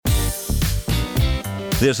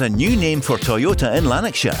There's a new name for Toyota in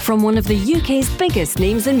Lanarkshire. From one of the UK's biggest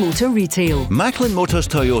names in motor retail. Macklin Motors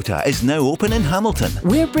Toyota is now open in Hamilton.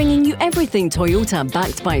 We're bringing you everything Toyota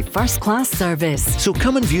backed by first-class service. So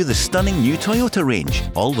come and view the stunning new Toyota range,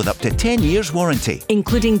 all with up to 10 years warranty.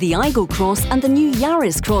 Including the Aygo Cross and the new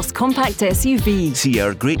Yaris Cross compact SUV. See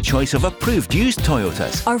our great choice of approved used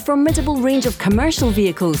Toyotas. Our formidable range of commercial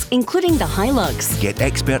vehicles, including the Hilux. Get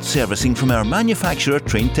expert servicing from our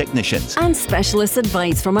manufacturer-trained technicians. And specialist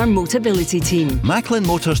advice from our Motability team. Macklin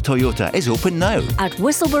Motors Toyota is open now. At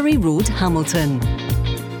Whistlebury Road, Hamilton.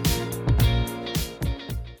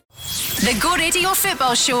 The Go Radio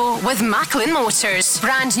Football Show with Macklin Motors.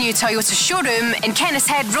 Brand new Toyota showroom in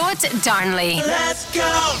Kennishead Road, Darnley. Let's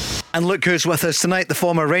go! And look who's with us tonight, the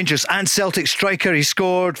former Rangers and Celtic striker. He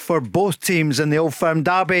scored for both teams in the Old Firm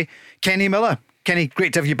derby, Kenny Miller. Kenny,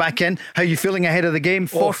 great to have you back in. How are you feeling ahead of the game?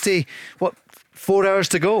 4 hours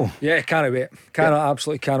to go. Yeah, can't wait.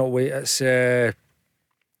 Absolutely cannot wait. It's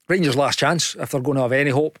Rangers' last chance. If they're going to have any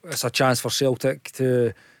hope, it's a chance for Celtic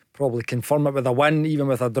to probably confirm it with a win. Even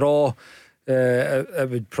with a draw, it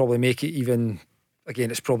would probably make it even. Again,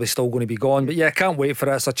 it's probably still going to be gone. But yeah, I can't wait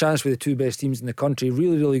for it. It's a chance for the two best teams in the country.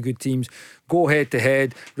 Really, really good teams. Go head to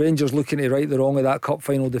head. Rangers looking to right the wrong of that cup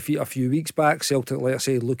final defeat a few weeks back. Celtic, like I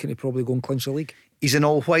say, looking to probably go and clinch the league. He's in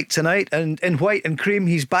all white tonight, and in white and cream.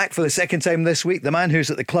 He's back for the second time this week. The man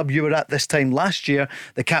who's at the club you were at this time last year,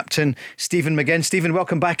 the captain, Stephen McGinn. Stephen,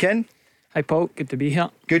 welcome back in. Hi Paul, good to be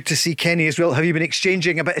here. Good to see Kenny as well. Have you been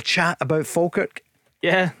exchanging a bit of chat about Falkirk?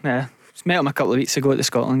 Yeah. Met him a couple of weeks ago at the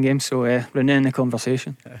Scotland game, so renewing the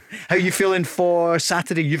conversation. How are you feeling for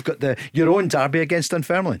Saturday? You've got your own derby against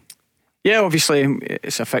Dunfermline. Yeah, obviously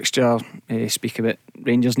it's a fixture. Speak about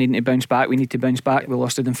Rangers needing to bounce back. We need to bounce back. We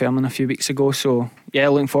lost to Dunfermline a few weeks ago, so yeah,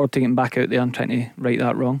 looking forward to getting back out there and trying to right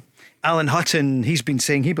that wrong. Alan Hutton, he's been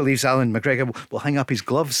saying he believes Alan McGregor will hang up his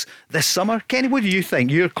gloves this summer. Kenny, what do you think?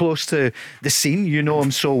 You're close to the scene, you know him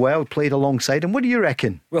so well, played alongside him. What do you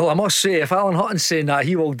reckon? Well, I must say, if Alan Hutton's saying that,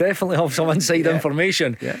 he will definitely have some inside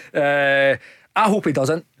information. I hope he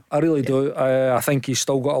doesn't. I really do. I think he's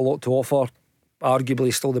still got a lot to offer. Arguably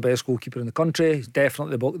he's still the best goalkeeper in the country. He's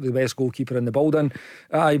definitely the best goalkeeper in the building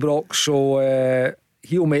at Ibrox. So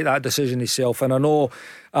he'll make that decision himself, and I know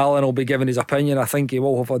Alan will be giving his opinion. I think he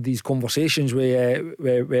will have had these conversations with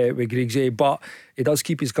Griggsy, but he does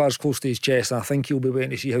keep his cards close to his chest, and I think he'll be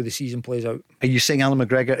waiting to see how the season plays out. Are you saying Alan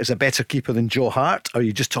McGregor is a better keeper than Joe Hart? Or are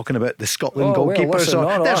you just talking about the Scotland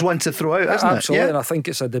goalkeepers? There's one to throw out, isn't it? Absolutely, and I think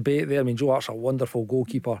it's a debate there. I mean, Joe Hart's a wonderful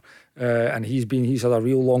goalkeeper, and he's had a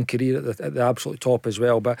real long career at the absolute top as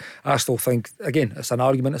well. But I still think, again, it's an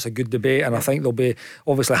argument, it's a good debate, and I think there'll be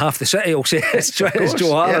obviously half the city will say it's Joe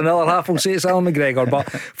Hart, and another half will say it's Alan McGregor. But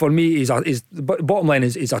for me, the bottom line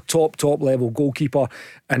is he's a top level goalkeeper,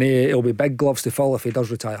 and he'll be big gloves to fill if he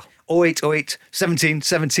does retire. 0808 17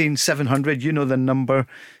 17 700. You know the number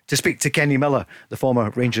to speak to Kenny Miller, the former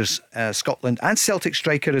Rangers, Scotland and Celtic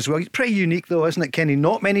striker as well. He's pretty unique though, isn't it, Kenny?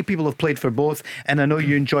 Not many people have played for both, and I know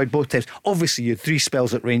you enjoyed both times. Obviously you had 3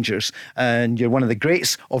 spells at Rangers and you're one of the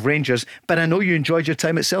greats of Rangers, but I know you enjoyed your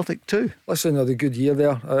time at Celtic too. Listen, I had a good year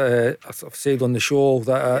there. I've said on the show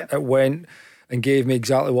that it went and gave me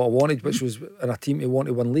exactly what I wanted, which was in a team who want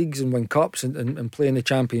to win leagues and win cups and play in the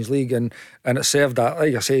Champions League, and it served that.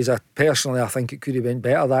 Like I say, personally I think it could have been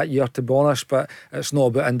better that year, to be honest, but it's not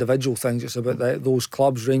about individual things. It's about those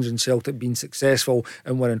clubs, Rangers and Celtic, being successful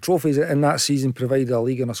and winning trophies in that season, provided a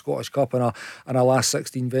league and a Scottish Cup and a last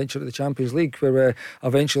 16 venture at the Champions League, where we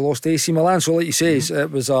eventually lost to AC Milan. So like you say, it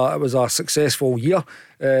was a successful year.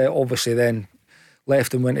 Obviously then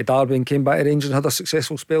left and went to Derby and came back to Rangers and had a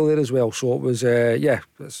successful spell there as well. So it was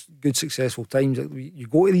it's good successful times. You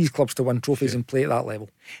go to these clubs to win trophies and play at that level.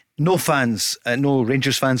 No fans, no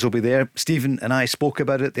Rangers fans will be there. Stephen and I spoke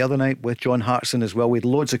about it the other night with John Hartson as well. We had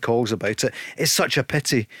loads of calls about it. It's such a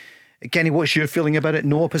pity. Kenny, what's your feeling about it?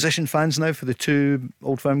 No opposition fans now for the 2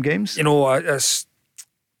 Old Firm games? You know, it's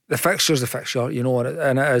the fixture's the fixture, you know,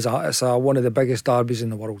 and it's one of the biggest derbies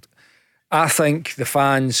in the world. I think the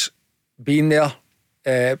fans being there,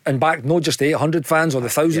 and back not just 800 fans or the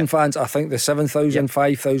 1,000 fans, I think the 7,000,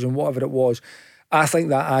 5,000, whatever it was, I think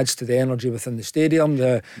that adds to the energy within the stadium,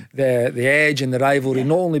 the edge and the rivalry,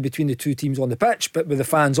 not only between the two teams on the pitch, but with the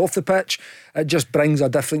fans off the pitch. It just brings a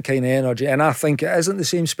different kind of energy, and I think it isn't the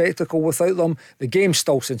same spectacle without them. The game's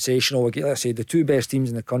still sensational. Let's say the 2 best teams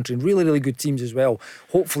in the country, and really, really good teams as well,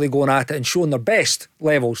 hopefully going at it and showing their best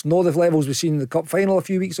levels. Not the levels we've seen in the cup final a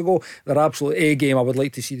few weeks ago. They're absolute A game. I would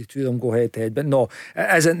like to see the 2 of them go head to head, but no,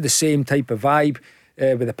 it isn't the same type of vibe.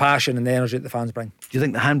 with the passion and the energy that the fans bring. Do you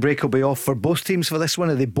think the handbrake will be off for both teams for this one?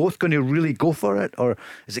 Are they both going to really go for it, or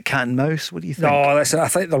is it cat and mouse? What do you think? No, listen, I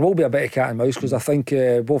think there will be a bit of cat and mouse, because I think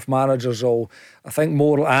both managers will. I think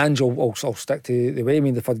more Ange will stick to the way. I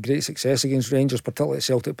mean, they've had great success against Rangers, particularly at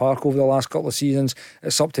Celtic Park over the last couple of seasons.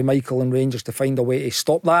 It's up to Michael and Rangers to find a way to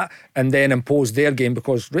stop that and then impose their game,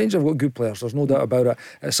 because Rangers have got good players, there's no doubt about it.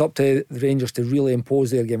 It's up to the Rangers to really impose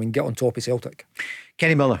their game and get on top of Celtic.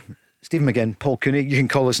 Kenny Miller, Stephen McGinn, Paul Cooney, you can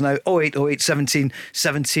call us now 0808 17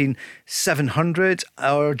 17 700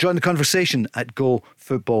 or join the conversation at Go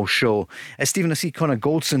Football Show. Stephen, I see Connor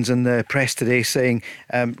Goldson's in the press today saying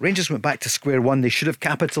Rangers went back to square one. They should have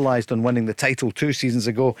capitalised on winning the title 2 seasons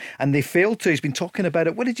ago, and they failed to. He's been talking about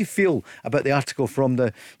it. What did you feel about the article from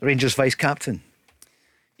the Rangers vice captain?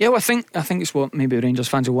 Yeah, well, I think it's what maybe Rangers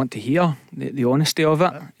fans will want to hear, the honesty of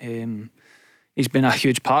it. He's been a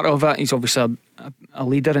huge part of it. He's obviously a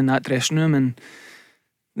leader in that dressing room, and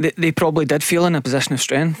they probably did feel in a position of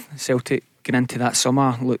strength. Celtic getting into that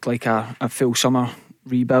summer looked like a full summer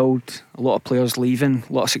rebuild. A lot of players leaving,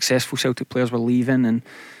 a lot of successful Celtic players were leaving, and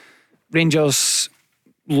Rangers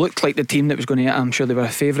looked like the team that was going to, I'm sure they were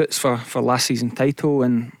favourites for last season's title,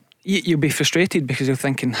 and you'll be frustrated because you're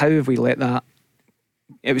thinking, how have we let that?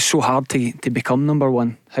 It was so hard to become number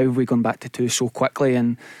one. How have we gone back to 2 so quickly?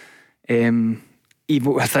 And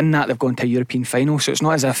even within that, they've gone to a European final, so it's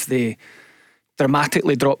not as if they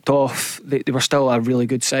dramatically dropped off. They were still a really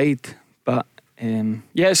good side, but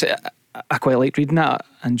I quite liked reading that.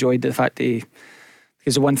 I enjoyed the fact that,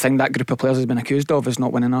 because the one thing that group of players has been accused of is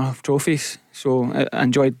not winning enough trophies, so I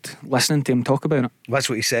enjoyed listening to him talk about it. That's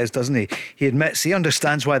what he says, doesn't he? He admits he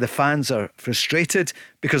understands why the fans are frustrated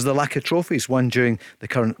because of the lack of trophies won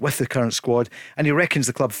with the current squad, and he reckons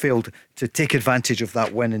the club failed to take advantage of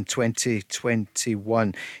that win in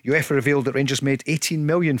 2021. UEFA revealed that Rangers made 18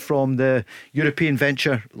 million from the European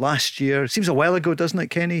venture last year. Seems a while ago, doesn't it,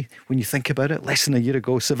 Kenny? When you think about it, less than a year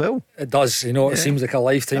ago. Seville. It does, it seems like a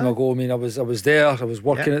lifetime ago. I mean, I was there, I was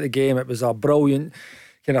working at the game. It was a brilliant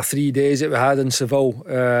kind of 3 days that we had in Seville,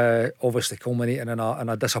 obviously culminating in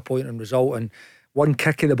a disappointing result, and one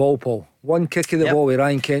kick of the ball, Paul. One kick of the ball with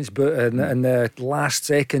Ryan Kent's boot in the last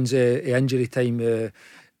seconds of injury time.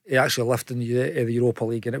 He actually lifted the Europa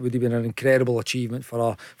League, and it would have been an incredible achievement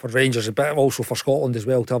for Rangers, but also for Scotland as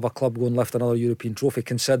well, to have a club go and lift another European trophy,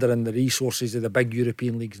 considering the resources of the big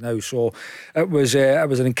European leagues now. So it was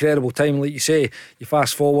an incredible time. Like you say, you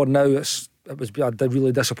fast forward now, it was a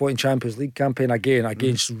really disappointing Champions League campaign again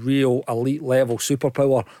against real elite level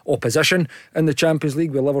superpower opposition in the Champions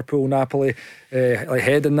League with Liverpool, Napoli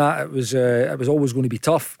ahead in that. It was always going to be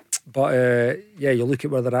tough, but you look at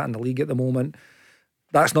where they're at in the league at the moment.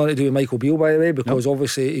 That's not to do with Michael Beale, by the way, because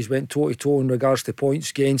obviously he's went toe to toe in regards to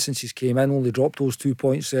points gained since he's came in. Only dropped those 2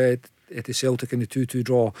 points to Celtic in the 2-2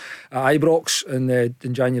 draw at Ibrox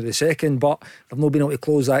in January the 2nd, but they've not been able to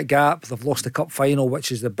close that gap. They've lost the cup final,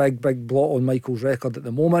 which is the big blot on Michael's record at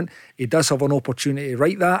the moment. He does have an opportunity to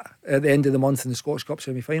right that at the end of the month in the Scottish Cup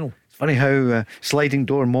semi-final. It's funny how sliding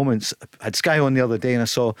door moments. I had Sky on the other day and I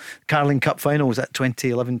saw Carling Cup final. Was that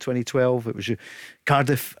 2011, 2012? It was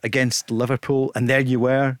Cardiff against Liverpool, and there you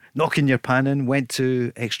were knocking your pan in, went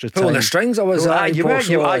to extra time. Pulling the strings, I was you were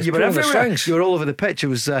everywhere. You were all over the pitch. It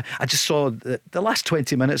was I just saw the last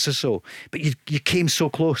 20 minutes or so, but you came so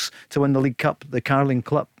close to win the League Cup, the Carling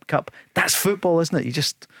Cup. That's football, isn't it? You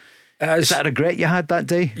just is that a regret you had that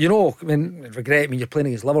day? Regret. You're playing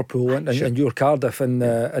against Liverpool and you're Cardiff in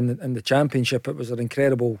the Championship. It was an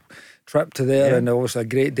incredible trip to there, and obviously a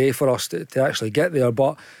great day for us to actually get there.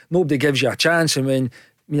 But nobody gives you a chance.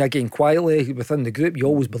 Again, quietly within the group, you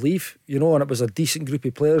always believe, and it was a decent group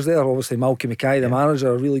of players there. Obviously, Malky Mackay, the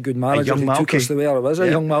manager, a really good manager. He took us to where it was, a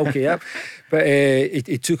young Malky, yeah. But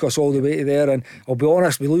he took us all the way to there. And I'll be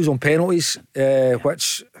honest, we lose on penalties,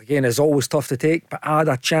 which again is always tough to take. But I had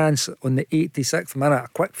a chance on the 86th minute, a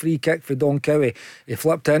quick free kick for Don Cowie. He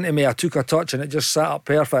flipped into me, I took a touch, and it just sat up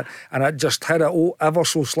perfect. And it just hit it ever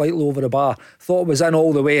so slightly over the bar. Thought it was in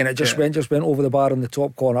all the way, and it just went over the bar in the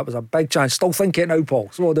top corner. It was a big chance. Still think it now, Paul.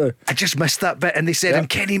 So I do. I just missed that bit, and they said, and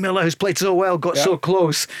Kenny Miller, who's played so well, got so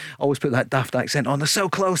close. Always put that daft accent on. They're so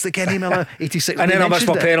close, the Kenny Miller 86. And then I missed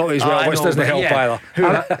my penalty as well, which doesn't help either.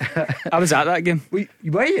 I was at that game.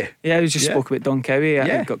 Were you? Yeah, I just spoke about Don Cowie.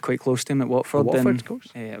 I got quite close to him at Watford. Of course.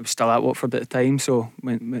 I was still at Watford at the time, so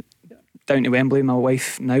went down to Wembley. My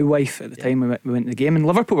wife at the time, we went to the game, and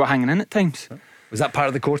Liverpool were hanging in at times. Was that part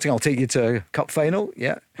of the courting? I'll take you to a cup final.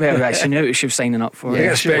 Yeah. Well, she knew what she was signing up for.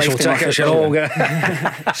 Yeah, special tickets and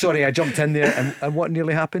all. Sorry, I jumped in there, and what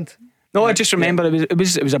nearly happened? No, I just remember it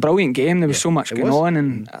was a brilliant game. There was so much going on,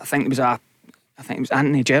 and I think there was a I think it was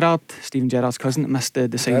Anthony Gerrard, Stephen Gerrard's cousin, that missed the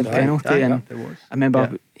deciding penalty. And it was. I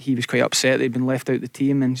remember he was quite upset that he'd been left out the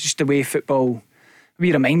team, and just the way football, a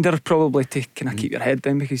wee reminder probably to kind of keep your head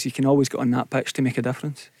down, because you can always get on that pitch to make a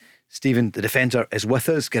difference. Stephen, the defender, is with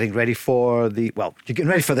us, getting ready for you're getting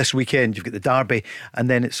ready for this weekend. You've got the derby, and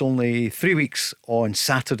then it's only 3 weeks on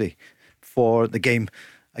Saturday for the game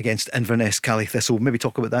against Inverness Cally Thistle. Maybe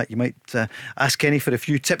talk about that. You might ask Kenny for a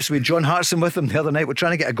few tips. We had John Hartson with him the other night. We're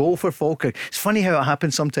trying to get a goal for Falkirk. It's funny how it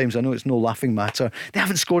happens sometimes. I know it's no laughing matter. They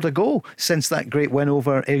haven't scored a goal since that great win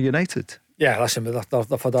over Ayr United. Yeah, listen, they've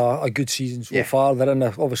had a good season so far. They're in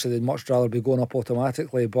obviously they'd much rather be going up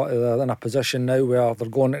automatically, but they're in a position now where they're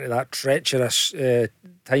going into that treacherous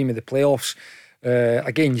time of the playoffs.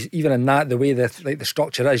 Again, even in that, the way that the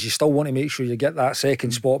structure is, you still want to make sure you get that second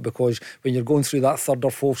spot, because when you're going through that third or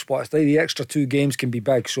fourth spot, it's like the extra 2 games can be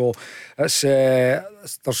big. So it's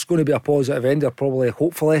there's going to be a positive end there, probably,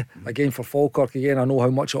 hopefully, again for Falkirk. Again, I know how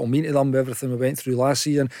much it'll mean to them with everything we went through last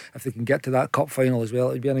season. If they can get to that cup final as well,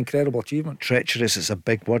 it'd be an incredible achievement. Treacherous is a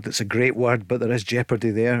big word. It's a great word, but there is jeopardy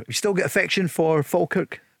there. You still get affection for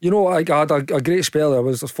Falkirk? You know, I had a great spell. I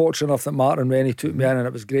was fortunate enough that Martin Rennie took me in, and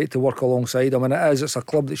it was great to work alongside them. And it's a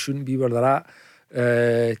club that shouldn't be where they're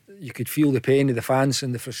at. You could feel the pain of the fans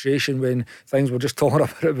and the frustration when things were just talking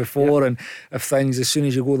about it before. And if things, as soon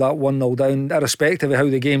as you go that 1-0 down, irrespective of how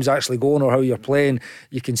the game's actually going or how you're playing,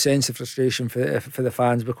 you can sense the frustration for the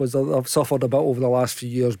fans, because they've suffered a bit over the last few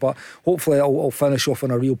years. But hopefully it'll finish off on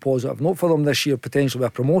a real positive note for them this year, potentially a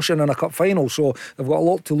promotion and a cup final. So they've got a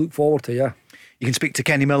lot to look forward to, yeah. You can speak to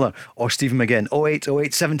Kenny Miller or Stephen McGinn.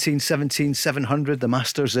 0808 17 17 700. The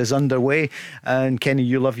Masters is underway. And Kenny,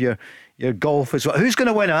 you love your golf as well. Who's going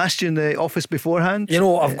to win? I asked you in the office beforehand. You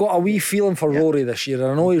know, I've got a wee feeling for Rory this year,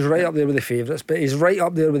 and I know he's right up there with the favourites, but he's right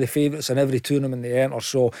up there with the favourites in every tournament they enter.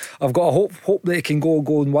 So I've got a hope that he can go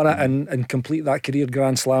and win it and complete that career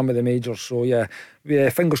Grand Slam with the majors. So yeah,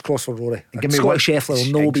 fingers crossed for Rory. Scotty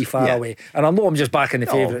Scheffler will no be far away, and I know I'm just backing the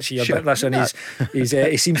favourites here, but listen,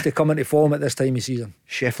 he seems to come into form at this time of season.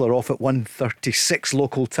 Scheffler off at 1:36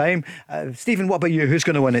 local time. Stephen, what about you? Who's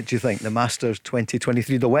going to win it, do you think? The Masters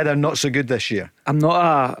 2023. The weather not so good this year. I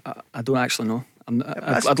don't actually know.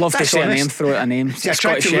 I'd love to say honest. A name, throw out a name. See, I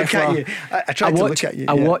tried to look at you. I tried to look at you.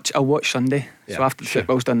 I watch Sunday. So after the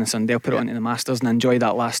football's done on Sunday, I'll put it onto the Masters and enjoy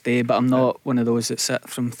that last day. But I'm not one of those that sit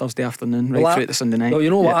from Thursday afternoon through to Sunday night. Well, you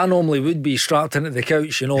know what, I normally would be strapped into the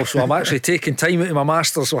couch, you know. So I'm actually taking time out of my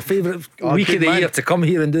Masters, my favourite week of the year, to come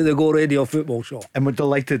here and do the Go Radio football show. And we're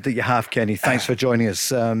delighted that you have, Kenny. Thanks for joining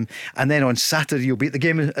us. And then on Saturday you'll be at the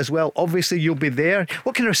game as well. Obviously you'll be there.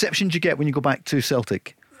 What kind of reception do you get when you go back to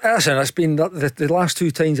Celtic? Listen, it's been the last 2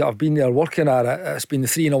 times that I've been there working at it, it's been the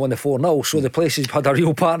 3-0 and the 4-0, so the place has had a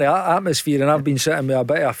real party atmosphere, and I've been sitting with a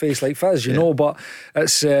bit of a face like Fizz, you know. But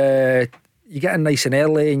it's you get in nice and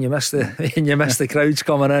early, and you miss the crowds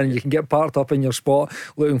coming in, and you can get parked up in your spot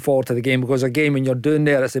looking forward to the game, because again, when you're doing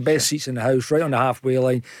there, it's the best seats in the house, right on the halfway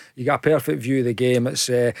line. You got a perfect view of the game. It's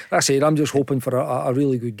that's it. I'm just hoping for a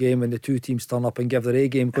really good game when the 2 teams turn up and give their A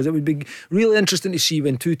game, because it would be really interesting to see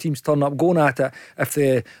when 2 teams turn up going at it, if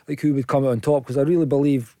they who would come out on top, because I really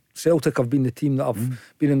believe Celtic have been the team that have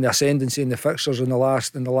been in the ascendancy in the fixtures in the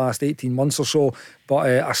last 18 months or so, but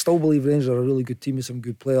I still believe Rangers are a really good team with some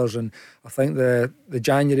good players, and I think the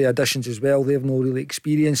January additions as well, they've not really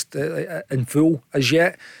experienced in full as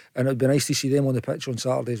yet, and it'd be nice to see them on the pitch on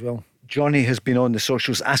Saturday as well. Johnny has been on the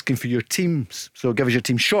socials asking for your teams, so give us your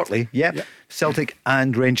team shortly. Yep. Celtic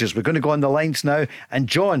and Rangers. We're going to go on the lines now, and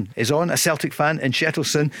John is on, a Celtic fan in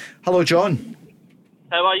Shettleston. Hello, John.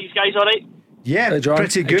 How are you guys, alright? Yeah, hey,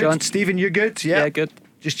 pretty good. John. Stephen, you good? Yeah, good.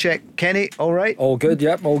 Just check. Kenny, all right? All good,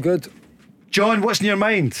 yep, all good. John, what's in your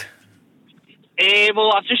mind?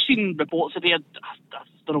 Well, I've just seen reports today. I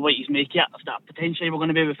don't know what he's making it, that potentially we're going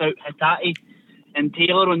to be without Hatate and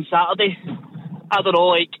Taylor on Saturday. I don't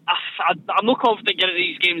know, I'm not confident getting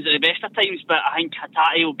these games at the best of times, but I think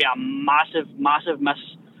Hatate will be a massive miss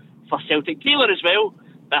for Celtic. Taylor as well,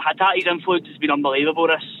 but Hatate's influence has been unbelievable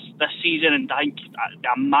this season, and I think it'd be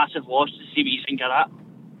a massive loss to see what you think of that.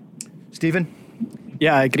 Stephen?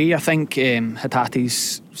 Yeah, I agree. I think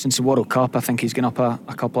Hatate's, since the World Cup, I think he's gone up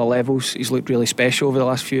a couple of levels. He's looked really special over the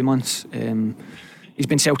last few months. He's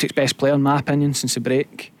been Celtic's best player, in my opinion, since the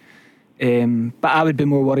break. But I would be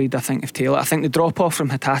more worried, I think, if Taylor. I think the drop-off from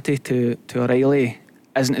Hatate to O'Reilly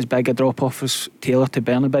isn't as big a drop-off as Taylor to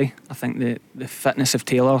Burnaby. I think the fitness of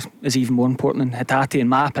Taylor is even more important than Hatate, in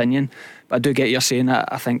my opinion. But I do get you're saying that.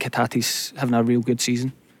 I think Hatate's having a real good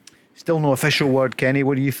season. Still no official word, Kenny.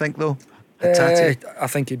 What do you think, though? I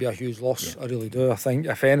think he'd be a huge loss. I really do. I think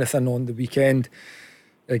if anything on the weekend,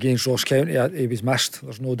 against Ross County. He was missed,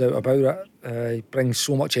 there's no doubt about it. He brings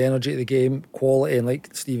so much energy to the game, quality, and like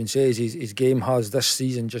Stephen says, his game has this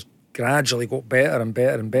season just gradually got better and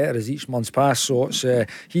better and better as each month's passed. So it's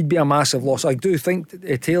he'd be a massive loss. I do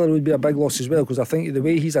think Taylor would be a big loss as well, because I think the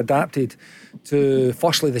way he's adapted to,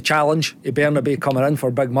 firstly, the challenge of Bernabei coming in for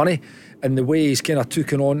big money, and the way he's kind of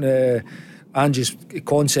taken on Ange's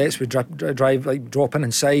concepts with drive, like dropping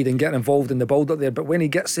inside and getting involved in the build up there. But when he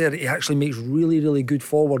gets there, he actually makes really, really good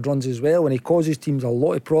forward runs as well, and he causes teams a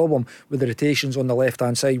lot of problem with the rotations on the left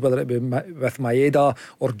hand side, whether it be with Maeda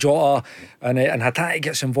or Jota, and Hatate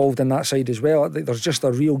gets involved in that side as well. I think there's just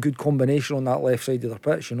a real good combination on that left side of the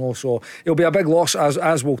pitch, so it'll be a big loss,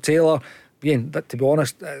 as will Taylor. Again, but to be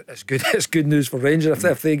honest, it's good. It's good news for Rangers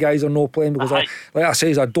if the guys are not playing, because like I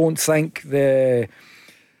say, I don't think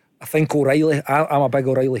I think O'Reilly, I'm a big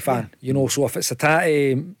O'Reilly fan, so if it's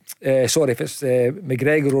Hatate, if it's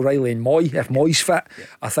McGregor, O'Reilly and Moy, if Moy's fit,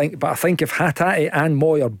 I think if Hatate and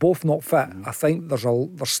Moy are both not fit, I think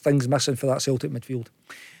there's things missing for that Celtic midfield.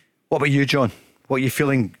 What about you, John? What are you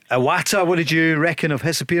feeling? Iwata, what did you reckon of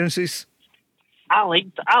his appearances? I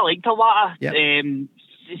liked Iwata. Yep.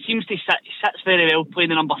 It seems to sits very well playing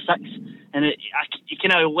the number 6, and you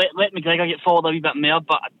kind of let McGregor get forward a wee bit more,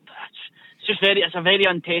 but it's a very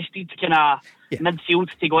untested kind of midfield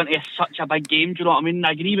to go into such a big game. Do you know what I mean?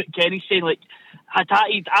 I agree with Kenny saying, like,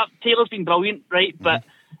 Hatate, Taylor's been brilliant, right? But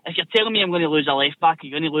if you're telling me I'm going to lose a left back,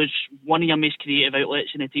 you're going to lose one of your most creative outlets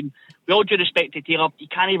in the team. With all due respect to Taylor, you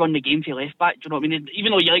can't run the game for left back. Do you know what I mean?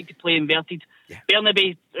 Even though you like to play inverted,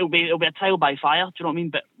 Bernabei, it'll be a trial by fire. Do you know what I mean?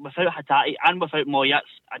 But without Hatate and without Moy, that's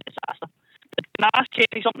a disaster. Can I ask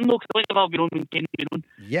Kenny something though? Because I like to have been on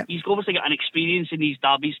Kenny. He's obviously got an experience in these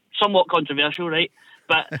derbies, somewhat controversial, right?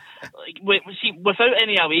 But without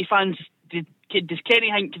any away fans, does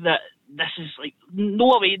Kenny think that this is like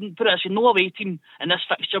no away team in this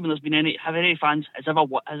fixture when there's been any fans has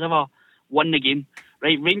ever won the game,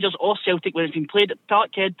 right? Rangers or Celtic, when it's been played at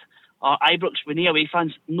Parkhead or Ibrox with no away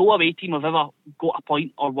fans, no away team have ever got a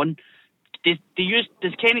point or won. Does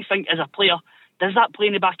Kenny think as a player, does that play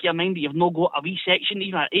in the back of your mind that you've not got a wee section,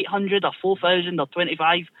 even at 800 or 4,000 or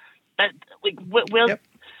 25? How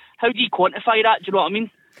do you quantify that? Do you know what I mean?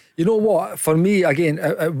 You know what? For me, again,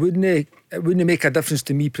 it wouldn't make a difference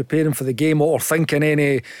to me preparing for the game or thinking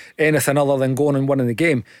anything other than going and winning the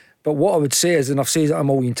game. But what I would say is, and I've said it a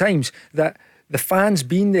million times, that the fans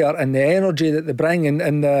being there and the energy that they bring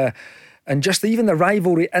and just even the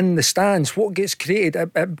rivalry in the stands, what gets created,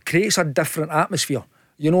 it creates a different atmosphere.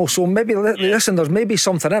 So maybe, listen, there's maybe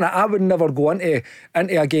something in it. I would never go into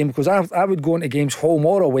a game, because I would go into games home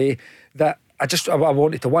or away that I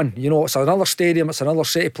wanted to win. It's another stadium, it's another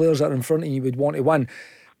set of players that are in front of you would want to win.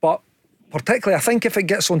 But particularly, I think if it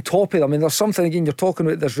gets on top of them, there's something, again, you're talking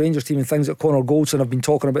about this Rangers team and things that Connor Goldson have been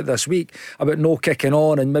talking about this week, about no kicking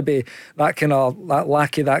on and maybe that kind of that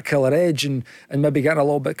lack of that killer edge and maybe getting a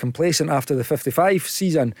little bit complacent after the 55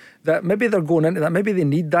 season, that maybe they're going into that, maybe they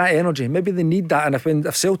need that energy, maybe they need that, and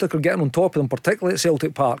if Celtic are getting on top of them, particularly at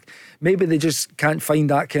Celtic Park, maybe they just can't find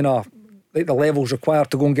that kind of like the levels required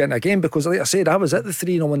to go and get in a game, because like I said, I was at the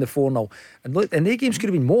 3-0 and the 4-0, and look, and the games could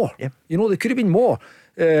have been more. They could have been more.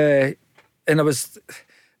 And there was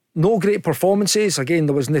no great performances. Again,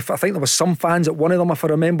 I think there was some fans at one of them, if I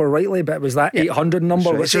remember rightly, but it was that 800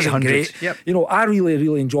 number, which isn't great. I really,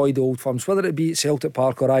 really enjoyed the Old Firms, whether it be at Celtic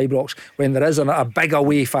Park or Ibrox, when there is a big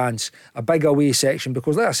away fans, a big away section,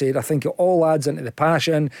 because like I said, I think it all adds into the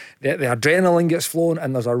passion, the adrenaline gets flowing,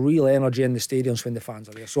 and there's a real energy in the stadiums when the fans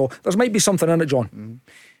are there. So there might be something in it, John.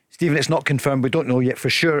 Stephen, it's not confirmed. We don't know yet for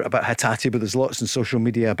sure about Hatate, but there's lots in social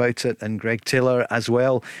media about it, and Greg Taylor as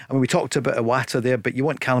well. I mean, we talked about Iwata there, but you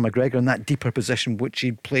want Callum McGregor in that deeper position, which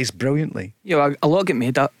he plays brilliantly. A lot get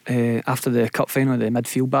made up after the cup final, the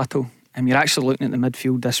midfield battle. And you're actually looking at the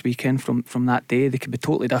midfield this weekend from that day. They could be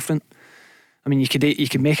totally different. I mean, you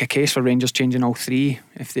could make a case for Rangers changing all three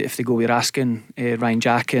if they go with Raskin, Ryan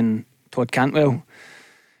Jack and Todd Cantwell.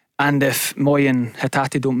 And if Moy and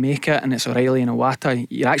Hatate don't make it and it's O'Reilly and Iwata,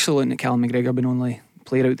 you're actually looking at Callum McGregor being only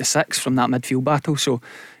player out the 6 from that midfield battle. So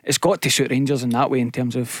it's got to suit Rangers in that way in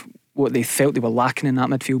terms of what they felt they were lacking in that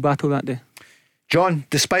midfield battle that day. John,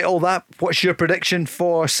 despite all that, what's your prediction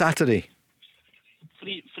for Saturday?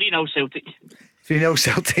 3-0 Celtic. 3-0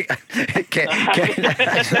 Celtic.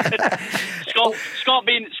 Scott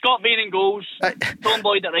Bain in goals. Tom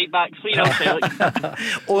Boyd at right back. 3-0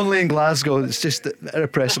 Celtic. Only in Glasgow. It's just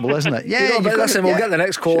irrepressible, isn't it? Yeah. But listen, we'll get the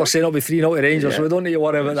next caller saying it'll be 3-0 to Rangers, so we don't need to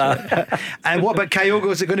worry about that. And what about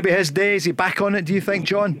Kyogo? Is it going to be his day? Is he back on it, do you think,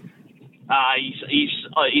 John?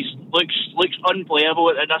 He's looks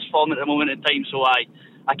unplayable at this form at the moment in time. So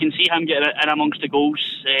I can see him getting in amongst the goals.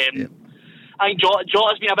 I think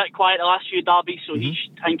Jota's been a bit quiet the last few derbies, so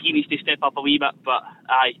I think he needs to step up a wee bit. But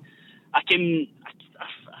I don't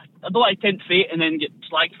like to tempt fate and then get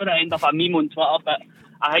slagged for it, end up a meme on Twitter. But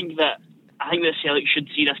I think that Celtic should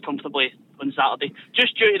see this comfortably on Saturday,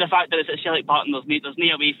 just due to the fact that it's at Celtic Park and there's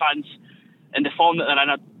no away fans, and the form that they're in.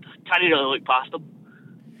 I can't really look past them.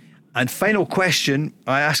 And final question,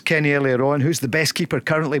 I asked Kenny earlier on, who's the best keeper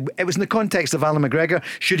currently? It was in the context of Alan McGregor.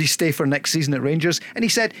 Should he stay for next season at Rangers? And he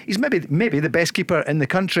said he's maybe the best keeper in the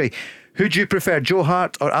country. Who do you prefer, Joe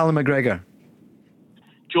Hart or Alan McGregor?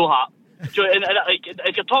 Joe Hart. If you're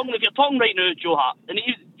talking right now, Joe Hart. And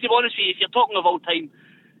to be honest with you, if you're talking of all time,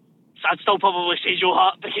 I'd still probably say Joe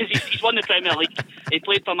Hart, because he's won the Premier League. He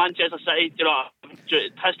played for Manchester City. You know,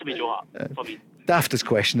 it has to be Joe Hart for me. Daftest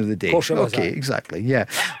question of the day. Of course it was, okay, exactly. Yeah.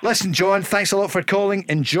 Listen, John, thanks a lot for calling.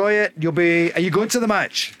 Enjoy it. Are you going to the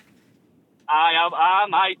match? I am.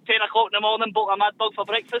 10 o'clock in the morning, book a Mad Dog for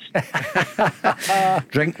breakfast.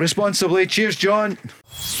 Drink responsibly. Cheers, John.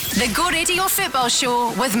 The Go Radio Football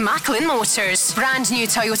Show with Macklin Motors. Brand new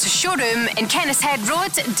Toyota showroom in Kennishead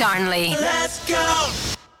Road, Darnley. Let's go!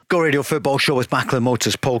 Go Radio Football Show with Macklin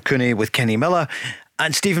Motors. Paul Cooney with Kenny Miller.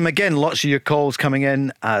 And Stephen McGinn, lots of your calls coming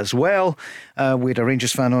in as well. We had a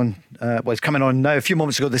Rangers fan on, he's coming on now a few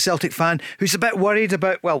moments ago, the Celtic fan, who's a bit worried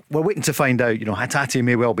about, well, we're waiting to find out, Hatate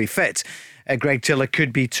may well be fit. Greg Taylor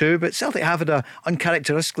could be too, but Celtic have had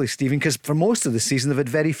uncharacteristically, Stephen, because for most of the season they've had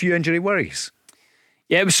very few injury worries.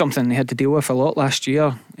 Yeah, it was something they had to deal with a lot last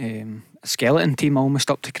year. A skeleton team almost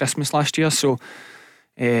up to Christmas last year, so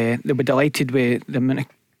they were delighted with the amount of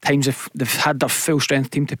times they've had their full strength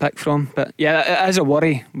team to pick from. But yeah, it is a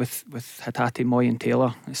worry with Hatate, Moy and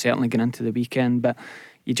Taylor. It's certainly going into the weekend, but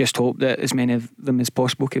you just hope that as many of them as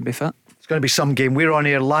possible can be fit. It's going to be some game. We're on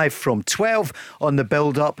air live from 12 on the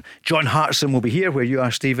build-up. John Hartson will be here where you are,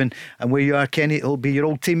 Stephen, and where you are, Kenny. It'll be your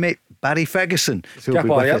old teammate Barry Ferguson who'll be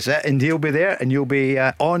with us, and he'll be there and you'll be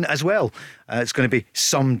on as well. It's going to be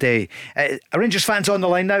some day. Rangers fans on the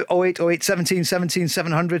line now. 0808 17 17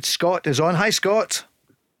 700. Scott is on. Hi, Scott.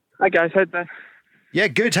 Hi guys, how's it? Yeah,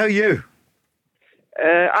 good. How are you?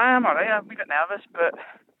 I am alright. I'm a bit nervous, but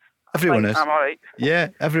everyone is. I'm alright. Yeah,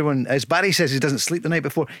 everyone is. Barry says he doesn't sleep the night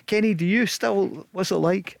before. Kenny, do you still? What's it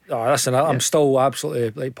like? Oh, listen, I'm still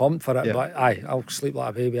absolutely pumped for it. But I'll sleep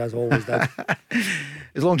like a baby as I always did.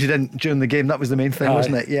 As long as you didn't during the game, that was the main thing,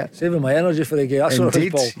 wasn't it? Yeah, saving my energy for the game. That's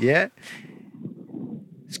indeed. What it is, yeah.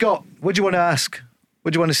 Scott, what do you want to ask?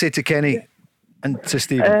 What do you want to say to Kenny and to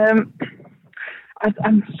Stephen? I've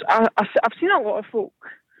seen a lot of folk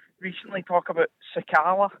recently talk about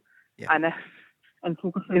Sakala and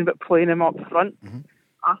focusing about playing him up front.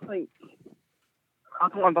 I think I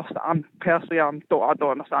don't understand personally. I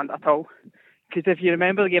don't understand it at all, because if you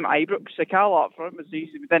remember the game at Ibrox, Sakala up front was the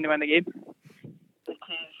easy. We didn't win the game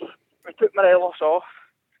because we took Morelos off,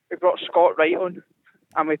 we brought Scott Wright on,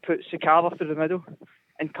 and we put Sakala through the middle,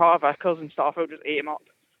 and Carter Vickers and Starfield just ate him up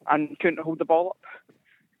and couldn't hold the ball up.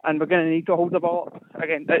 And we're going to need to hold the ball up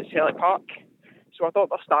again at Celtic Park. So I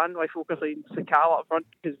don't understand why focusing Sakala up front,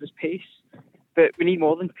 because there's pace, but we need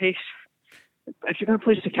more than pace. If you're going to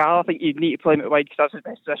play Sakala, I think you need to play him at wide, because that's his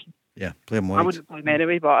best position. Yeah, play him wide. I wouldn't play him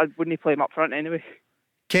anyway, but I wouldn't play him up front anyway.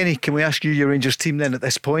 Kenny, can we ask you your Rangers team then at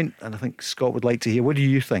this point? And I think Scott would like to hear. What do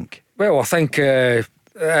you think? Well, I think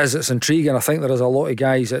as it's intriguing, I think there is a lot of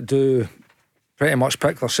guys that do pretty much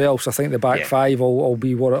pick themselves. I think the back five will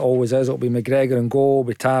be what it always is. It'll be McGregor and goal,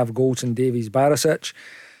 with Tav, Goldson, Davies, Barisic.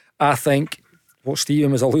 I think what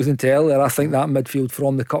Stephen was alluding to earlier, I think that midfield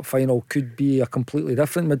from the cup final could be a completely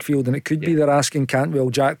different midfield, and it could be the Raskin, Cantwell,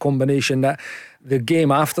 Jack combination. That the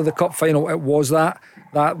game after the cup final, it was that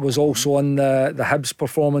was also on the Hibs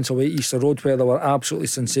performance away at Easter Road, where they were absolutely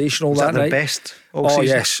sensational. Was that night. The best all season?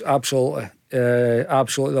 Yes, absolutely.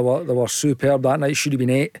 Absolutely, they were superb that night. Should have been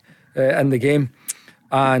 8 in the game.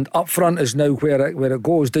 And up front is now where it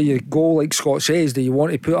goes. Do you go, like Scott says, do you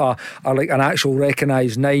want to put a like an actual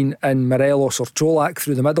recognised 9 in Morelos or Cholak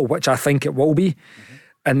through the middle, which I think it will be,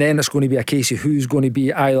 and then it's going to be a case of who's going to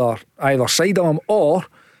be either side of him or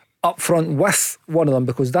up front with one of them,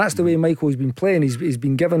 because that's the way Michael's been playing. He's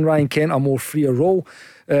been giving Ryan Kent a more freer role.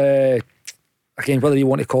 Again, whether you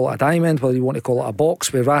want to call it a diamond, whether you want to call it a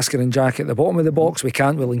box, with Raskin and Jack at the bottom of the box, with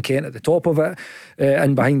Cantwell and Kent at the top of it,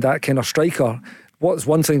 and behind that kind of striker. What's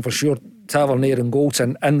one thing for sure, Tavernier and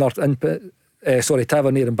Goldson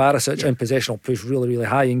Tavernier and Barisic in possession will push really, really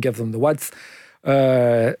high and give them the width.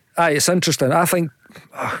 It's interesting. I think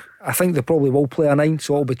they probably will play a 9,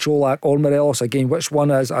 so it'll be Cholak or Morelos. Again, which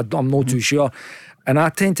one is, I'm not too sure. And I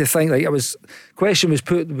tend to think like question was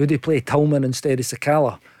put, would he play Tillman instead of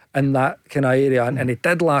Sakala in that kind of area, and he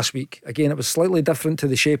did last week. Again, it was slightly different to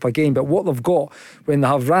the shape again, but what they've got when they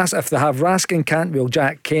have if they have Raskin, Cantwell,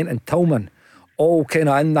 Jack, Kent and Tillman all kind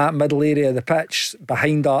of in that middle area of the pitch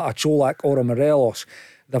behind a Cholak or a Morelos,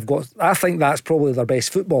 they've got, I think that's probably their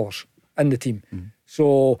best footballers in the team.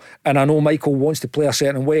 So, and I know Michael wants to play a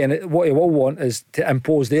certain way, and what he will want is to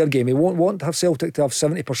impose their game. He won't want to have Celtic to have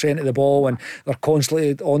 70% of the ball and they're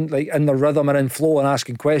constantly on, like, in their rhythm and in flow and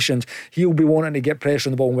asking questions. He'll be wanting to get pressure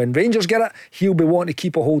on the ball, and when Rangers get it, he'll be wanting to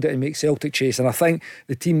keep a hold of it and make Celtic chase. And I think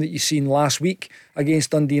the team that you've seen last week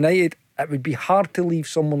against Dundee United, it would be hard to leave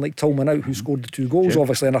someone like Tillman out, who scored the 2 goals,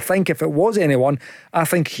 obviously. And I think if it was anyone, I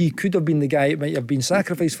think he could have been the guy that might have been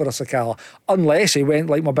sacrificed for a Sakala, unless he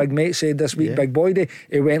went like my big mate said this week, Big Boydie,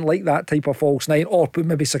 he went like that type of false nine, or put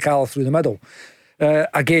maybe Sakala through the middle.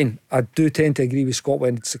 Again, I do tend to agree with Scott.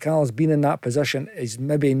 When Sakala's been in that position, he's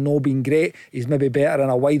maybe not been great. He's maybe better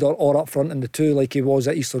in a wide or up front in the 2, like he was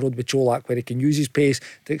at Easter Road with Cholak, where he can use his pace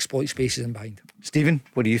to exploit spaces in behind. Stephen,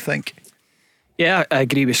 what do you think? Yeah, I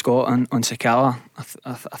agree with Scott on Sakala.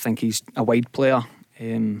 I think he's a wide player.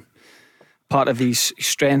 Part of his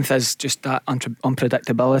strength is just that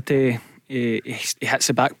unpredictability. He hits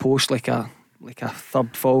the back post like a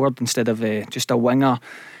third forward instead of just a winger,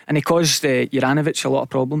 and he caused Juranovic a lot of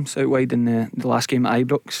problems out wide in the last game at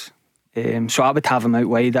Ibrox. So I would have him out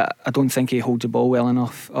wide. I don't think he holds the ball well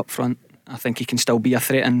enough up front. I think he can still be a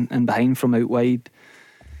threat in behind from out wide.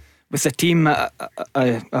 With the team,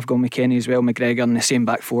 I've gone with Kenny as well, McGregor in the same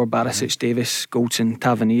back 4, Barisic, Davis, Goldson,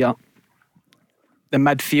 Tavernier. The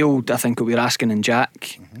midfield, I think it'll be Raskin and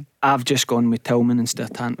Jack. I've just gone with Tillman instead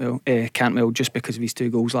of Cantwell, just because of his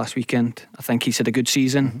 2 goals last weekend. I think he's had a good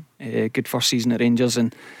season, good first season at Rangers,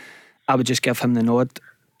 and I would just give him the nod.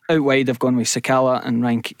 Out wide, I've gone with Sakala and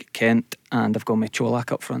Ryan Kent, and I've gone with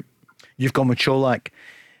Cholak up front. You've gone with Cholak.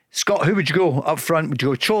 Scott, who would you go up front? Would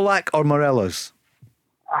you go Cholak or Morelos?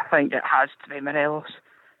 I think it has to be Morelos,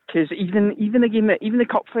 because even the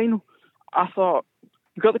cup final, I thought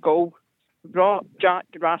we got the goal, we brought Jack,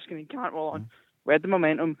 Raskin and Cantwell on, we had the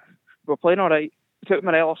momentum, we were playing all right, we took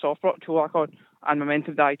Morelos off, brought Cholak on, and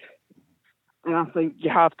momentum died. And I think you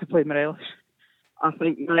have to play Morelos. I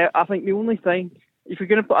think the only thing, if you're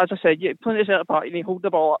going to put, as I said, you play the centre part and you hold the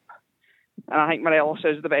ball up, and I think Morelos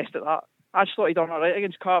is the best at that. I just thought he'd done all right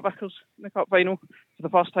against Carter Vickers in the cup final for the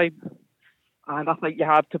first time. And I think you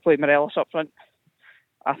have to play Morelos up front.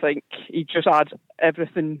 I think he just adds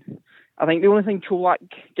everything. I think the only thing Cholak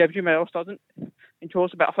gives you, Morelos doesn't. And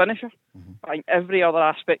Cholak's a better finisher. I think every other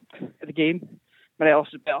aspect of the game,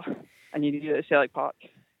 Morelos is better. And you need it at Celtic Park.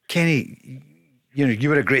 Kenny, you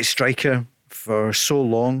were a great striker for so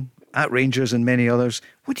long at Rangers and many others.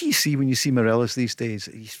 What do you see when you see Morelos these days?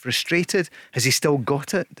 He's frustrated. Has he still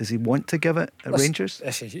got it? Does he want to give it at Rangers?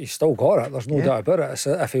 He's still got it. There's no doubt about it. It's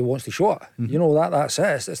if he wants to show it. You know, that's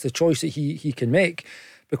it. It's the choice that he can make.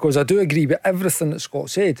 Because I do agree with everything that Scott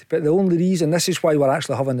said, but the only reason, this is why we're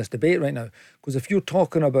actually having this debate right now, because if you're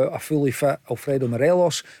talking about a fully fit Alfredo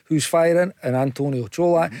Morelos who's firing and Antonio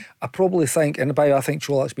Cholak, I probably think, and by I think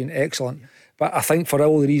Cholak's been excellent, but I think for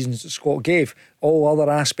all the reasons that Scott gave, all other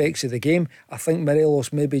aspects of the game, I think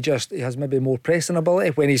Morelos he has maybe more pressing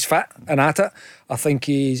ability when he's fit and at it. I think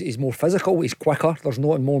he's more physical, he's quicker, there's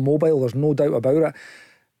more mobile, there's no doubt about it.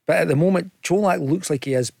 But at the moment, Cholak looks like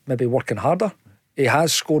he is maybe working harder. He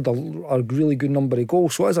has scored a really good number of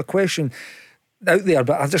goals. So it is a question out there,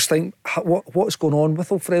 but I just think what's going on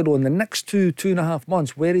with Alfredo in the next 2.5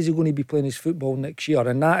 months? Where is he going to be playing his football next year?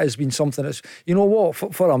 And that has been something that's, you know what,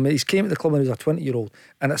 for him, he's came to the club when he was a 20-year-old,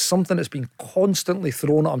 and it's something that's been constantly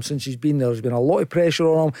thrown at him since he's been there. There's been a lot of pressure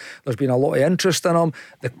on him, there's been a lot of interest in him.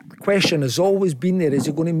 The question has always been there, is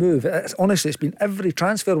he going to move? Honestly, it's been every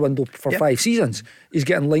transfer window for 5 seasons he's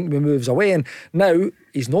getting linked with moves away, and now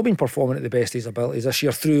he's not been performing at the best of his abilities this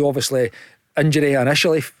year, through obviously injury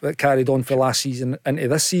initially that carried on for last season into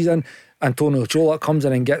this season. Antonio Cholak comes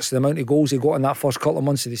in and gets the amount of goals he got in that first couple of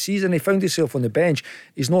months of the season. He found himself on the bench.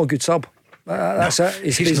 He's not a good sub. That's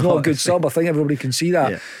it. He's not a good sub. I think everybody can see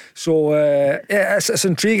that. So it's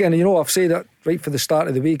intriguing. You know, I've said it right for the start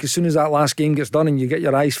of the week. As soon as that last game gets done and you get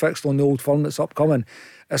your eyes fixed on the Old Firm that's upcoming,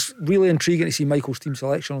 it's really intriguing to see Michael's team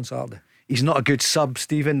selection on Saturday. He's not a good sub,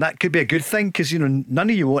 Stephen. That could be a good thing, because none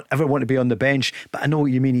of you won't ever want to be on the bench, but I know what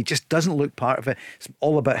you mean. He just doesn't look part of it. It's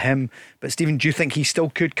all about him. But Stephen, do you think he still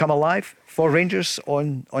could come alive for Rangers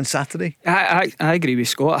on Saturday? I agree with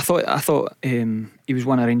Scott. I thought he was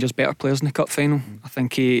one of Rangers' better players in the cup final. I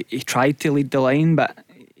think he tried to lead the line, but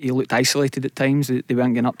he looked isolated at times. They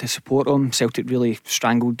weren't getting up to support him. Celtic really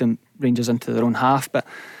strangled them, Rangers into their own half. But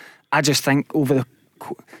I just think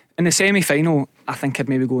in the semi-final, I think I'd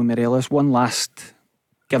maybe go with Morelos.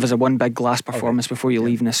 Give us a one big glass performance before you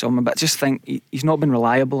leave in the summer. But I just think he's not been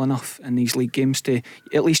reliable enough in these league games to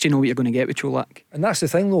at least you know what you're going to get with Čolak. And that's the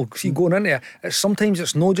thing though, see, going into it, sometimes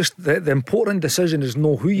it's not just the important decision is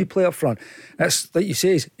know who you play up front. It's like you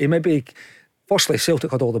say, he maybe firstly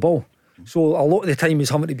Celtic had all the ball, so a lot of the time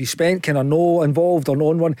he's having to be spent kind of no involved or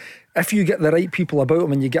no on one. If you get the right people about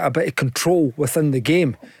him and you get a bit of control within the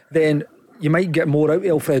game, then you might get more out of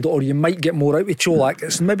Alfredo, or you might get more out of Čolak.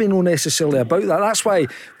 It's maybe not necessarily about that. That's why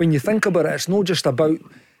when you think about it, it's not just about,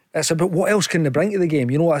 it's about what else can they bring to the game.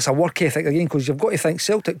 You know, it's a work ethic again, because you've got to think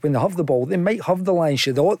Celtic, when they have the ball, they might have the line.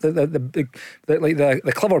 The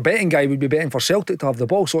clever betting guy would be betting for Celtic to have the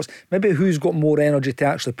ball, so it's maybe who's got more energy to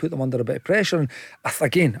actually put them under a bit of pressure. And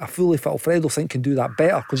again, a fully fit Alfredo think can do that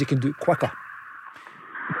better because he can do it quicker.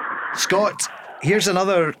 Scott, here's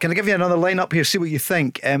another. Can I give you another lineup here? See what you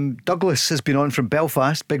think. Douglas has been on from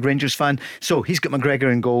Belfast, big Rangers fan. So he's got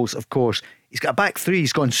McGregor in goals, of course. He's got a back three.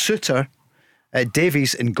 He's gone Suter,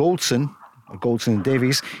 Davies and Goldson, or Goldson and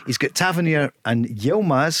Davies. He's got Tavernier and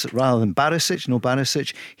Yilmaz rather than Barisic. No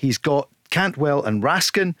Barisic. He's got Cantwell and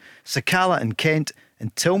Raskin, Sakala and Kent,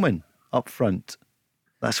 and Tillman up front.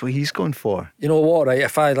 That's what he's going for. You know what, right?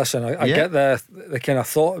 If I listen, I get the kind of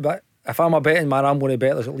thought about it. If I'm a betting man, I'm going to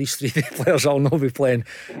bet there's at least 3 players I'll not be playing.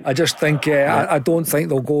 I just think I don't think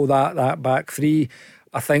they'll go that back three.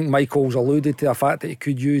 I think Michael's alluded to the fact that he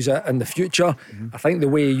could use it in the future. I think the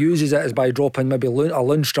way he uses it is by dropping maybe a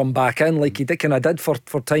Lundstrom back in, like he kind of did for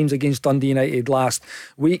times against Dundee United last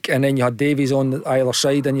week, and then you had Davies on either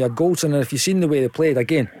side and you had Goldson. And if you've seen the way they played,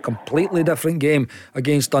 again, completely different game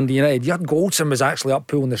against Dundee United. You had Goldson was actually up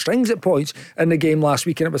pulling the strings at points in the game last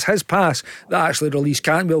week, and it was his pass that actually released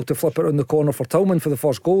Cantwell to flip it on the corner for Tillman for the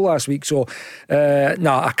first goal last week. So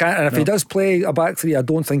I can't. And if he does play a back three, I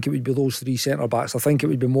don't think it would be those 3 centre backs. I think it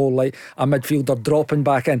would be more like a midfielder dropping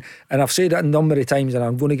back in. And I've said it a number of times, and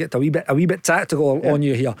I'm going to get a wee bit tactical on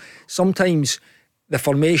you here. Sometimes the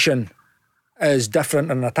formation is different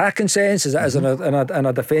in an attacking sense as it is in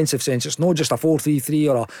a defensive sense. It's not just a 4-3-3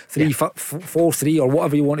 or a 3-4-3 or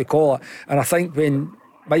whatever you want to call it. And I think when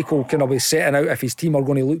Michael kind of was setting out if his team are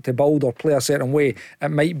going to look to build or play a certain way, it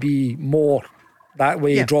might be more that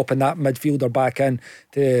way, dropping that midfielder back in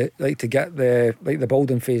to get the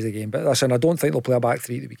building phase of the game. But listen, I don't think they'll play a back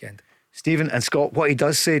three at the weekend. Stephen and Scott, what he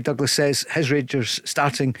does say, Douglas says his Rangers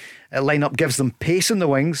starting lineup gives them pace in the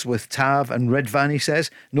wings with Tav and Ridvan. He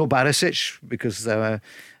says no Barisic because the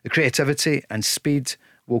creativity and speed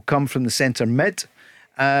will come from the centre mid,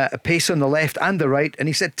 pace on the left and the right. And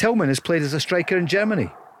he said Tillman has played as a striker in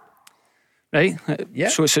Germany. Right,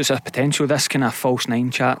 so it's a potential, this kind of false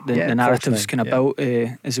nine chat, the narrative's kind of built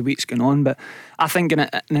as the week's going on. But I think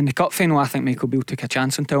in the cup final, I think Michael Beale took a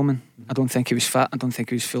chance on Tillman. I don't think he was fit. I don't think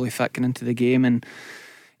he was fully fit going into the game, and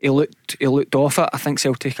he looked off it. I think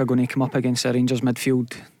Celtic are going to come up against a Rangers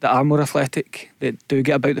midfield that are more athletic, that do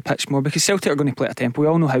get about the pitch more, because Celtic are going to play at a tempo. We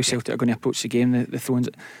all know how Celtic are going to approach the game, the throws.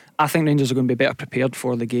 I think Rangers are going to be better prepared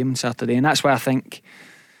for the game on Saturday, and that's why I think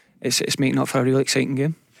it's making up for a really exciting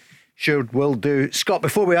game. Sure will do. Scott,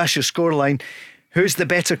 before we ask your scoreline, who's the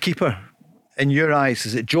better keeper in your eyes?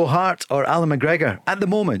 Is it Joe Hart or Alan McGregor at the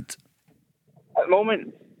moment? At the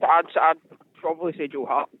moment, I'd probably say Joe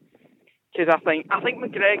Hart, because I think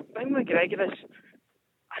McGregor is.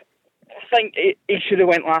 I think he should have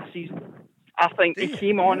went last season. I think he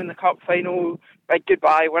came on in the cup final, big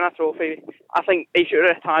goodbye, win a trophy. I think he should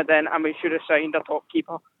have retired then, and we should have signed a top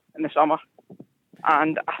keeper in the summer.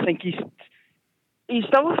 And I think he's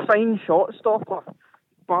still a fine shot stopper,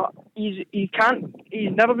 but he's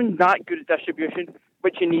never been that good at distribution,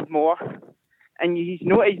 which you need more. And he's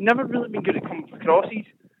never really been good at coming for crosses,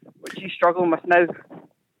 which he's struggling with now.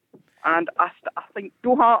 And I think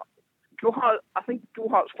Joe Hart's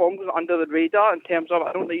form goes under the radar in terms of,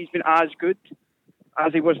 I don't think he's been as good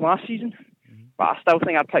as he was last season, but I still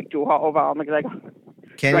think I'd pick Joe Hart over Alan McGregor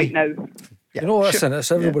Kenny? right now. You know, listen,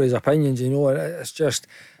 it's everybody's opinions. You know, it's just.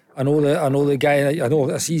 I know the guy. I know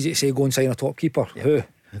it's easy to say go and sign a top keeper. Who?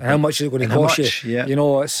 And how much is it going to cost you? Yeah. You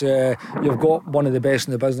know, it's you've got one of the best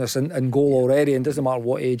in the business in goal already, and doesn't matter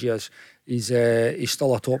what age he is, he's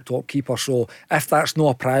still a top keeper. So if that's not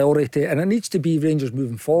a priority, and it needs to be Rangers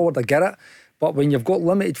moving forward, I get it. But when you've got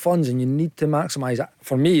limited funds and you need to maximise it,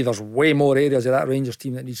 for me, there's way more areas of that Rangers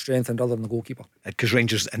team that need strengthened other than the goalkeeper. Because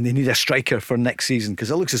Rangers, and they need a striker for next season,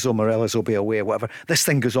 because it looks as though Morelos will be away or whatever. This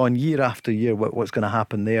thing goes on year after year, what's going to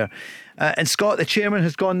happen there. And Scott, the chairman,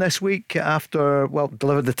 has gone this week after,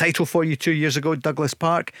 delivered the title for you 2 years ago, Douglas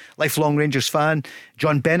Park, lifelong Rangers fan.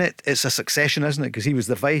 John Bennett, it's a succession, isn't it? Because he was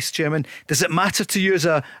the vice chairman. Does it matter to you as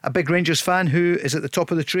a big Rangers fan who is at the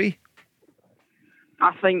top of the tree?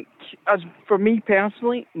 I think, as for me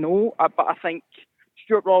personally, no. But I think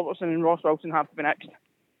Stuart Robertson and Ross Wilson have to be next.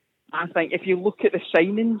 I think if you look at the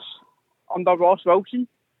signings under Ross Wilson,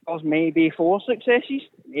 there's maybe 4 successes,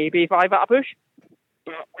 maybe 5 at a push.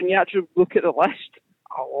 But when you actually look at the list,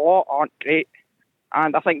 a lot aren't great.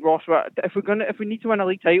 And I think Ross, if we need to win a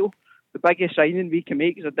league title, the biggest signing we can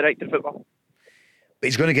make is a director of football. But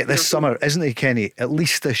he's going to get this summer, isn't he, Kenny? At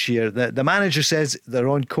least this year. The manager says they're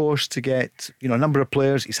on course to get a number of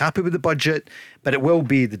players. He's happy with the budget, but it will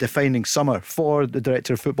be the defining summer for the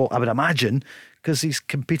director of football, I would imagine, because he's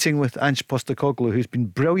competing with Ange Postecoglou, who's been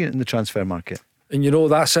brilliant in the transfer market. And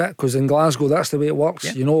that's it, because in Glasgow that's the way it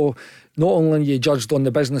works. Yeah. Not only are you judged on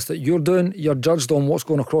the business that you're doing, you're judged on what's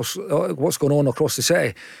going on across the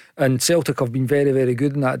city. And Celtic have been very, very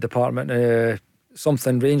good in that department.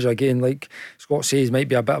 Something Ranger, again, like Scott says, might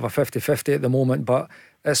be a bit of a 50-50 at the moment, but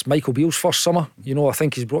it's Michael Beale's first summer. I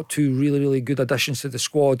think he's brought 2 really, really good additions to the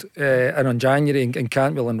squad in on January in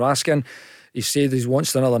Cantwell and Raskin. He said he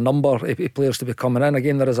wants another number of players to be coming in.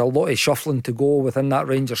 Again, there is a lot of shuffling to go within that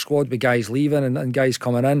Rangers squad with guys leaving and guys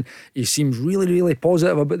coming in. He seems really, really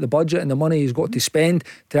positive about the budget and the money he's got to spend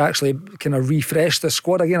to actually kind of refresh the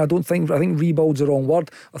squad. Again, I think rebuild's the wrong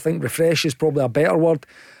word. I think refresh is probably a better word.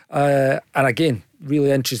 And again,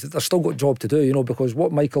 really interested. They've still got a job to do, because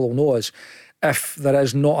what Michael will know is if there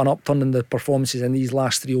is not an upturn in the performances in these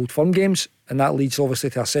last 3 Old Firm games, and that leads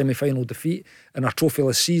obviously to a semi-final defeat in a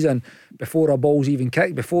trophyless season before a ball's even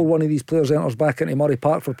kicked, before one of these players enters back into Murray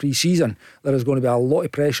Park for pre-season, there is going to be a lot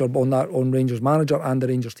of pressure on Rangers manager and the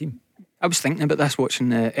Rangers team. I was thinking about this watching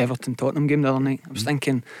the Everton-Tottenham game the other night. I was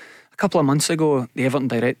thinking a couple of months ago the Everton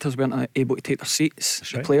directors weren't able to take their seats.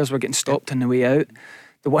 That's right. Players were getting stopped on the way out.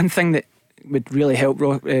 The one thing that would really help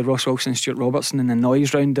Ross Wilson and Stuart Robertson and the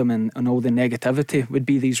noise round them and all the negativity would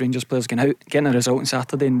be these Rangers players getting out, getting a result on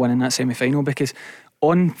Saturday and winning that semi-final, because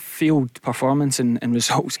on-field performance and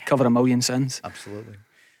results cover a million sins. Absolutely.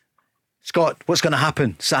 Scott, what's going to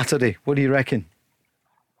happen Saturday? What do you reckon?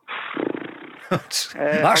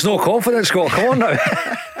 That's no confidence, Scott. Come on now.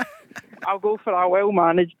 I'll go for a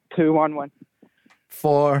well-managed 2-1 win.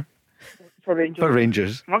 For Rangers. For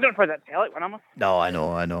Rangers. I'm not going to play that Celtic one, am I? No, I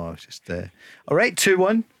know. I was just all right,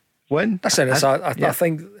 2-1 win. Listen, I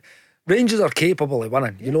think Rangers are capable of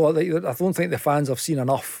winning. I don't think the fans have seen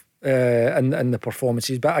enough in the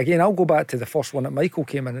performances. But again, I'll go back to the first one that Michael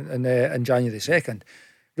came in January 2nd.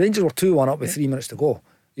 Rangers were 2-1 up with 3 minutes to go.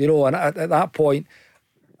 And at that point,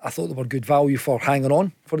 I thought they were good value for hanging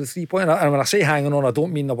on for the 3 point. And when I say hanging on, I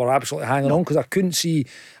don't mean they were absolutely hanging on, because I couldn't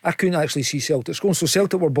actually see Celtic scoring. So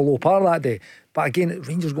Celtic were below par that day. But again,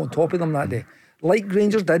 Rangers got on top of them that day. Like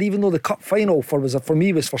Rangers did, even though the cup final for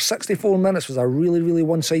me was for 64 minutes was a really, really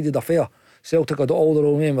one-sided affair. Celtic had all their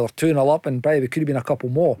own way, they were 2-0 up, and probably could have been a couple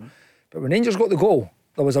more. But when Rangers got the goal,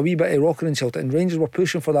 there was a wee bit of rocking in Celtic, and Rangers were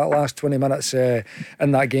pushing for that last 20 minutes in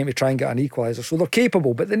that game to try and get an equaliser. So they're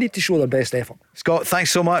capable, but they need to show their best effort. Scott,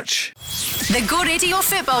 thanks so much. The Go Radio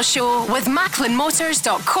Football Show with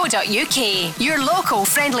MacklinMotors.co.uk, your local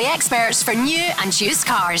friendly experts for new and used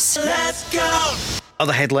cars. Let's go!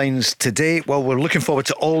 Other headlines today. Well, we're looking forward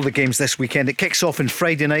to all the games this weekend. It kicks off on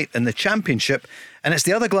Friday night in the Championship, and it's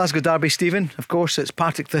the other Glasgow derby, Stephen. Of course, it's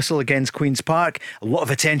Partick Thistle against Queen's Park. A lot of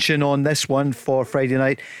attention on this one for Friday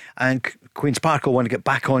night, and Queen's Park will want to get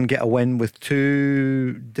back on, get a win with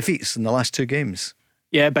 2 defeats in the last 2 games.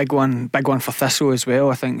 Yeah, big one for Thistle as well.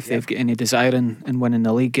 I think if they've got any desire in winning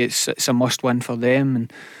the league, it's a must win for them.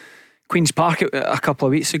 And Queen's Park a couple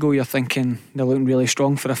of weeks ago, you're thinking they're looking really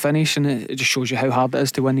strong for a finish, and it just shows you how hard it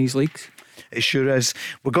is to win these leagues. It sure is.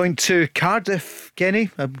 We're going to Cardiff, Kenny.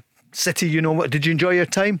 City, did you enjoy your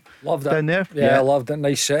time? Loved it down there? Yeah, I loved it.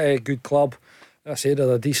 Nice city, good club. I said they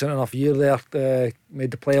had a decent enough year there.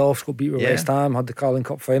 Made the playoffs, got beat with West Ham, had the Carling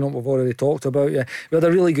Cup final we've already talked about. Yeah, we had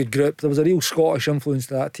a really good group. There was a real Scottish influence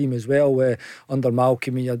to that team as well. Under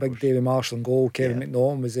Malcolm, you had big David Marshall in goal, Kevin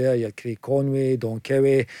McNaughton was there, you had Craig Conway, Don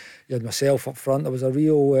Cowie, you had myself up front. There was a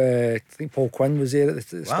real I think Paul Quinn was there at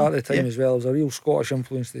the start of the time as well. There was a real Scottish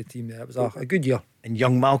influence to the team there. It was a good year. And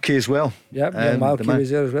young Malky as well. Yep, young Malky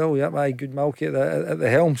was there as well. Yep, good Malky at the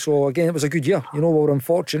helm. So again, it was a good year. We were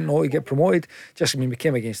unfortunate not to get promoted. Just we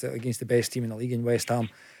came against the best team in the league in West Ham.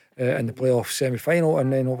 in the playoff semi-final,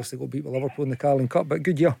 and then obviously got beat with Liverpool in the Carling Cup. But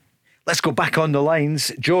good year. Let's go back on the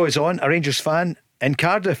lines. Joe is on, a Rangers fan in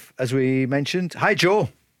Cardiff, as we mentioned. Hi, Joe.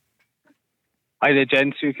 Hi there,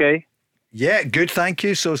 gents. Okay? Yeah, good, thank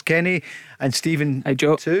you. So is Kenny and Stephen. Hi,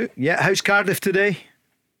 Joe. Too. Yeah, how's Cardiff today?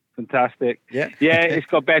 Fantastic. Yeah. Yeah, it's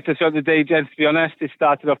got better throughout the day, gents, to be honest. It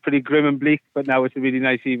started off pretty grim and bleak, but now it's a really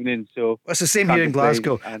nice evening. So well, it's the same here in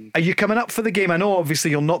Glasgow. Are you coming up for the game? I know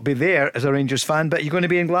obviously you'll not be there as a Rangers fan, but are you going to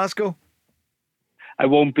be in Glasgow? I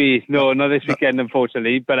won't be. No, not this weekend,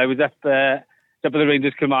 unfortunately. But I was up at the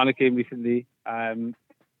Rangers Kilmarnock game recently, and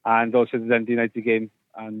also the Dundee United game,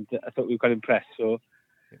 and I thought we were quite impressed. So,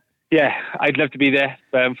 yeah, I'd love to be there,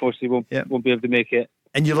 but unfortunately won't be able to make it.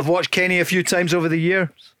 And you'll have watched Kenny a few times over the years?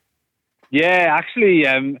 Yeah, actually,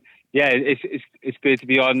 it's great to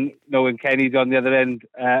be on, knowing Kenny's on the other end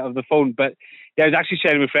of the phone. But yeah, I was actually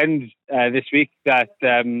sharing with friends this week that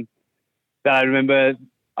I remember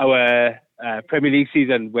our Premier League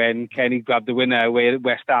season when Kenny grabbed the winner away at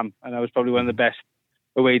West Ham, and that was probably one of the best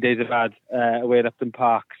away days I've had away at Upton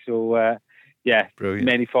Park. So brilliant.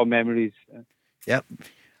 Many fond memories. Yep,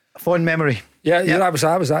 a fond memory. Yeah, that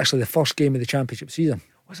was actually the first game of the Championship season.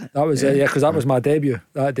 Was it? That was because that was my debut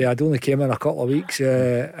that day. I'd only came in a couple of weeks,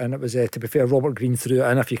 and it was to be fair, Robert Green threw it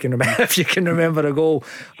in. If you can remember a goal,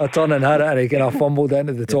 a turn and hit it, and he kind of fumbled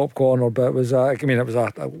into the top corner. But it was it was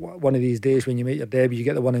one of these days when you make your debut, you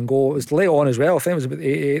get the winning goal. It was late on as well. I think it was about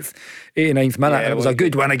the 89th minute, and it was a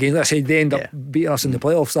good win again. I said they ended up beating us in the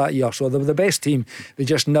playoffs that year, so they were the best team. They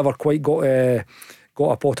just never quite got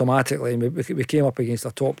up automatically, and we came up against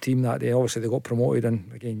a top team that day. Obviously they got promoted,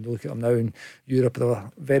 and again you look at them now in Europe, they're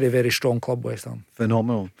a very, very strong club, West Ham.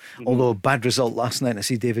 Phenomenal. Although bad result last night, I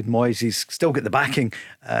see David Moyes, he's still got the backing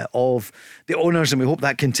of the owners, and we hope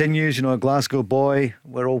that continues. You know, a Glasgow boy,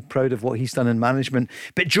 we're all proud of what he's done in management.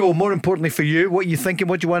 But Joe, more importantly for you, what are you thinking?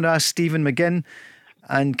 What do you want to ask Stephen McGinn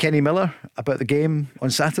and Kenny Miller about the game on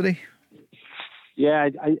Saturday? Yeah,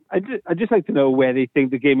 I'd just like to know where they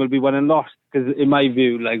think the game will be won and lost, because in my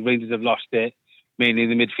view, like, Rangers have lost it mainly in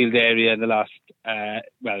the midfield area in the last,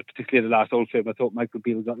 particularly the last Old Firm. I thought Michael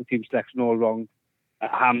Beale got the team selection all wrong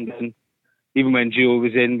at Hampden. Even when Duo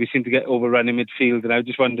was in, we seemed to get overrun in midfield, and I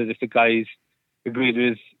just wondered if the guys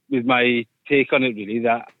agreed with my take on it, really,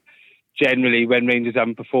 that generally when Rangers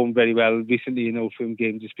haven't performed very well recently in Old Firm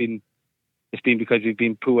games, it's been because we've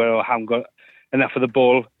been poor or haven't got enough of the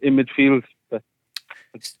ball in midfield.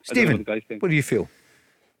 Stephen, what do you feel?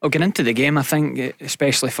 Well, getting into the game, I think,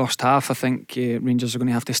 especially first half, I think Rangers are going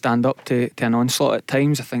to have to stand up to an onslaught at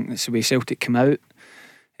times. I think that's the way Celtic come out.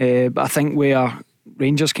 But I think where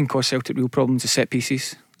Rangers can cause Celtic real problems is set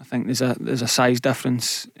pieces. I think there's a size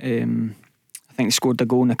difference. I think they scored a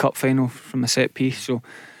goal in the cup final from a set piece. So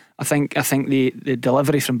I think the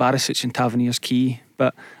delivery from Barisic and Tavernier is key.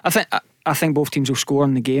 But I think both teams will score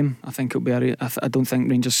in the game. I think it'll be I don't think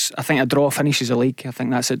Rangers. I think a draw finishes the league. I think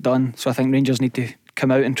that's it done. So I think Rangers need to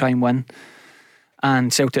come out and try and win,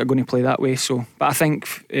 and Celtic are going to play that way. So, but I think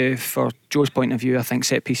for Joe's point of view, I think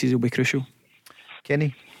set pieces will be crucial.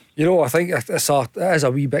 Kenny, you know, I think it is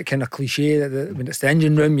a wee bit kind of cliche that when it's the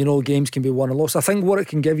engine room, you know, games can be won and lost. I think what it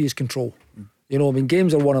can give you is control. You know, I mean,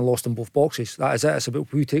 games are won and lost in both boxes. That is it. It's about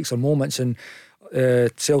who takes their moments, and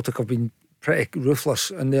Celtic have been pretty ruthless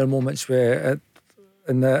in their moments where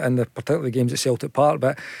in the particular games at Celtic Park.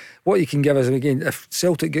 But what you can give is, again, if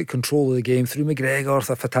Celtic get control of the game through McGregor,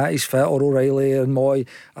 if Fatati's fit, or O'Reilly and Moy,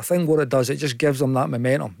 I think what it does, it just gives them that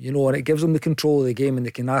momentum, you know, and it gives them the control of the game, and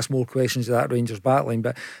they can ask more questions of that Rangers backline.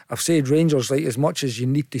 But I've said Rangers, like, as much as you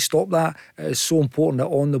need to stop that, it is so important that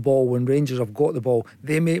on the ball, when Rangers have got the ball,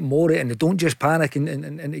 they make more of it, and they don't just panic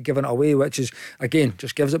and giving it away, which is, again,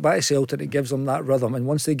 just gives it back to Celtic. It gives them that rhythm, and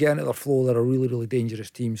once they get into their flow, they're a really, really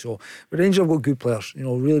dangerous team. So, but Rangers have got good players, you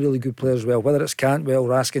know, really, really good players as well, whether it's Cantwell,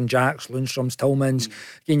 Raskin, Jacks, Lundstrom's, Tillmans.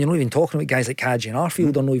 Again, you're not even talking about guys like Kadji and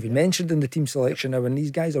Arfield are not even mentioned in the team selection now, and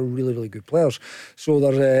these guys are really, really good players. So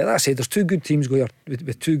there's, like I said, there's two good teams going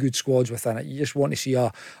with two good squads within it. You just want to see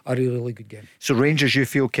a really, really good game. So Rangers, you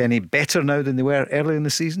feel, Kenny, better now than they were early in the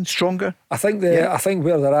season? Stronger? I think I think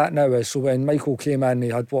where they're at now is, so when Michael came in, they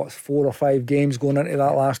had 4 or 5 games going into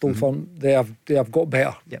that last Old Firm. They have got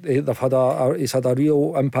better. Yep. They've had he's had a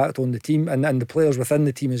real impact on the team and the players within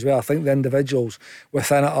the team as well. I think the individuals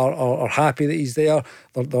within it are happy that he's there.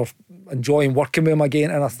 They're enjoying working with him again,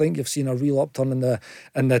 and I think you've seen a real upturn in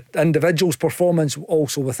the individuals' performance,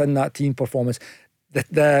 also within that team performance.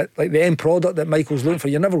 The end product that Michael's looking for,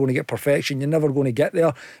 you're never going to get perfection, you're never going to get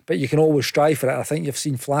there, but you can always strive for it. I think you've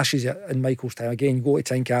seen flashes in Michael's time. Again, you go to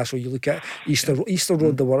Tynecastle, you look at Easter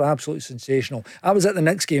Road, they were absolutely sensational. I was at the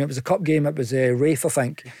next game, it was a cup game, it was Wraith, I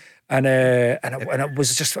think. And it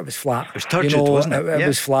was flat. It was turgid, wasn't it? It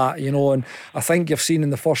was flat, and I think you've seen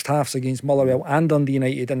in the first halves against Motherwell and Dundee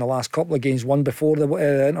United in the last couple of games, one before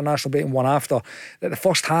the international break and one after, that the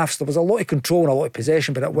first halves there was a lot of control and a lot of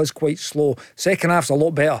possession, but it was quite slow. Second half's a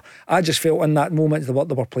lot better. I just felt in that moment they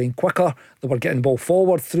were playing quicker, they were getting the ball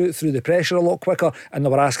forward through the pressure a lot quicker, and they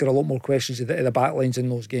were asking a lot more questions of the back lines in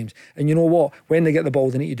those games. And you know what? When they get the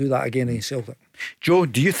ball, they need to do that again against Celtic. Joe,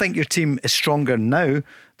 do you think your team is stronger now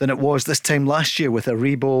than it was this time last year with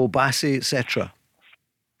Aribo, Bassey, etc.?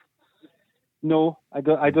 No, I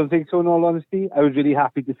don't think so, in all honesty. I was really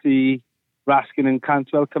happy to see Raskin and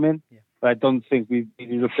Cantwell come in, but I don't think we've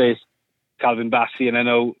replaced Calvin Bassey, and I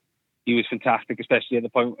know he was fantastic, especially at the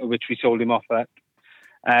point at which we sold him off at.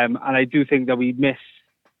 And I do think that we miss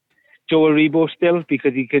Joe Aribo still,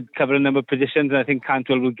 because he could cover a number of positions, and I think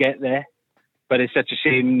Cantwell will get there. But it's such a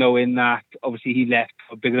shame knowing that obviously he left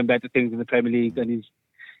for bigger and better things in the Premier League, and he's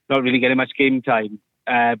not really getting much game time.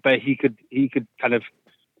 But he could kind of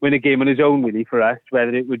win a game on his own, really, for us.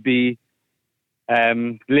 Whether it would be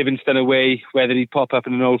Livingston away, whether he'd pop up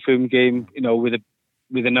in an Old Firm game,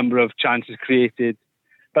 with a number of chances created.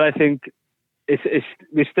 But I think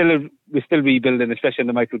we're still rebuilding, especially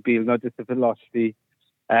under Michael Beale, not just the philosophy.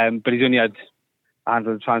 But he's only had a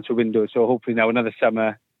handful of transfer windows, so hopefully now another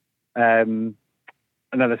summer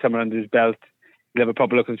under his belt, he'll have a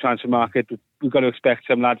proper look at the transfer market. We've got to expect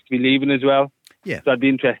some lads to be leaving as well. Yeah. So I'd be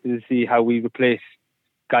interested to see how we replace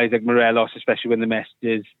guys like Morelos, especially when the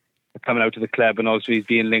messages are coming out of the club, and also he's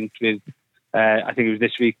being linked with, I think it was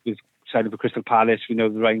this week, with signing for Crystal Palace. We know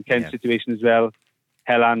the Ryan Kent situation as well.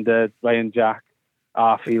 Hellander, Ryan Jack,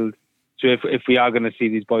 Arfield. So if we are going to see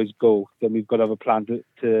these boys go, then we've got to have a plan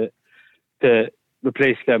to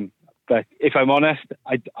replace them. But if I'm honest,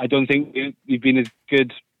 I don't think we've been as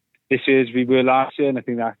good this year as we were last year, and I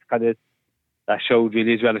think that showed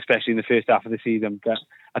really as well, especially in the first half of the season. But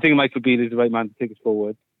I think Michael Beale is the right man to take us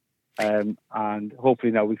forward, and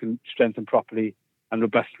hopefully now we can strengthen properly and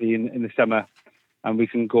robustly in the summer, and we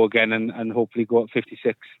can go again and hopefully go up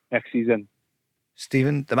 56 next season.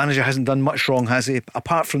 Stephen, the manager hasn't done much wrong, has he?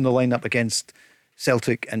 Apart from the lineup against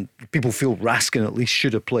Celtic, and people feel Raskin at least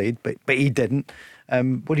should have played, but he didn't.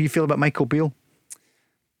 What do you feel about Michael Beale?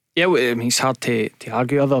 Yeah, I mean, it's hard to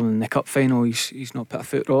argue. Other than the cup final, he's not put a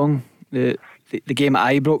foot wrong. The game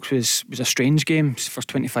at Ibrox was a strange game. For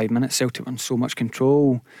 25 minutes, Celtic were in so much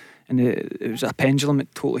control, and it was a pendulum.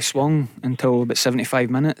 It totally swung until about 75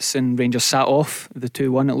 minutes, and Rangers sat off the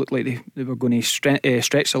 2-1. It looked like they were going to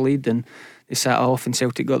stretch the lead, and they sat off, and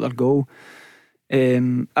Celtic got their goal.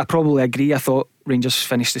 I probably agree. I thought Rangers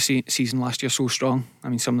finished the season last year so strong. I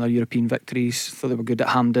mean, some of their European victories, I thought they were good at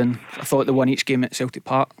Hampden. I thought they won each game at Celtic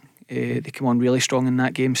Park. They came on really strong in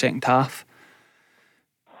that game, second half.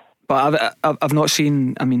 But I've not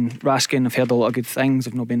seen. I mean, Raskin, I've heard a lot of good things.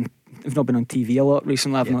 I've not been on TV a lot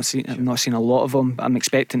recently. I've not seen a lot of him. But I'm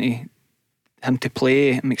expecting him to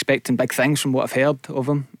play. I'm expecting big things from what I've heard of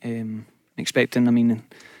him. I'm expecting. I mean,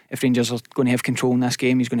 if Rangers are going to have control in this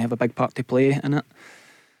game, he's going to have a big part to play in it.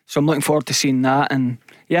 So I'm looking forward to seeing that. And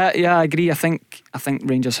yeah, I agree. I think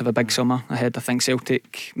Rangers have a big summer ahead. I think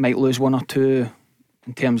Celtic might lose one or two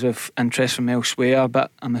in terms of interest from elsewhere,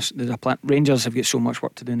 but there's a plan. Rangers have got so much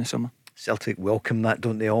work to do in the summer. Celtic welcome that,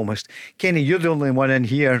 don't they, almost? Kenny, you're the only one in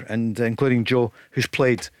here, and including Joe, who's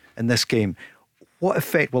played in this game. What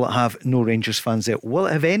effect will it have? No Rangers fans there. Will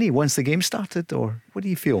it have any once the game started, or what do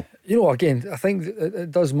you feel? You know, again, I think it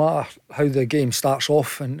does matter how the game starts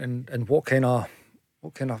off and what kind of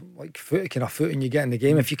footing you get in the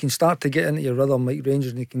game. If you can start to get into your rhythm like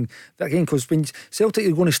Rangers, and you can, again, because when Celtic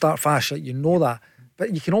are going to start fast, like, you know that.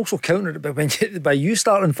 But you can also counter it by you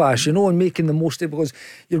starting fast, you know, and making the most of it, because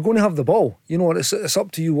you're going to have the ball. You know, it's up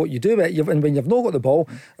to you what you do with it. And when you've not got the ball,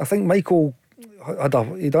 I think Michael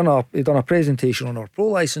he done a presentation on our pro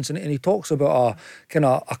licence, and he talks about a kind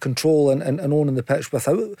of a control and owning the pitch with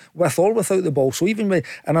or without the ball. So even when,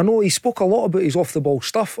 and I know he spoke a lot about his off the ball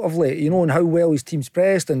stuff of late, you know, and how well his team's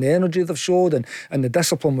pressed and the energy they've showed and the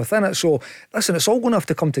discipline within it. So listen, it's all going to have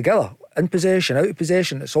to come together, in possession, out of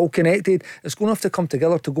possession. It's all connected. It's going to have to come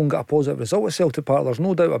together to go and get a positive result at Celtic Park. There's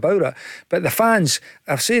no doubt about it. But the fans,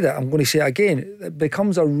 I've said it, I'm going to say it again, it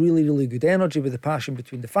becomes a really, really good energy with the passion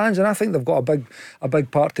between the fans, and I think they've got a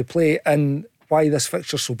big part to play in why this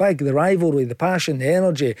fixture's so big. The rivalry, the passion, the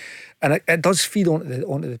energy, and it does feed onto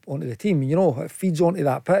the team. You know, it feeds onto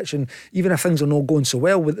that pitch. And even if things are not going so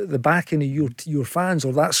well, with the backing of your fans,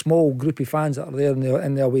 or that small group of fans that are there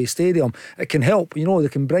in the away stadium, it can help. You know, they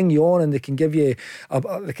can bring you on, and they can give you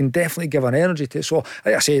they can definitely give an energy to it. So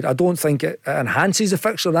like I said, I don't think it enhances the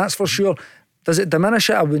fixture, that's for sure. Does it diminish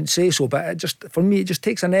it? I wouldn't say so, but it just, for me, it just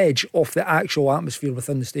takes an edge off the actual atmosphere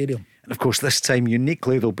within the stadium. And of course, this time,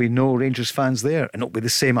 uniquely, there'll be no Rangers fans there, and it'll be the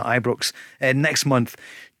same at Ibrox next month.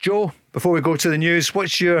 Joe, before we go to the news,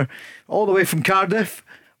 what's your, all the way from Cardiff,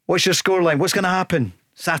 what's your scoreline? What's going to happen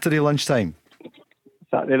Saturday lunchtime?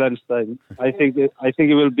 Saturday lunchtime. I think it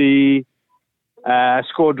will be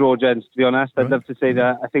score draw, gents. To be honest, I'd love to say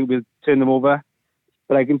that. I think we'll turn them over,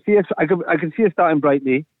 but I can see us. I can see us starting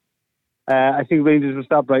brightly. I think Rangers will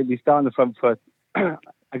start brightly, start on the front foot. I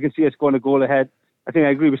can see us going a goal ahead. I think I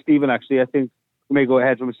agree with Stephen, actually. I think we may go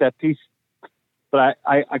ahead from a set piece. But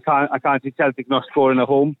I can't see Celtic not scoring at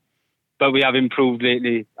home. But we have improved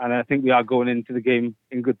lately, and I think we are going into the game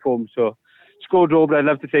in good form. So score draw, but I'd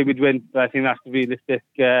love to say we'd win. But I think that's the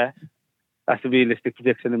realistic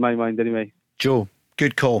prediction in my mind anyway. Joe,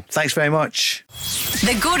 good call. Thanks very much.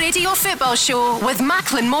 The Go Radio Football Show with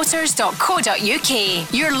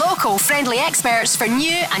MacklinMotors.co.uk. Your local friendly experts for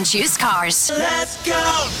new and used cars. Let's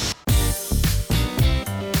go!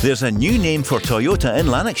 There's a new name for Toyota in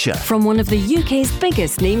Lanarkshire. From one of the UK's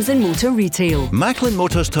biggest names in motor retail. Macklin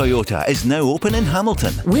Motors Toyota is now open in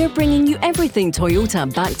Hamilton. We're bringing you everything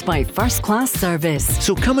Toyota, backed by first-class service.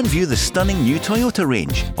 So come and view the stunning new Toyota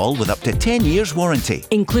range, all with up to 10 years warranty.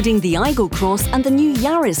 Including the Aygo Cross and the new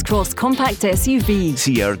Yaris Cross compact SUV.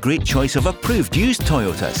 See our great choice of approved used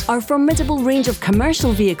Toyotas. Our formidable range of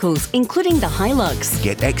commercial vehicles, including the Hilux.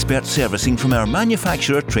 Get expert servicing from our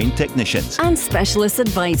manufacturer-trained technicians. And specialist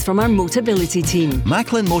advice from our Motability team.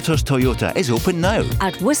 Macklin Motors Toyota is open now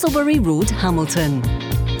at Whistlebury Road, Hamilton.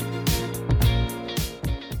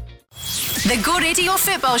 The Go Radio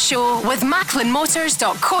Football Show with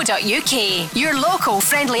MacklinMotors.co.uk. Your local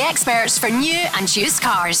friendly experts for new and used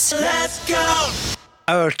cars. Let's go!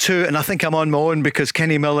 Hour 2, and I think I'm on my own because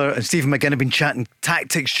Kenny Miller and Stephen McGinn have been chatting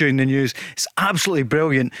tactics during the news. It's absolutely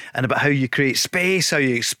brilliant, and about how you create space, how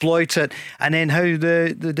you exploit it, and then how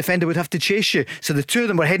the defender would have to chase you. So the two of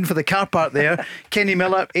them were heading for the car park there. Kenny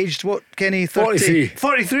Miller, aged what, Kenny? 30?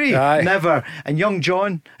 43. Aye. Never. And young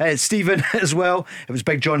John, Stephen as well. It was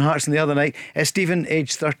Big John Hartson the other night. Stephen,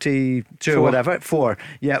 aged 32 or whatever. 4.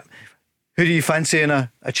 Yep. Who do you fancy in a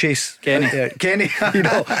chase? Kenny. Kenny. You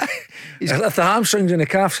know, if the hamstrings and the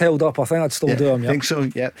calves held up, I think I'd still do them. I think so.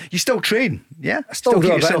 Yeah. You still train? Yeah. I still do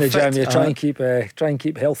keep a bit in the yourself gym. fit? You try and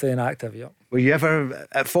keep healthy and active. Yeah. Were you ever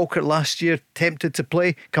at Falkirk last year tempted to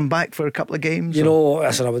play, come back for a couple of games? You know,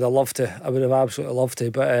 listen, I would have loved to. I would have absolutely loved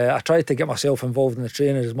to. But I tried to get myself involved in the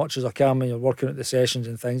training as much as I can when you're working at the sessions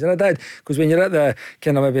and things. And I did, because when you're at the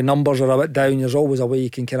kind of maybe numbers are a bit down, there's always a way you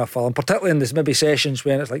can kind of fall. And particularly in this maybe sessions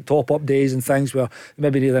when it's like top up days and things where you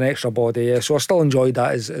maybe need an extra body. Yeah. So I still enjoyed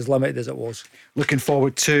that as limited as it was. Looking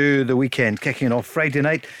forward to the weekend, kicking off Friday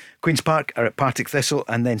night. Queen's Park are at Partick Thistle,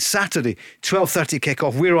 and then Saturday 12:30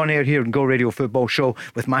 kick-off. We're on air here in Go Radio Football Show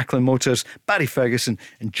with Macklin Motors, Barry Ferguson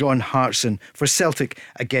and John Hartson for Celtic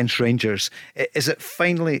against Rangers. Is it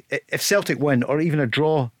finally, if Celtic win or even a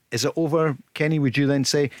draw, is it over, Kenny, would you then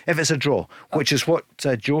say? If it's a draw, which is what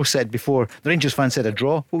Joe said before, the Rangers fan said a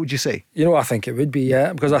draw, what would you say? You know, I think it would be,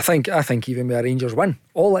 yeah, because I think even with a Rangers win,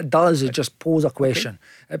 all it does is just pose a question.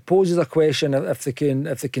 Okay. It poses a question if they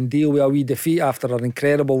can deal with a wee defeat after an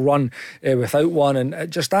incredible run without one, and it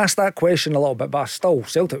just ask that question a little bit. But still,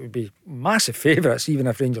 Celtic would be massive favourites even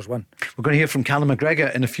if Rangers win. We're going to hear from Callum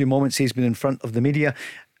McGregor in a few moments. He's been in front of the media.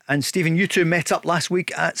 And Stephen, you two met up last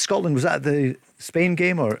week at Scotland. Was that the Spain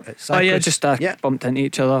game or at Cyprus? Oh yeah, just bumped into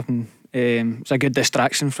each other, and it was a good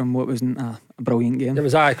distraction from what wasn't a brilliant game. It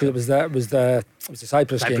was because it was the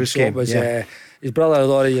Cyprus game. So it was his brother had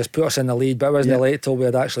already just put us in the lead, but it wasn't late till we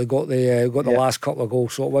had actually got the last couple of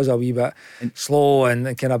goals. So it was a wee bit slow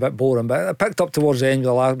and kind of a bit boring. But it picked up towards the end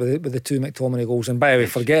with the two McTominay goals. And by the way,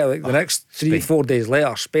 forget the next 3-4 days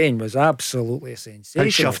later, Spain was absolutely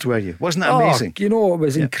sensational. How chuffed were you? Wasn't that amazing? You know, it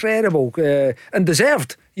was incredible and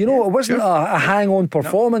deserved. You know, it wasn't a hang-on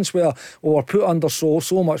performance where we were put under so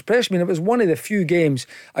much pressure. I mean, it was one of the few games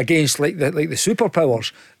against like the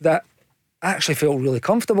superpowers that actually felt really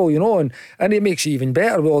comfortable, you know, and it makes it even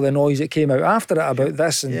better with all the noise that came out after it about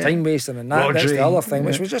this and time wasting and that. That's the other thing,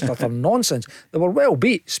 which was just utter nonsense. They were well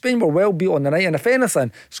beat. Spain were well beat on the night, and if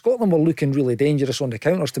anything, Scotland were looking really dangerous on the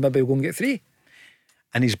counters to maybe go and get 3.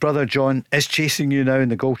 And his brother John is chasing you now in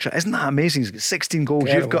the goal chart. Isn't that amazing? He's got 16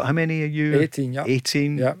 goals. You've got how many are you? 18, yeah.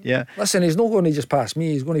 18, yeah. Listen, he's not going to just pass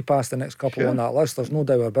me. He's going to pass the next couple on that list. There's no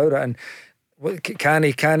doubt about it. And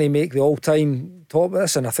can he make the all-time top of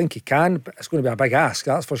this? And I think he can, but it's going to be a big ask,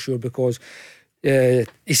 that's for sure, because Yeah,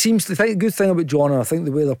 he seems to think. Good thing about John, and I think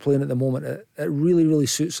the way they're playing at the moment, it really, really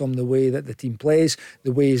suits him. The way that the team plays,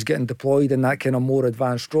 the way he's getting deployed in that kind of more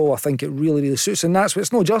advanced role, I think it really, really suits. And that's what,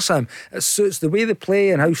 it's not just him. It suits the way they play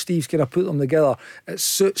and how Steve's kind of put them together. It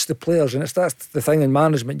suits the players, and that's the thing in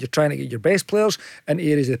management. You're trying to get your best players in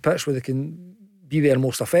areas of the pitch where they can be their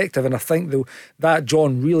most effective, and I think that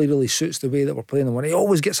John really, really suits the way that we're playing them. When he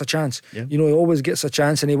always gets a chance, he always gets a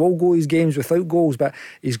chance, and he will go his games without goals, but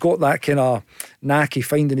he's got that kind of knack of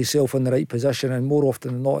finding himself in the right position, and more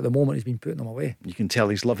often than not at the moment he's been putting them away. You can tell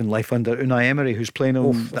he's loving life under Unai Emery, who's playing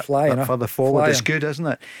him that further forward. Flying. It's good, isn't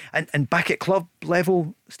it? And back at club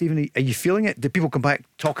level, Stephen, are you feeling it? Did people come back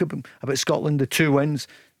talk about Scotland, the 2 wins,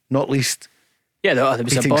 not least? Yeah, there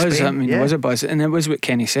was a buzz. Spain, I mean, there was a buzz, and it was what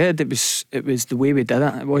Kenny said. It was the way we did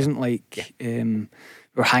it. It wasn't like we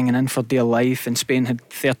were hanging in for dear life, and Spain had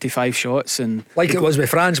 35 shots, and like it was with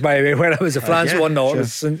France, by the way, when it was a France 1-0. Sure. It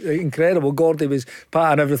was incredible. Gordy was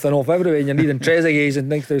patting everything off everywhere, and you're needing Trezeguet and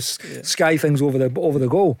think there's sky things over the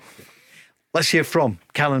goal. Let's hear from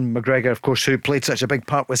Callum McGregor, of course, who played such a big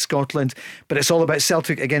part with Scotland. But it's all about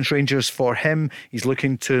Celtic against Rangers for him. He's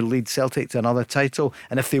looking to lead Celtic to another title.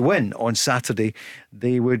 And if they win on Saturday,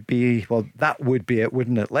 they would be, well, that would be it,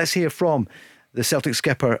 wouldn't it? Let's hear from the Celtic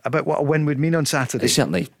skipper about what a win would mean on Saturday. It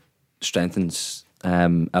certainly strengthens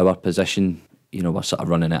our position. You know, we're sort of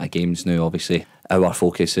running out of games now, obviously. Our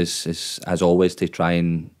focus is as always, to try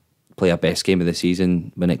and play our best game of the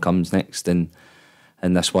season when it comes next.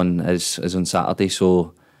 And this one is on Saturday,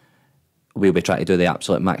 so we'll be trying to do the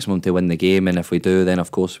absolute maximum to win the game, and if we do, then of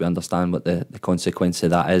course we understand what the consequence of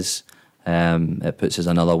that is. It puts us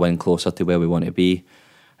another win closer to where we want to be.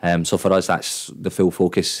 So for us, that's the full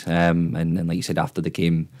focus, and like you said, after the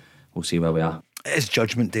game we'll see where we are. It's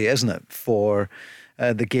judgment day, isn't it, for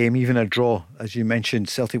the game? Even a draw, as you mentioned,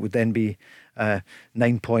 Celtic would then be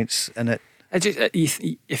 9 points in it.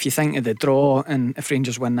 If you think of the draw, and if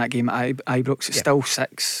Rangers win that game at Ibrox, it's still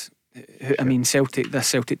 6. I mean, this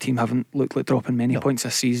Celtic team haven't looked like dropping many points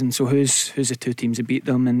this season. So who's the 2 teams that beat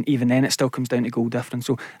them? And even then, it still comes down to goal difference.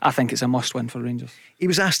 So I think it's a must-win for Rangers. He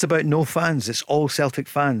was asked about no fans. It's all Celtic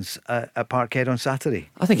fans at Parkhead on Saturday.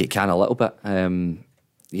 I think it can a little bit.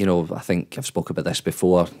 You know, I think I've spoke about this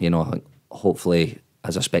before. You know, I think hopefully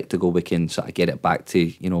as a spectacle we can sort of get it back to,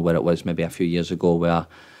 you know, where it was maybe a few years ago, where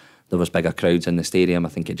there was bigger crowds in the stadium. I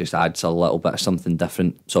think it just adds a little bit of something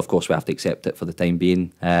different. So of course we have to accept it for the time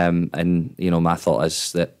being. And you know, my thought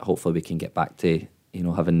is that hopefully we can get back to, you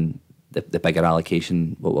know, having the bigger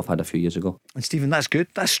allocation what we've had a few years ago. And Stephen, that's good.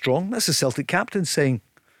 That's strong. That's the Celtic captain saying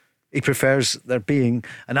he prefers there being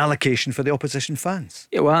an allocation for the opposition fans.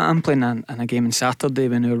 Yeah, well, I'm playing in a game on Saturday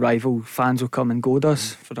when our rival fans will come and goad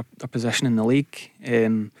us for their position in the league.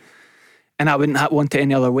 And I wouldn't want it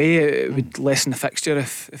any other way. It would lessen the fixture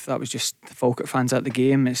if that was just the Falkirk fans at the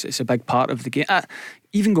game. It's a big part of the game.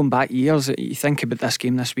 Even going back years, you think about this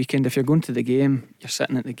game this weekend. If you're going to the game, you're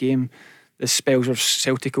sitting at the game, the spells where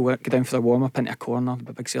Celtic will go down for their warm-up into a corner,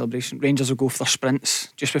 a big celebration. Rangers will go for their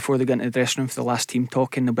sprints just before they get into the dressing room for the last team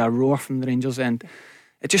talking. There'll be a roar from the Rangers end.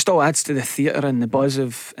 It just all adds to the theatre and the buzz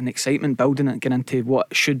of and excitement building it, getting into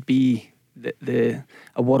what should be a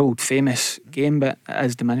world-famous game, but it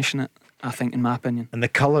is diminishing it, I think, in my opinion. And the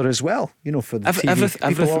colour as well, you know, for the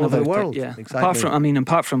everything all over the world. Yeah. Exactly.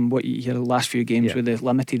 Apart from what you hear the last few games with the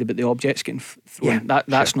limited about the objects getting thrown,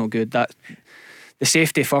 that's no good. That the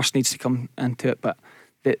safety first needs to come into it, but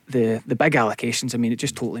the big allocations, I mean, it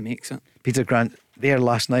just totally makes it. Peter Grant there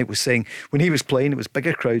last night was saying when he was playing, it was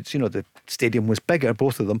bigger crowds. You know, the stadium was bigger,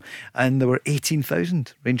 both of them, and there were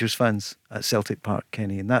 18,000 Rangers fans at Celtic Park,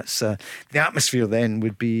 Kenny, and that's the atmosphere then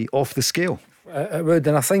would be off the scale. It would,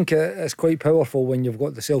 and I think it's quite powerful when you've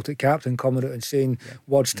got the Celtic captain coming out and saying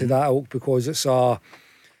words to that ilk, because it's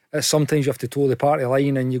sometimes you have to toe the party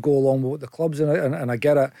line and you go along with what the clubs and I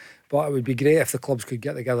get it, but it would be great if the clubs could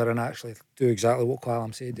get together and actually do exactly what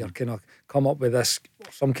Callum said. They're kind of come up with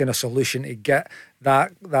some kind of solution to get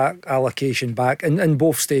that allocation back in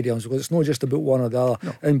both stadiums, because it's not just about one or the other.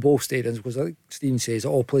 No. In both stadiums, because like Stephen says, it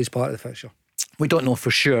all plays part of the fixture. We don't know for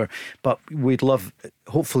sure, but we'd love,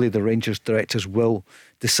 hopefully the Rangers directors will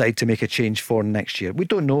decide to make a change for next year. We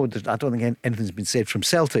don't know, I don't think anything's been said from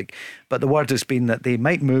Celtic, but the word has been that they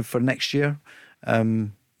might move for next year,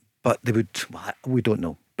 but they would, well, we don't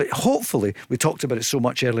know. But hopefully, we talked about it so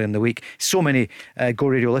much earlier in the week, so many Go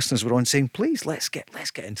Radio listeners were on saying, please, let's get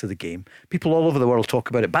into the game. People all over the world talk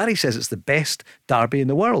about it. Barry says it's the best derby in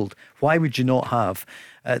the world. Why would you not have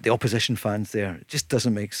the opposition fans there? It just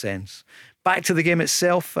doesn't make sense. Back to the game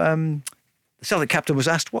itself, the the Celtic captain was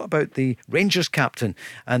asked what about the Rangers captain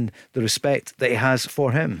and the respect that he has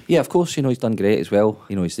for him. Yeah, of course, he's done great as well.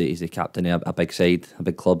 He's the captain of a big side, a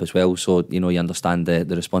big club as well. So, you understand the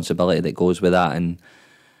responsibility that goes with that, and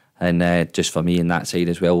just for me in that side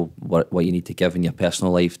as well, what you need to give in your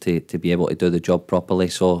personal life to be able to do the job properly.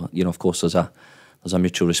 So, of course there's a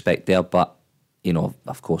mutual respect there, but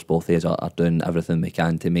of course both of us are doing everything we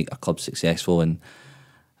can to make our club successful, and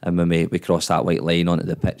when we cross that white line onto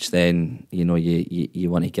the pitch, then you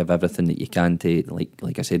want to give everything that you can to,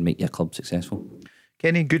 like I said, make your club successful.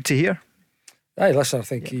 Kenny, good to hear. Aye, listen, I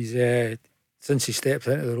think he's since he stepped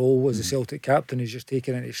into the role as the Celtic captain, he's just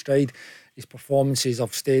taken it in stride. His performances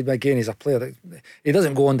have stayed. Again, he's a player that he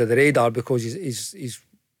doesn't go under the radar because he's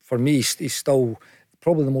for me he's still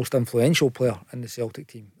probably the most influential player in the Celtic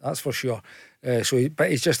team, that's for sure.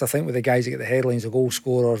 But he's just, I think, with the guys that get the headlines, the goal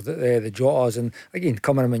scorers, the jotters, and again,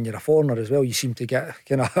 coming in when you're a foreigner as well, you seem to get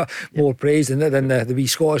kind of more praise than the wee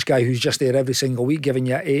Scottish guy who's just there every single week giving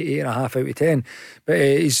you 8.5 out of 10. But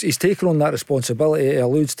he's taken on that responsibility. He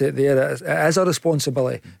alludes to it there. It is a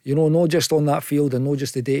responsibility, not just on that field and not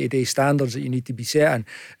just the day-to-day standards that you need to be setting.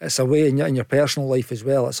 It's a way in your personal life as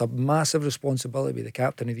well. It's a massive responsibility to be the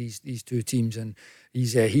captain of these two teams, and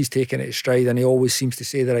he's taken it in stride, and he always seems to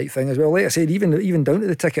say the right thing as well. Like I said, even down to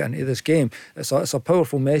the ticket into this game, it's a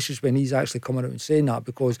powerful message when he's actually coming out and saying that,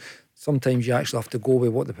 because sometimes you actually have to go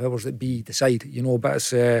with what the powers that be decide, but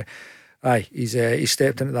it's he's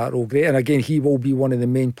stepped into that role great, and again he will be one of the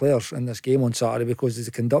main players in this game on Saturday because he's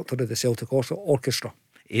the conductor of the Celtic orchestra.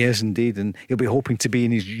 He is indeed, and he'll be hoping to be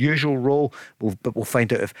in his usual role, but we'll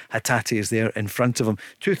find out if Hatate is there in front of him.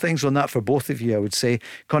 Two things on that for both of you, I would say.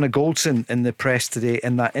 Connor Goldson in the press today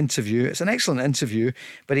in that interview, it's an excellent interview,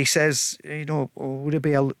 but he says, would it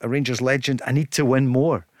be a Rangers legend? I need to win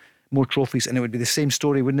more trophies, and it would be the same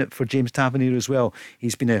story, wouldn't it, for James Tavernier as well?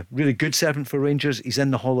 He's been a really good servant for Rangers. He's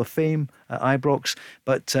in the Hall of Fame at Ibrox,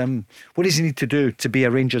 but what does he need to do to be a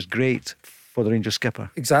Rangers great for the Rangers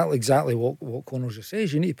skipper? Exactly what Connor just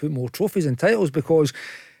says. You need to put more trophies and titles, because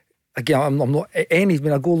again, I'm not any.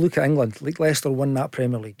 When I go look at England, like Leicester won that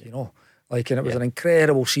Premier League, and it was an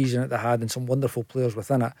incredible season that they had, and some wonderful players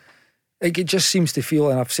within it. It just seems to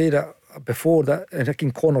feel, and I've said it before, that, and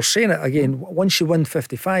again Connor's saying it again, once you win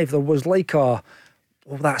 55, there was like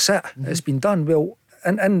that's it, it's been done. Well,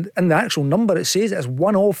 and the actual number, it says it's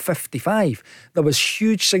 1 of 55. There was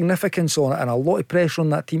huge significance on it, and a lot of pressure on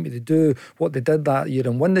that team to do what they did that year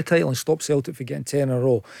and win the title and stop Celtic from getting 10 in a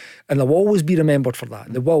row. And they'll always be remembered for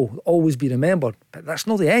that. They will always be remembered. But that's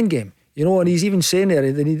not the end game. And he's even saying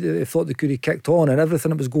there they thought they could have kicked on, and everything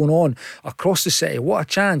that was going on across the city. What a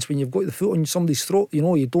chance when you've got the foot on somebody's throat.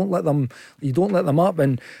 You don't let them up.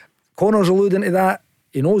 And Connor's alluding to that.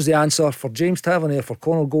 He knows the answer for James Tavernier, for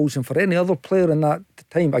Connor Goldson, for any other player in that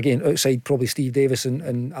time, again, outside probably Steve Davis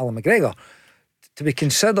and Alan McGregor, to be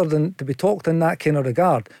considered and to be talked in that kind of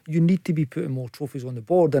regard. You need to be putting more trophies on the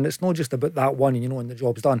board, and it's not just about that one, and the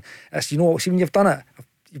job's done. It's, see, when you've done it,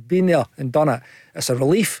 you've been there and done it, it's a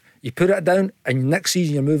relief. You put it down, and next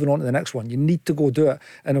season you're moving on to the next one. You need to go do it.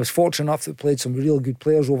 And I was fortunate enough that played some real good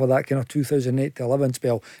players over that kind of 2008 to 11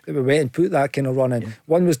 spell, that we went and put that kind of run in.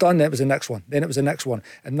 One was done, then it was the next one, then it was the next one.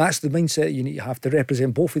 And that's the mindset you need to have to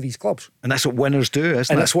represent both of these clubs. And that's what winners do, isn't it?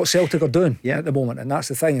 And that's what Celtic are doing at the moment. And that's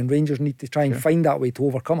the thing. And Rangers need to try and find that way to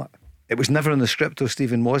overcome it. It was never in the script, though,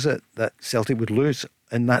 Stephen, was it, that Celtic would lose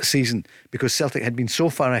in that season? Because Celtic had been so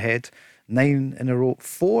far ahead, 9 in a row,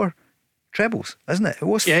 4 trebles, isn't it? It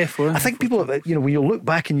was. Yeah, 4. I think people, when you look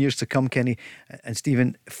back in years to come, Kenny and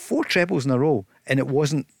Stephen, 4 trebles in a row, and it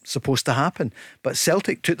wasn't supposed to happen. But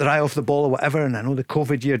Celtic took their eye off the ball or whatever, and I know the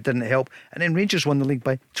COVID year didn't help. And then Rangers won the league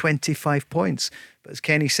by 25 points. But as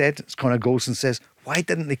Kenny said, as Connor Goldson says, why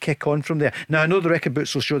didn't they kick on from there? Now, I know the record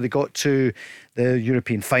books will show they got to the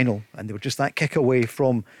European final, and they were just that kick away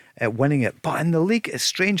from winning it. But in the league, it's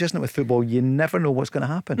strange, isn't it, with football? You never know what's going to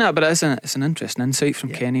happen. No, but it's an interesting insight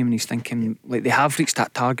from Kenny when he's thinking, like, they have reached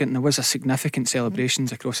that target, and there was a significant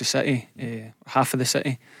celebrations across the city, half of the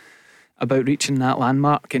city, about reaching that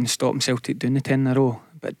landmark and stopping Celtic doing the 10 in a row.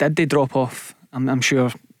 But did they drop off? I'm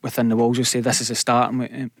sure within the walls will say this is a start,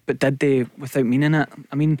 but did they, without meaning it?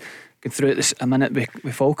 I mean, going through it a minute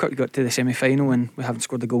with Falkirk, got to the semi-final and we haven't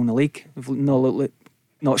scored a goal in the league. We've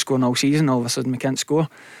not scoring all season, all of a sudden we can't score.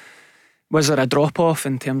 Was there a drop-off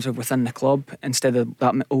in terms of within the club, instead of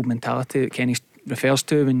that old mentality that Kenny refers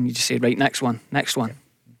to when you just say, right, next one?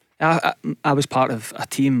 I was part of a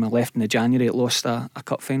team I left in the January that lost a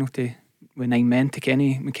cup final with 9 men to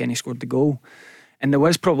Kenny when Kenny scored the goal, and there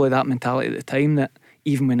was probably that mentality at the time that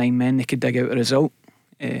even with 9 men they could dig out a result.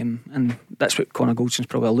 and that's what Conor Goldson's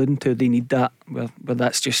probably alluding to. They need that, where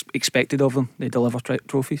that's just expected of them. They deliver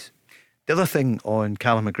trophies. The other thing on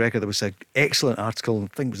Callum McGregor, there was an excellent article,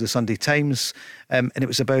 I think it was the Sunday Times, and it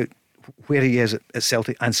was about where he is at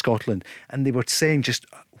Celtic and Scotland, and they were saying just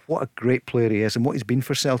what a great player he is and what he's been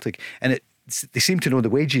for Celtic, and they seem to know the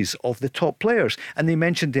wages of the top players, and they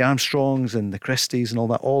mentioned the Armstrongs and the Christies and all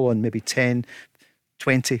that, all on maybe 10,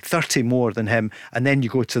 20, 30 more than him, and then you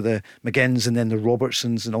go to the McGinns and then the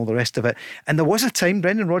Robertsons and all the rest of it. And there was a time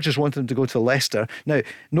Brendan Rodgers wanted him to go to Leicester. Now,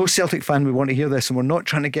 no Celtic fan would want to hear this, and we're not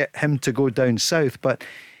trying to get him to go down south, but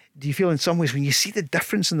do you feel in some ways when you see the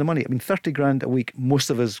difference in the money, I mean 30 grand a week most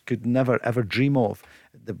of us could never ever dream of.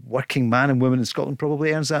 The working man and woman in Scotland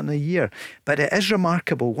probably earns that in a year, but it is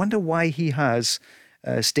remarkable. Wonder why he has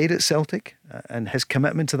stayed at Celtic and his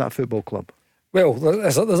commitment to that football club. Well,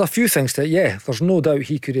 there's a few things to it. Yeah, there's no doubt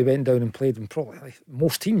he could have went down and played in probably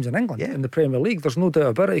most teams in England, in the Premier League. There's no doubt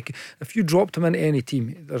about it. If you dropped him into any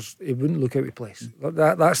team, he wouldn't look out of place.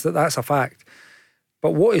 That's a fact.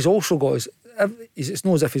 But what he's also got is it's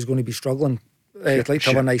not as if he's going to be struggling to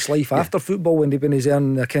have a nice life after football when he's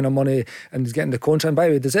earning the kind of money and he's getting the contract. And by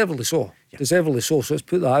the way, deservedly so. Deservedly so. So let's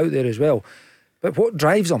put that out there as well. But what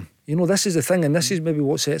drives him? This is the thing, and this is maybe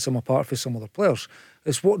what sets him apart from some other players.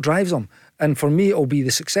 It's what drives him. And for me, it'll be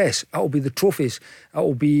the success. It'll be the trophies.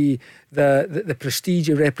 It'll be the prestige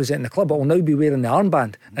of representing the club. It'll now be wearing the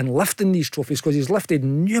armband and lifting these trophies, because he's lifted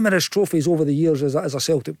numerous trophies over the years as a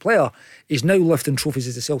Celtic player. He's now lifting trophies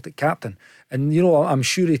as a Celtic captain. And, I'm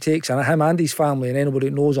sure he takes, and him and his family and anybody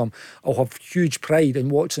that knows him, will have huge pride in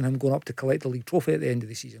watching him going up to collect the league trophy at the end of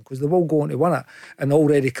the season, because they will go on to win it, and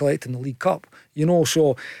already collecting the League Cup.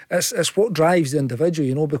 So it's what drives the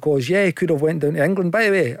individual, because he could have went down to England. By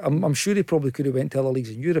the way, I'm sure he probably could have went to other leagues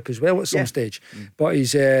in Europe as well at some stage, but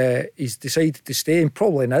he's decided to stay, and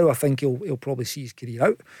probably now I think he'll probably see his career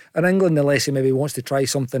out in England, unless he maybe wants to try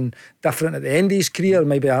something different at the end of his career,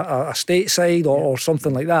 maybe a stateside or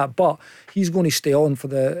something like that. But he's going to stay on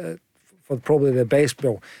for probably the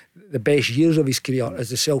best years of his career as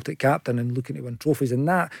the Celtic captain and looking to win trophies, and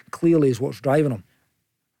that clearly is what's driving him.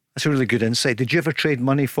 That's a really good insight. Did you ever trade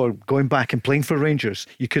money for going back and playing for Rangers?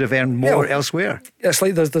 You could have earned more elsewhere. It's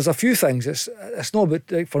like there's a few things. It's not,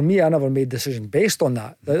 but for me, I never made decisions based on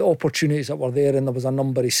that. The opportunities that were there, and there was a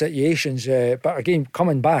number of situations. But again,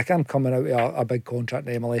 coming back, I'm coming out of a big contract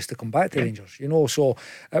in MLS to come back to Rangers. So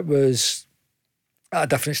it was at a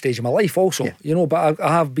different stage of my life also, but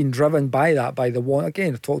I have been driven by that, by the one.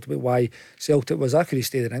 Again, I talked about why Celtic was. I could have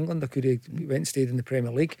stayed in England. I could have went and stayed in the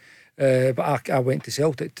Premier League. But I went to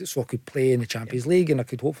Celtic so I could play in the Champions League and I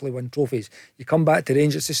could hopefully win trophies. You come back to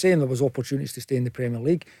Rangers, it's the same. There was opportunities to stay in the Premier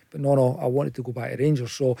League, but no, I wanted to go back to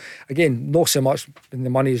Rangers. So again, not so much in the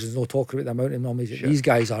money, there's no talk about the amount of money that these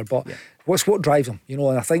guys are, but what drives them,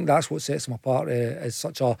 and I think that's what sets them apart as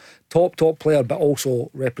such a top player, but also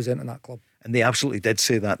representing that club. And they absolutely did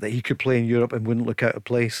say that he could play in Europe and wouldn't look out of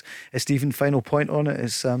place. Stephen, final point on it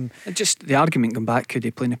is... just the argument going back, could he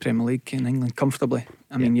play in the Premier League in England comfortably?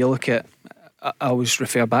 I mean, you look at... I always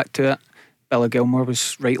refer back to it. Billy Gilmore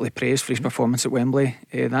was rightly praised for his performance at Wembley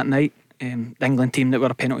that night. The England team that were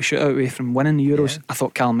a penalty shootout away from winning the Euros. I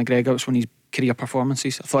thought Callum McGregor was one of his career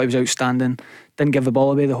performances. I thought he was outstanding. Didn't give the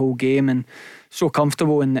ball away the whole game, and so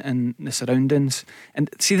comfortable in the surroundings. And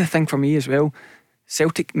see, the thing for me as well,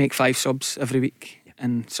 Celtic make 5 subs every week,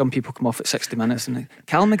 and some people come off at 60 minutes, and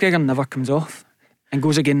Callum McGregor never comes off and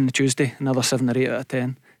goes again on the Tuesday, another 7 or 8 out of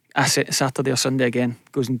 10. Saturday or Sunday again,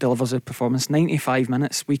 goes and delivers a performance. 95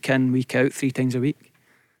 minutes, week in, week out, 3 times a week.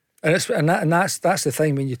 And that's the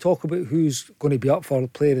thing when you talk about who's going to be up for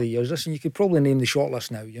Player of the Year. Listen, you could probably name the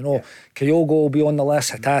shortlist now. Kyogo will be on the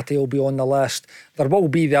list, Hatate will be on the list. There will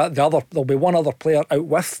be there'll be one other player out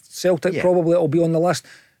with Celtic probably that'll be on the list.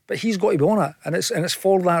 But he's got to be on it, and it's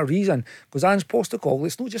for that reason. Because Ange Postecoglou,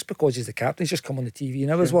 it's not just because he's the captain, he's just come on the TV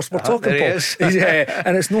now as we're talking about.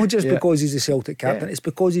 And it's not just because he's the Celtic captain, it's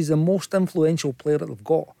because he's the most influential player that they've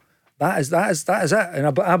got. That is it.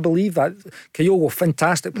 And I believe that Kyogo,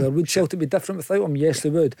 fantastic player. Would Celtic be different without him? Yes, they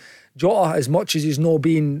would. Jota, as much as he's not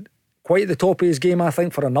been quite at the top of his game, I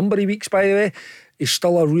think, for a number of weeks, by the way, he's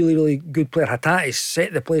still a really, really good player. Hatate's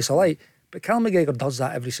set the place alight. But Callum McGregor does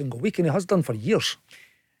that every single week, and he has done for years.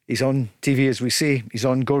 He's on TV, as we say. He's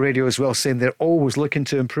on Go Radio as well, saying they're always looking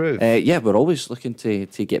to improve. We're always looking to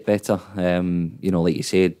get better. Like you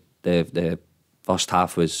said, the first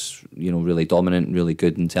half was really dominant, really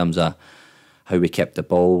good in terms of how we kept the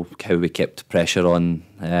ball, how we kept pressure on,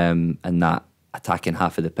 and that attacking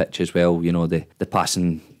half of the pitch as well. The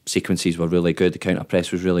passing sequences were really good. The counter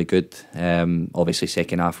press was really good. Obviously,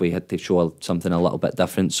 second half we had to show something a little bit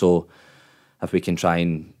different. So if we can try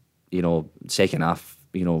and, second half,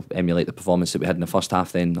 emulate the performance that we had in the first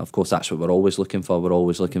half, then of course that's what we're always looking for. We're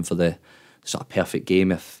always looking for the sort of perfect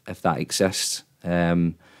game if that exists.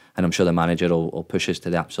 And I'm sure the manager will push us to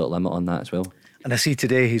the absolute limit on that as well. And I see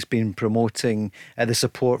today he's been promoting the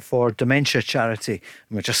support for dementia charity.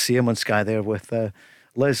 And we just see him on Sky there with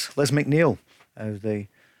Liz McNeil, the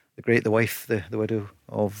widow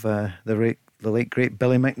of the late great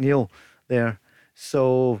Billy McNeil there.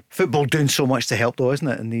 So football doing so much to help though, isn't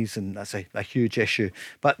it? And that's a huge issue.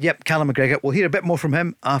 But yep, Callum McGregor, we'll hear a bit more from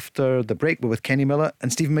him after the break. We're with Kenny Miller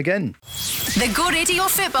and Stephen McGinn. The Go Radio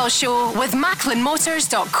Football Show with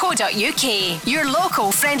MacklinMotors.co.uk. Your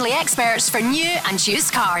local friendly experts for new and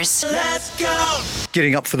used cars. Let's go!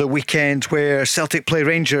 Gearing up for the weekend where Celtic play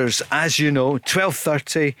Rangers, as you know,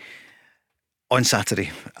 12:30 on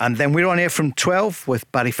Saturday. And then we're on air from 12 with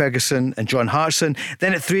Barry Ferguson and John Hartson.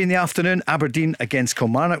 Then at 3 in the afternoon, Aberdeen against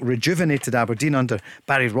Kilmarnock, rejuvenated Aberdeen under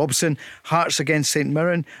Barry Robson. Hearts against St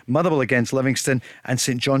Mirren, Motherwell against Livingston, and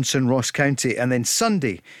St Johnstone Ross County. And then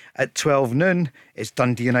Sunday at 12 noon, it's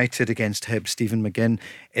Dundee United against Hibs. Stephen McGinn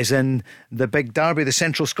is in the big derby, the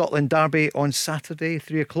Central Scotland derby on Saturday,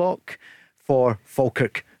 3 o'clock for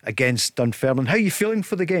Falkirk against Dunfermline. How are you feeling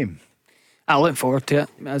for the game? I look forward to it.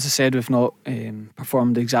 As I said, we've not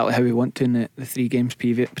performed exactly how we want to in the 3 games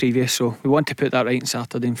previous, so we want to put that right on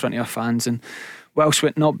Saturday in front of our fans. And whilst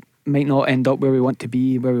it might not end up where we want to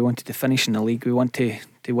be, where we wanted to finish in the league, we want to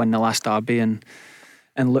win the last derby and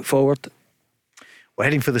look forward. We're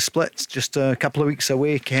heading for the splits, just a couple of weeks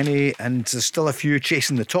away, Kenny, and there's still a few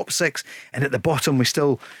chasing the top 6, and at the bottom we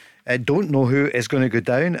still don't know who is going to go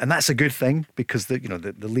down, and that's a good thing because the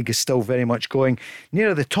league is still very much going.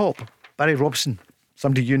 Near the top, Barry Robson,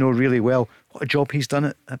 somebody you know really well. What a job he's done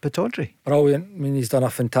at Pittodrie. Brilliant. I mean, he's done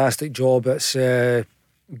a fantastic job. It's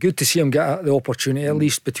good to see him get the opportunity, at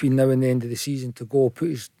least between now and the end of the season, to go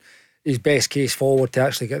put his best case forward to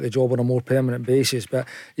actually get the job on a more permanent basis. But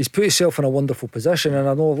he's put himself in a wonderful position, and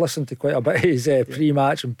I know I've listened to quite a bit of his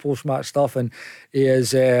pre-match and post-match stuff, and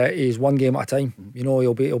he's one game at a time.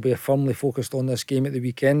 He'll be firmly focused on this game at the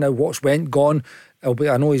weekend. Now what's gone,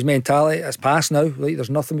 I know his mentality has passed now. Like,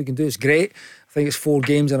 there's nothing we can do. It's great. I think it's 4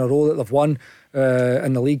 games in a row that they've won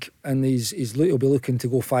in the league, and he'll be looking to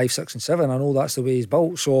go 5, 6 and 7. I know that's the way he's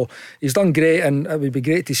built, so he's done great, and it would be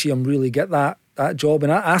great to see him really get that job.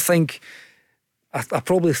 And I think I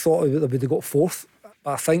probably thought they would have got 4th,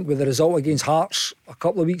 but I think with the result against Hearts a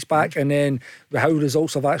couple of weeks back, and then with how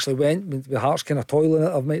results have actually went, with Hearts kind of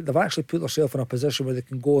toiling it, they've actually put themselves in a position where they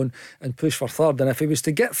can go and push for 3rd. And if he was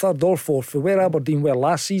to get 3rd or 4th, for where Aberdeen were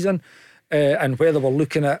last season, and where they were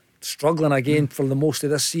looking at struggling again for the most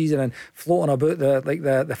of this season and floating about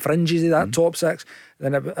the fringes of that top 6,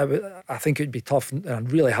 then I think it'd be tough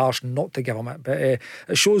and really harsh not to give him it. But it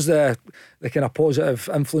shows the kind of positive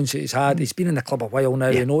influence that he's had. He's been in the club a while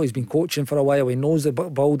now. He's been coaching for a while. He knows the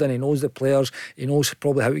building. He knows the players. He knows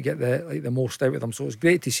probably how to get the most out of them. So it's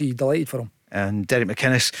great to see. Delighted for him. And Derek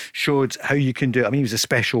McInnes showed how you can do it. I mean, he was a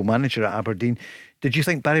special manager at Aberdeen. Did you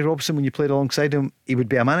think Barry Robson, when you played alongside him, he would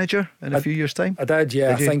be a manager in a few years' time? I did,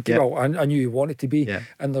 yeah. Did I think, well, I knew he wanted to be. Yeah.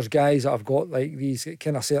 And there's guys that have got like these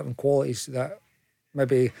kind of certain qualities that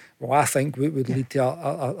maybe, I think would lead to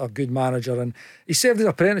a good manager. And he served his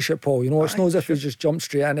apprenticeship, Paul. It's not as if he just jumped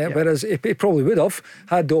straight in it, whereas he probably would have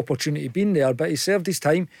had the opportunity been there, but he served his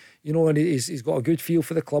time, and he's got a good feel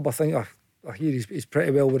for the club. I think I hear he's pretty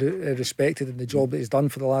well respected in the job that he's done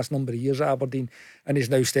for the last number of years at Aberdeen, and he's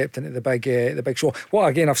now stepped into the big show. Well,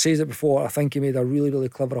 again, I've said it before, I think he made a really, really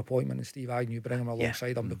clever appointment in Steve Agnew, bring him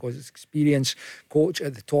alongside him, because it's experienced coach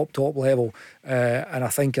at the top level, and I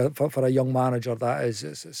think for a young manager that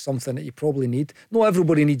is something that you probably need. Not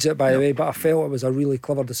everybody needs it, by the way, but I felt it was a really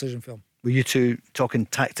clever decision for him. Were you two talking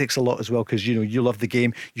tactics a lot as well? Because you love the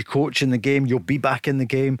game, you coach in the game, you'll be back in the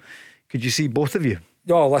game. Could you see both of you?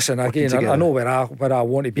 Oh, listen, again, I know where I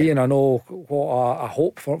want to be, and I know what I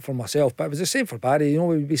hope for myself. But it was the same for Barry.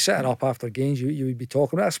 We'd be sitting up after games. You would be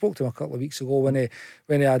talking. I spoke to him a couple of weeks ago when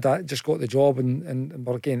he had just got the job,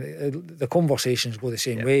 but again, the conversations go the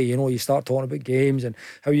same way. You start talking about games and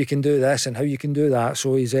how you can do this and how you can do that.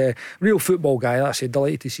 So he's a real football guy. Like I said,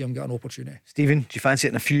 delighted to see him get an opportunity. Stephen, do you fancy it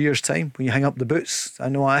in a few years' time when you hang up the boots? I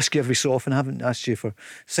know I ask you every so often. I haven't asked you for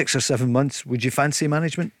 6 or 7 months. Would you fancy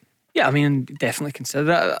management? Yeah, I mean, definitely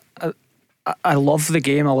consider it. I love the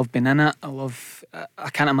game. I love being in it. I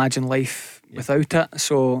can't imagine life without it.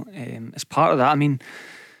 So as part of that, I mean,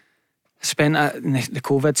 I spent in the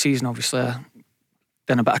COVID season, obviously,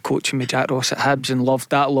 done a bit of coaching with Jack Ross at Hibs and loved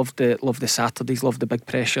that. Loved the Saturdays, loved the big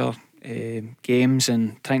pressure games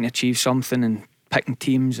and trying to achieve something and picking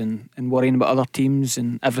teams and worrying about other teams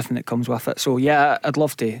and everything that comes with it. So yeah, I'd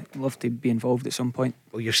love to be involved at some point.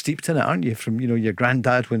 Well, you're steeped in it, aren't you? From your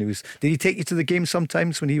granddad when he was. Did he take you to the game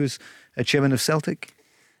sometimes when he was chairman of Celtic?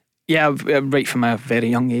 Yeah, right from a very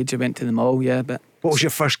young age I went to them all. Yeah, but what was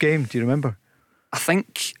your first game? Do you remember? I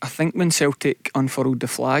think when Celtic unfurled the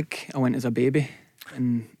flag, I went as a baby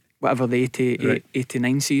in whatever the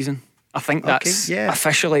 89 season. I think that's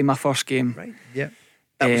officially my first game. Right. Yeah.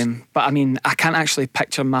 But I mean, I can't actually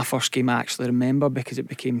picture my first game I actually remember because it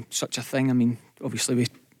became such a thing. I mean, obviously we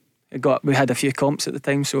had a few comps at the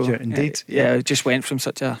time, so sure, indeed, it just went from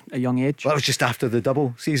such a young age. Well, that was just after the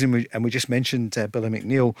double season, and we just mentioned Billy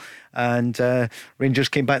McNeil, and Rangers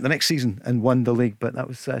came back the next season and won the league. But that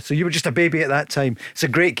was so you were just a baby at that time. It's a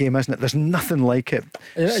great game, isn't it? There's nothing like it.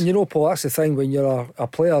 And you know, Paul, that's the thing when you're a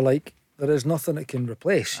player, like there is nothing that can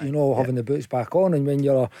replace. You know, having the boots back on, and when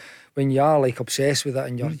you are like obsessed with it,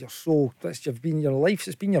 and you're so you've been your life.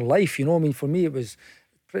 It's been your life. You know, I mean, for me, it was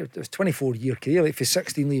 24-year career, like for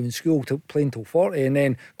 16 leaving school to playing till 40 and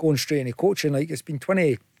then going straight into coaching. Like it's been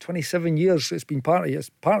 27 years. It's been part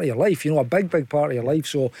of your life, you know, a big part of your life.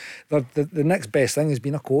 So the next best thing is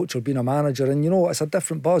being a coach or being a manager, and you know, it's a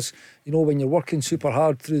different buzz, you know, when you're working super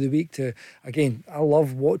hard through the week to, again, I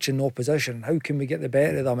love watching the opposition. How can we get the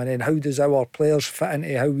better of them, and then how does our players fit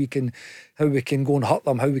into how we can go and hurt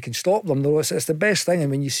them, how we can stop them. It's the best thing, and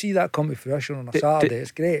when you see that come to fruition on a Saturday,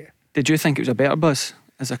 it's great. Did you think it was a better buzz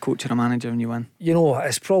as a coach or a manager when you win? You know,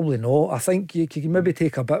 it's probably not. I think you can maybe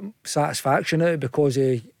take a bit satisfaction out of it because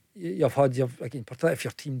you've again, particularly if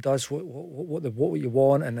your team does what you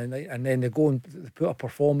want, and then they go and they put a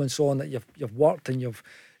performance on that you've worked and you've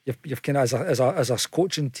kind of as a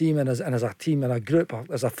coaching team and as a team and a group,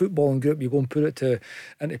 as a footballing group, you go and put it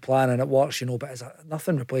into plan and it works, you know. But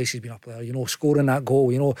nothing replaces being a player, you know, scoring that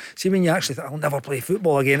goal, you know. See, when you actually think I'll never play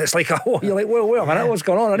football again, it's like, you're like, well, wait a minute, what's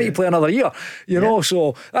going on? I need to play another year, you know.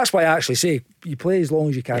 So that's why I actually say you play as long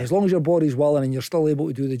as you can, as long as your body's willing and you're still able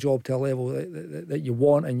to do the job to a level that you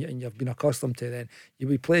want and you've been accustomed to. Then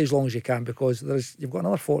you play as long as you can, because you've got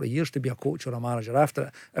another 40 years to be a coach or a manager after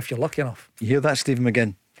it, if you're lucky enough. You hear that, Stephen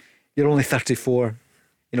McGinn? You're only 34,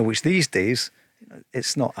 you know, which these days,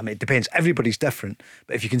 it's not. I mean, it depends. Everybody's different,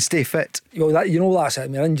 but if you can stay fit, that's it. I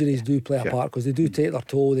mean, injuries do play a part because they do take their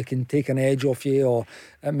toll. They can take an edge off you, or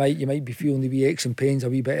you might be feeling the wee aches and pains a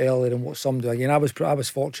wee bit earlier than what some do. Again, I was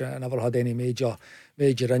fortunate. I never had any major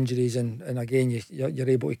injuries, and again, you're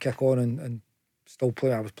able to kick on and still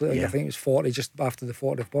play. I was playing. I think it was 40, just after the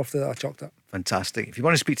 40th birthday that I chucked it. Fantastic. If you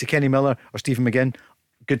want to speak to Kenny Miller or Stephen McGinn,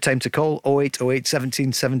 good time to call 0808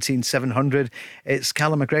 17 17 700. It's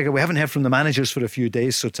Callum McGregor. We haven't heard from the managers for a few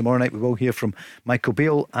days, so tomorrow night we will hear from Michael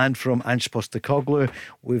Beale and from Ange Postecoglou.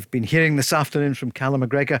 We've been hearing this afternoon from Callum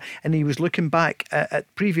McGregor, and he was looking back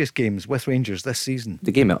at previous games with Rangers this season.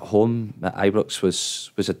 The game at home at Ibrox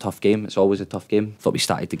was a tough game. It's always a tough game. Thought we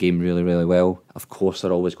started the game really, really well. Of course,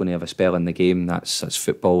 they're always going to have a spell in the game. That's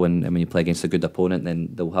football, and when you play against a good opponent, then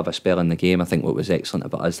they'll have a spell in the game. I think what was excellent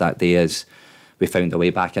about us that day is we found a way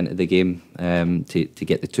back into the game to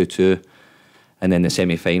get the 2-2. And then the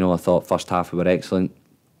semi-final, I thought first half we were excellent.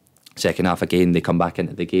 Second half again, they come back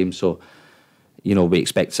into the game. So, you know, we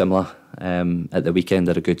expect similar. At the weekend,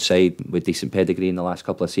 they're a good side with decent pedigree in the last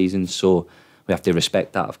couple of seasons. So we have to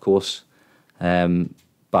respect that, of course.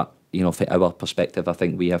 But, you know, from our perspective, I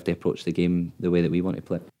think we have to approach the game the way that we want to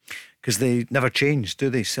play. Because they never change, do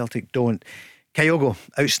they? Celtic don't. Kyogo,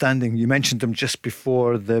 outstanding. You mentioned him just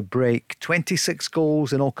before the break. 26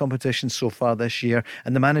 goals in all competitions so far this year,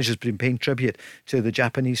 and the manager's been paying tribute to the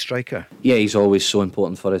Japanese striker. Yeah, he's always so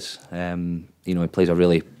important for us. You know, he plays a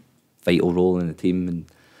really vital role in the team in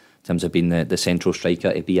terms of being the central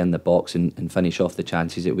striker, to be in the box and finish off the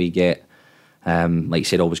chances that we get. Like you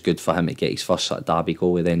said, always good for him to get his first sort of derby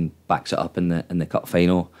goal, and then backs it up in the cup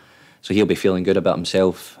final. So he'll be feeling good about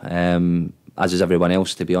himself. As is everyone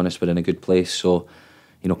else, to be honest. We're in a good place. So,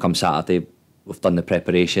 you know, come Saturday, we've done the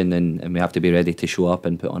preparation and we have to be ready to show up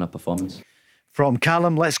and put on a performance. From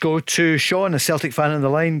Callum, let's go to Sean, a Celtic fan on the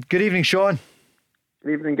line. Good evening, Sean.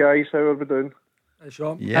 Good evening, guys. How are we doing? Hi,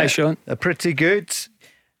 Sean. Yeah, hi, Sean. Pretty good.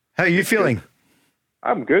 How are you feeling?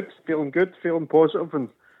 I'm good, feeling positive, and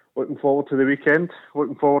looking forward to the weekend.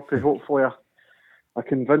 Looking forward to hopefully a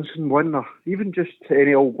convincing win, or even just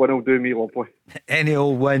any old win will do me lovely. Any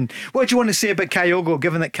old win. What do you want to say about Kyogo,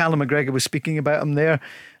 given that Callum McGregor was speaking about him there?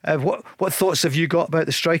 What thoughts have you got about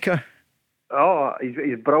the striker? Oh,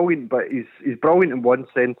 he's brilliant, but he's brilliant in one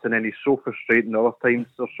sense, and then he's so frustrating other times.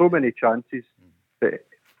 There's so many chances that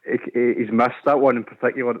he's missed. That one in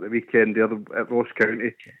particular at the weekend, the other at Ross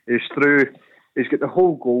County. He's got the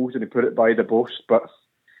whole goals and he put it by the post, but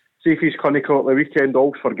see if he's clinical at the weekend,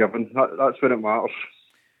 all's forgiven. That's when it matters.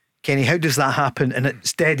 Kenny, how does that happen? And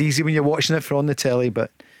it's dead easy when you're watching it on the telly,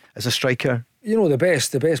 but as a striker, you know, the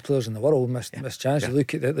best players in the world miss chances.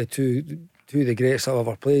 Look at the two of the greats that have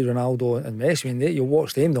ever played, Ronaldo and Messi. I mean, you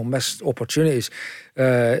watch them, they'll miss opportunities.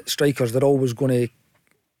 Strikers, they're always going to,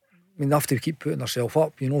 I mean, they have to keep putting themselves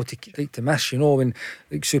up, you know, to miss, you know. I mean,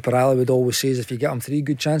 like Super Ali would always say, if you get him 3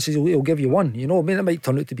 good chances, he'll give you 1, you know. I mean, it might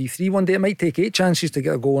turn out to be 3 one day, it might take 8 chances to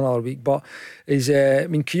get a goal another week, but I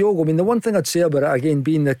mean, Kyogo, I mean, the one thing I'd say about it, again,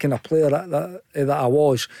 being the kind of player that I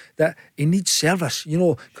was, that he needs service, you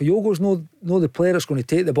know. Kyogo's no the player that's going to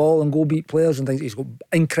take the ball and go beat players and things. He's got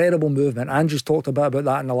incredible movement. Andrew's talked a bit about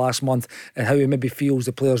that in the last month, and how he maybe feels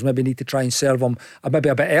the players maybe need to try and serve him maybe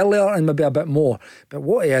a bit earlier and maybe a bit more. But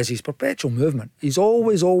what he is, he's perpetual movement. He's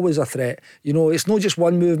always a threat. You know, it's not just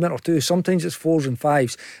one movement or two. Sometimes it's 4s and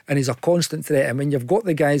 5s, and he's a constant threat. I mean, you've got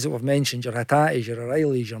the guys that we've mentioned, your Hatates, your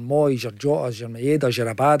O'Reillys, your Moyes, your Jotas, your Maedas,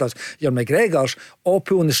 your Abadas, your McGregors, all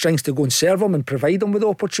pulling the strings to go and serve him and provide him with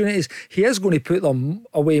opportunities. He is going to put them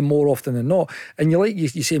away more often than not. And you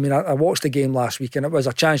say, I mean, I watched the game last week, and it was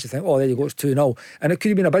a chance to think, oh, there you go, it's 2-0, and it could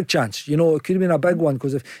have been a big chance, you know. It could have been a big one,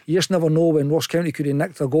 because if you just never know when Ross County could have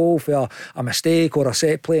nicked a goal for a mistake or a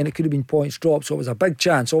set play, and it could have been points dropped. So it was a big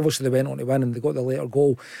chance. Obviously they went on to win and they got the later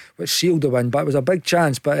goal which sealed the win, but it was a big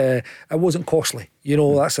chance, but it wasn't costly, you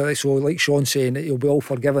know. That's it. So like Sean saying, that he'll be all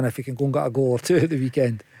forgiven if he can go and get a goal or 2 at the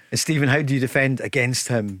weekend. And Stephen, how do you defend against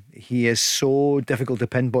him? He is so difficult to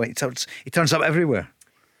pinpoint. He turns up everywhere.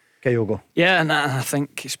 Kyogo. Yeah, and I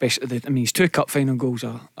think especially his 2 cup final goals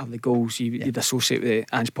are the goals you'd associate with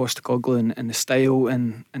Ange Postecoglou and the style,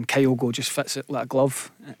 and Kyogo just fits it like a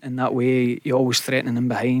glove in that way. You're always threatening him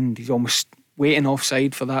behind. He's almost waiting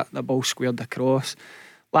offside for that ball squared across.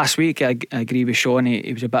 Last week I agree with Sean,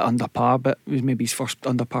 he was a bit under par, but it was maybe his first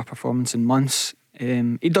under par performance in months.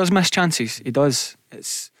 He does miss chances, he does,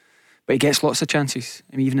 but he gets lots of chances.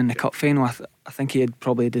 I mean, even in the cup final I think he had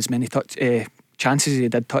probably as many chances as he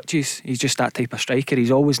did touches. He's just that type of striker. He's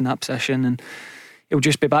always in that position, and he'll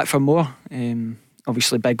just be back for more.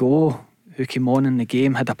 Obviously Big O, who came on in the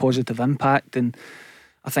game, had a positive impact, and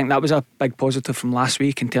I think that was a big positive from last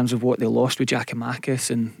week in terms of what they lost with Giakoumakis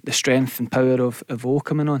and the strength and power of O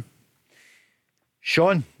coming on.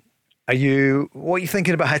 Sean, what are you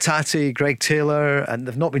thinking about Hatate, Greg Taylor? And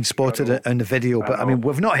they've not been spotted in the video, but I mean,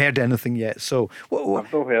 we've not heard anything yet. So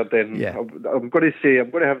I've not heard anything. Yeah. I'm going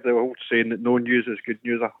to have the old saying that no news is good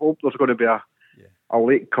news. I hope there's going to be a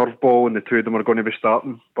late curveball and the 2 of them are going to be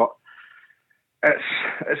starting, but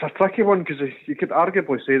it's a tricky one, because you could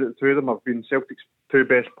arguably say that the 2 of them have been Celtic's 2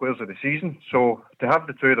 best players of the season. So to have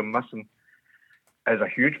the 2 of them missing is a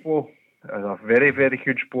huge blow, is a very, very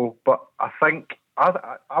huge blow. But I think I'm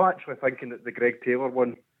actually thinking that the Greg Taylor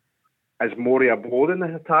one is more of a blow than the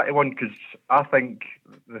Hatate one, because I think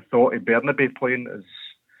the thought of Bernabei playing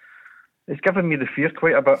it's given me the fear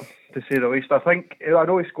quite a bit, to say the least. I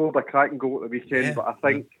know he scored a cracking goal at the weekend, but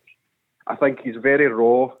I think he's very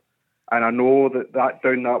raw. And I know that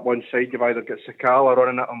down that one side, you've either got Sakala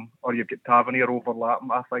running at him or you've got Tavernier overlapping.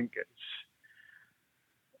 I think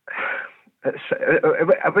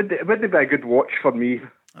it would be a good watch for me.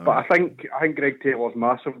 All but right. I think Greg Taylor's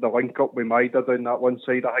massive. The link up with Maida down that one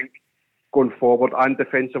side, I think going forward and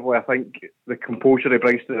defensively, I think the composure he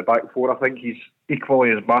brings to the back 4, I think he's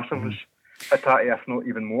equally as massive as Hatate, if not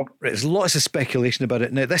even more. Right, there's lots of speculation about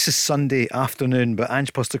it. Now, this is Sunday afternoon, but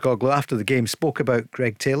Ange Postecoglou, after the game, spoke about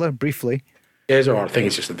Greg Taylor briefly. Yeah, I think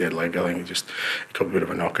it's just a dead leg. I think it got a bit of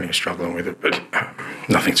a knock and he's struggling with it, but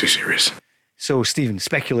nothing too serious. So, Stephen,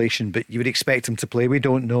 speculation, but you would expect him to play. We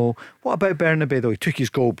don't know. What about Bernabei, though? He took his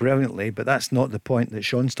goal brilliantly, but that's not the point that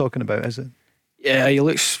Sean's talking about, is it? Yeah, he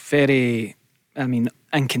looks very,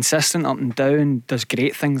 inconsistent up and down. Does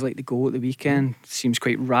great things like the goal at the weekend. Seems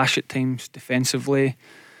quite rash at times defensively.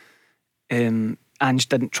 Ange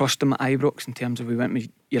didn't trust him at Ibrox in terms of we went with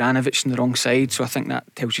Juranovic on the wrong side, so I think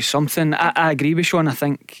that tells you something. I agree with Sean. I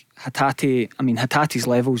think Hatate's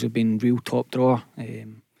levels have been real top drawer.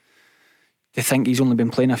 They think he's only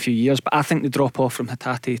been playing a few years, but I think the drop off from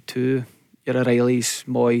Hatate to your O'Reillys,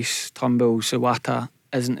 Moyes, Turnbull, Sawata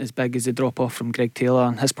isn't as big as the drop off from Greg Taylor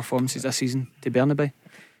and his performances this season to Bernabei.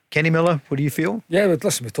 Kenny Miller, what do you feel? Yeah, but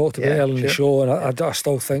listen, we talked about it earlier in the show, and I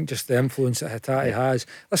still think just the influence that Hatate has.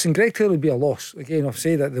 Listen, Greg Taylor would be a loss. Again, I've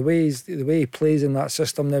said that the way he plays in that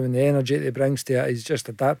system now and the energy that he brings to it, he's just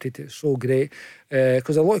adapted to it so great.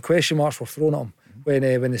 Because a lot of question marks were thrown at him. when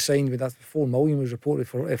they signed. With that, 4 million was reported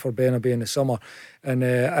for Bernabeu in the summer, and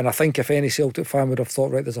I think if any Celtic fan would have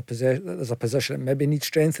thought, right, there's a position that maybe needs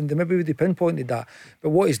strengthened, they maybe would have pinpointed that. But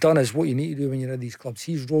what he's done is what you need to do when you're in these clubs.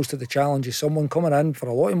 He's rose to the challenge of someone coming in for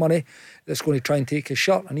a lot of money that's going to try and take his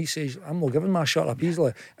shirt, and he says, I'm not giving my shirt up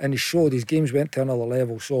easily, and he showed his games went to another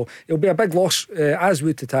level. So it'll be a big loss, as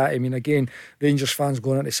would to Tati. I mean, again, Rangers fans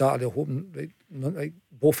going into Saturday hoping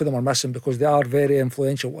both of them are missing, because they are very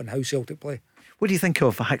influential in how Celtic play. What do you think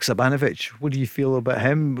of Haksabanovic? What do you feel about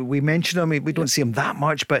him? We mentioned him, we don't see him that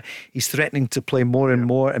much, but he's threatening to play more and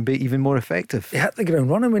more and be even more effective. He hit the ground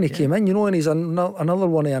running when he came in, and he's another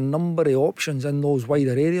one of a number of options in those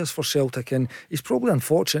wider areas for Celtic, and he's probably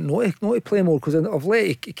unfortunate not to play more, because of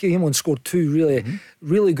late he came on and scored 2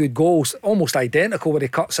 really good goals, almost identical, where he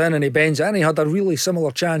cuts in and he bends in. He had a really similar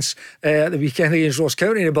chance at the weekend against Ross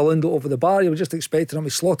County, and he ballooned it over the bar. You were just expecting him to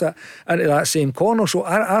slot it into that same corner. So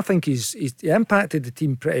I think he impacted the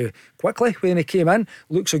team pretty quickly when he came in.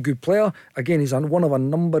 Looks a good player. Again, he's one of a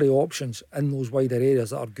number of options in those wider areas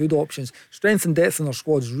that are good options. Strength and depth in their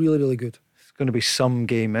squad is really, really good. It's going to be some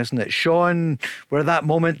game, isn't it? Sean, we're at that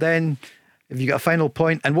moment then. Have you got a final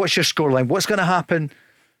point? And what's your scoreline? What's going to happen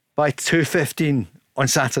by 2:15 on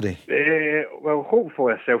Saturday? Well,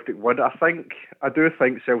 hopefully a Celtic win. I do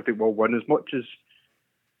think Celtic will win, as much as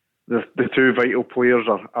the 2 vital players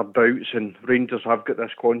are doubts, and Rangers have got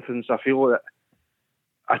this confidence. I feel that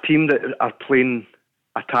a team that are playing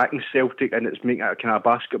attacking Celtic, and it's making it a kind of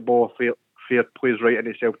basketball affair, plays right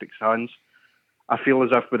into Celtic's hands. I feel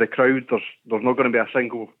as if with the crowd, there's not going to be a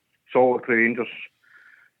single solitary Rangers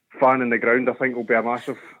fan in the ground. I think will be a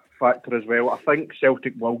massive factor as well. I think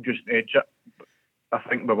Celtic will just edge it. I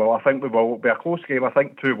think we will. It'll be a close game. I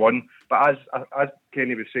think 2-1. But as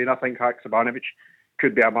Kenny was saying, I think Haksabanovic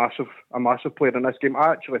could be a massive player in this game.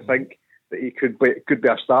 I actually think that he could be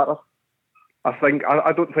a starter.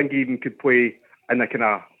 I don't think he even could play in a kind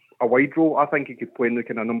of a wide role. I think he could play in the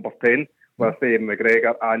kind of number 10 with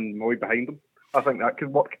McGregor and Moy behind him. I think that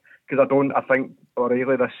could work, because I think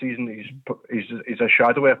O'Reilly this season he's a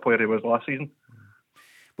shadowy player he was last season.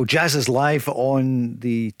 Well, Jazz is live on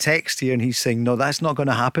the text here, and he's saying no, that's not going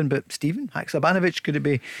to happen. But Stephen, Haksabanovic, could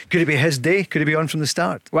it be his day? Could he be on from the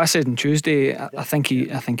start? Well, I said on Tuesday, I think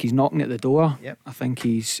he's knocking at the door. Yep. I think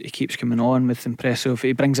he keeps coming on with impressive.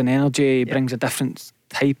 He brings an energy. He brings a different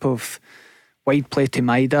type of wide play to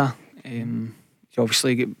Maida. He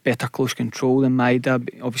obviously get better close control than Maida.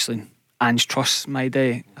 Obviously, Ange trusts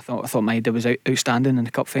Maida. I thought Maida was outstanding in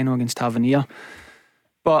the cup final against Tavernier.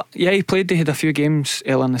 But yeah, he had a few games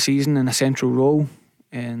earlier in the season in a central role,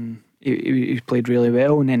 and he played really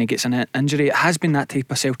well, and then he gets an injury. It has been that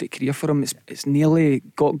type of Celtic career for him. It's nearly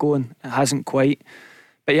got going. It hasn't quite.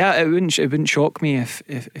 But yeah, it wouldn't shock me if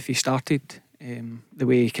he started the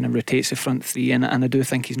way he kind of rotates the front 3, and I do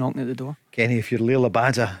think he's knocking at the door. Kenny, if you're Leila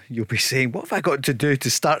Bada, you'll be saying, what have I got to do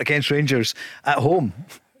to start against Rangers at home?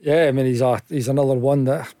 Yeah, I mean, he's another one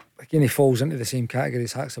that, again, he falls into the same category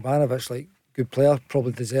as Haksabanovic. Like, good player,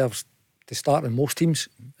 probably deserves to start in most teams,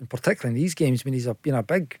 and particularly in these games. I mean, he's been a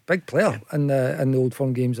big player in the Old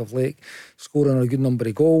Firm games of late, scoring a good number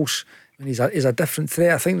of goals. I mean, he's a different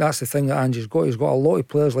threat. I think that's the thing that Ange's got. He's got a lot of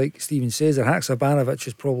players, like Stephen says, and Haksabanovic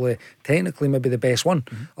is probably technically maybe the best one,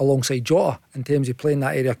 alongside Jota, in terms of playing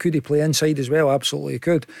that area. Could he play inside as well? Absolutely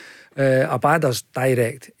could. Abada's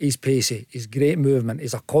direct, he's pacey, he's great movement,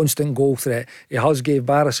 he's a constant goal threat. He has gave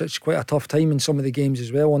Barisic quite a tough time in some of the games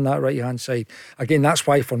as well on that right hand side. Again, that's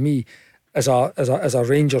why for me, as a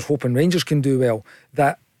Rangers, hoping Rangers can do well,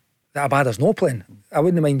 that Abada's not playing. I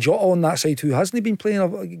wouldn't mind Jota on that side, who hasn't been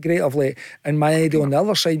playing great of late, and Maeda on the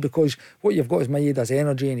other side, because what you've got is Maeda's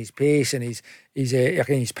energy and his pace and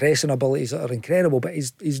his pressing abilities that are incredible, but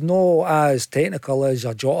he's not as technical as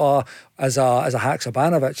a Jota, as a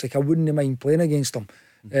Haksabanovic. Like, I wouldn't mind playing against him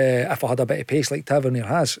if I had a bit of pace like Tavernier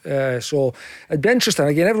has. So it'd be interesting.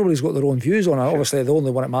 Again, everybody's got their own views on it. Obviously, the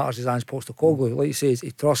only one that matters is Ange Postecoglou. Like he says,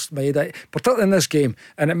 he trusts Maeda, particularly in this game,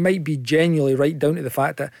 and it might be genuinely right down to the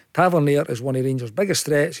fact that Tavernier is one of Rangers' biggest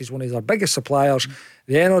threats. He's one of their biggest suppliers.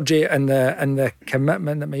 The energy and the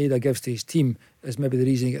commitment that Maeda gives to his team is maybe the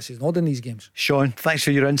reason he gets his nod in these games. Sean, thanks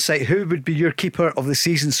for your insight. Who would be your keeper of the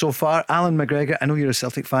season so far? Alan McGregor, I know you're a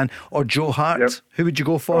Celtic fan, or Joe Hart? Yep. Who would you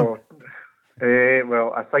go for?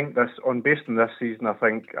 Well, I think based on this season, I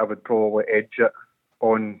think I would probably edge it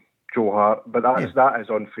on Joe Hart, but that is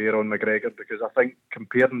unfair on McGregor, because I think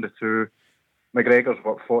comparing the two, McGregor's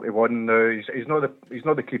 41 now. He's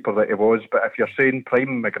not the keeper that he was, but if you're saying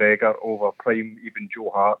prime McGregor over prime even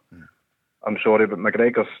Joe Hart, I'm sorry, but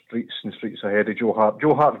McGregor's streets ahead of Joe Hart.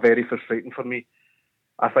 Joe Hart very frustrating for me.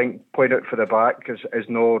 I think playing out for the back is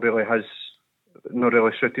not really not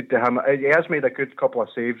really suited to him. He has made a good couple of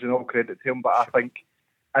saves, and all credit to him, but I think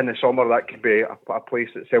in the summer that could be a place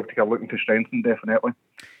that Celtic are looking to strengthen, definitely.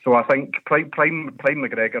 So I think prime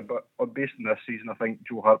McGregor, but based on this season, I think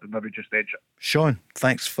Joe Hart would maybe just edge it. Sean,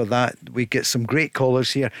 thanks for that. We get some great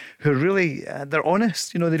callers here who really, they're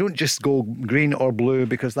honest. They don't just go green or blue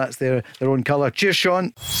because that's their own colour. Cheers,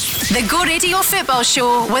 Sean. The Go Radio Football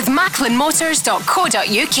Show with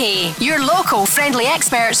MacklinMotors.co.uk. Your local friendly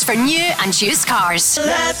experts for new and used cars.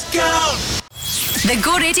 Let's go! The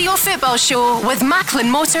Go Radio Football Show with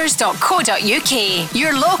MacklinMotors.co.uk.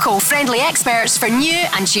 Your local friendly experts for new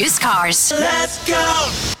and used cars. Let's go!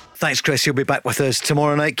 Thanks, Chris. You'll be back with us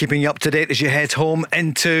tomorrow night, keeping you up to date as you head home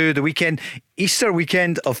into the weekend. Easter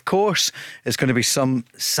weekend, of course, is going to be some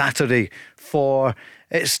Saturday for...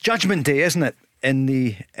 It's Judgment Day, isn't it? In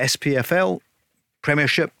the SPFL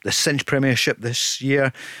Premiership, the Cinch Premiership this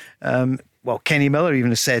year. Kenny Miller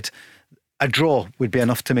even has said a draw would be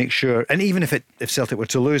enough to make sure, and even if Celtic were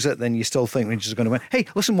to lose it, then you still think Rangers are going to win. Hey,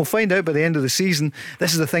 listen, we'll find out by the end of the season.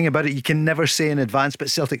 This is the thing about it, you can never say in advance, but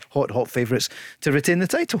Celtic hot favourites to retain the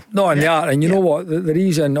title. No, and they are, and you know what, the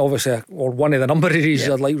reason, obviously, or one of the number of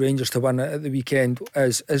reasons I'd like Rangers to win at the weekend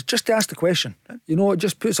is just to ask the question. It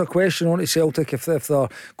just puts a question on to Celtic if they're going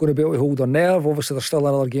to be able to hold their nerve. Obviously there's still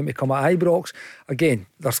another game to come at Ibrox. Again,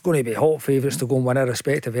 there's going to be hot favourites to go and win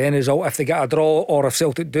irrespective of any result. If they get a draw or if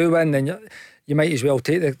Celtic do win, then you might as well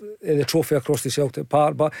take the trophy across the Celtic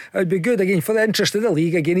Park. But it would be good, again, for the interest of the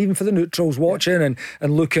league, again, even for the neutrals watching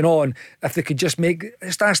and looking on, if they could just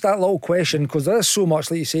ask that little question, because there is so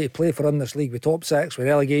much, like you say, to play for in this league, with top six, with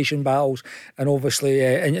relegation battles, and obviously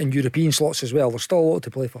in European slots as well. There's still a lot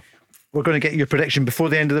to play for. We're going to get your prediction before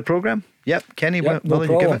the end of the programme. Yep, Kenny, no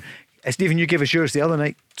you give it. Stephen, you gave us yours the other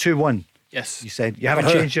night, 2-1. Yes. You said you haven't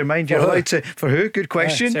changed your mind. You're allowed to. For who? Good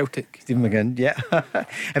question. Celtic. Stephen McGinn, yeah.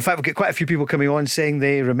 In fact, we've got quite a few people coming on saying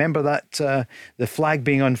they remember that the flag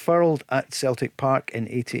being unfurled at Celtic Park in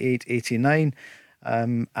 88, 89.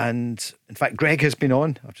 And in fact, Greg has been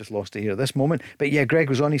on. I've just lost it here at this moment. But yeah, Greg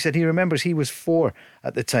was on. He said he remembers he was 4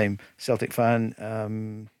 at the time, Celtic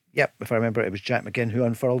fan. Yep, if I remember it was Jack McGinn who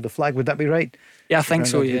unfurled the flag. Would that be right? Yeah, I think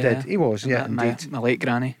so, He did. He was, yeah, indeed. My late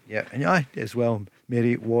granny. Yeah, and I as well.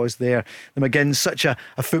 Mary was there. The McGinn's such a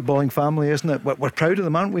footballing family, isn't it? We're proud of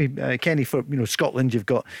them, aren't we, Kenny? For Scotland, you've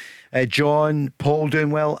got John, Paul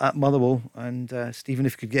doing well at Motherwell, and Stephen,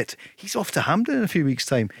 if you could get, he's off to Hampden in a few weeks'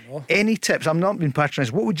 time. Any tips? I'm not being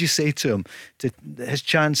patronised. What would you say to him to his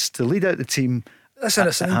chance to lead out the team? Listen,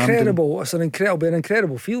 it's an incredible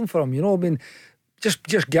feeling for him. I mean,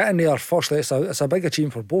 just getting there firstly, it's a big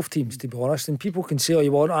achievement for both teams, to be honest. And people can say,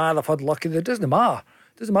 they've had luck. It doesn't matter.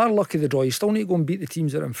 It doesn't matter luck of the draw. You still need to go and beat the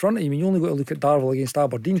teams that are in front of you. I mean, you only got to look at Darvel against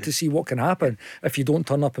Aberdeen to see what can happen if you don't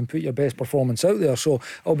turn up and put your best performance out there. So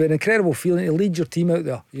it'll be an incredible feeling to lead your team out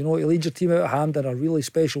there. To lead your team out at Hampden, a really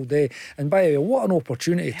special day. And by the way, what an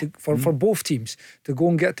opportunity for both teams to go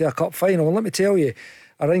and get to a cup final. And let me tell you,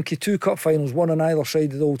 I think 2 cup finals, one on either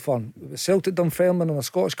side of the Old Firm. Celtic Dunfermline in a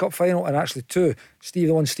Scottish Cup final, and actually 2.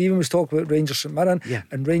 The one Stephen was talking about, Rangers St Mirren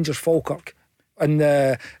and Rangers Falkirk in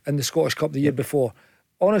the Scottish Cup the year before.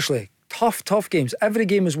 Honestly, tough games. Every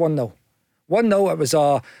game was 1-0. 1-0. It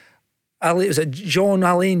was John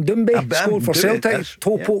Alain Dumbe scored for Celtic.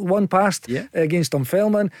 Toe-poked one past against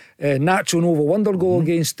Dunfermline. Nacho Nova wonder goal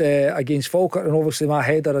against Falkirk, and obviously my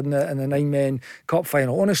header in the 9-men cup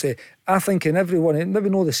final. Honestly, I think in everyone, maybe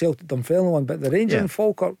not the Celtic Dunfermline one, but the Rangers and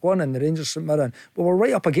Falkirk one and the Rangers St Mirren, we were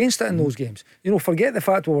right up against it in those games. Forget the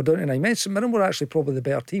fact we were down to 9 men. St Mirren were actually probably the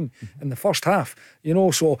better team in the first half.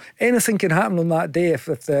 So anything can happen on that day if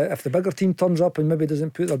the bigger team turns up and maybe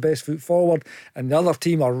doesn't put their best foot forward, and the other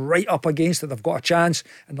team are right up against it. They've got a chance,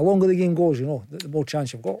 and the longer the game goes, the more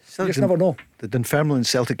chance you've got. You just never know. The Dunfermline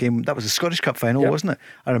Celtic game, that was a Scottish Cup final, wasn't it?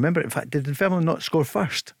 I remember it. In fact, did Dunfermline not score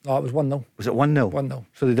first? No, it was 1-0. Was it 1-0? 1-0.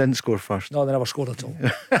 So they didn't score first? No, they never scored at all.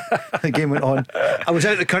 The game went on. I was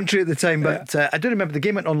out of the country at the time, but I do remember the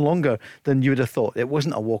game went on longer than you would have thought. It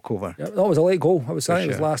wasn't a walkover. Yeah, no, it was a late goal. I was saying it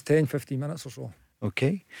was the last 10-15 minutes or so.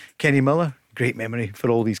 Okay. Kenny Miller, great memory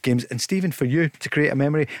for all these games. And Stephen, for you to create a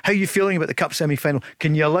memory, how are you feeling about the Cup semi-final?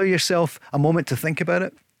 Can you allow yourself a moment to think about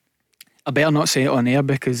it? I better not say it on air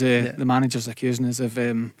because the manager's accusing us of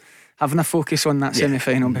having a focus on that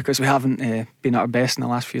semi-final because we haven't been at our best in the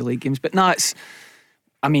last few league games. But no, at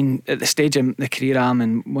the stage of the career I'm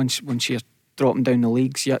in, once you're dropping down the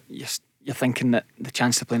leagues, you're thinking that the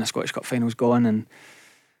chance to play in a Scottish Cup final is gone. And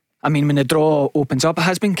I mean, when the draw opens up, it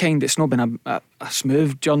has been kind. It's not been a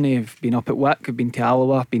smooth journey. I've been up at Wick, I've been to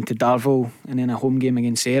Alloa, been to Darvel, and then a home game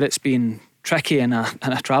against Ayr. It's been tricky in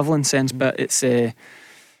a travelling sense, but it's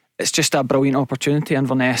just a brilliant opportunity.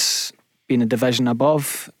 Inverness being a division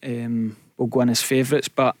above, will go in as favourites,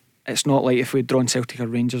 but it's not like if we'd drawn Celtic or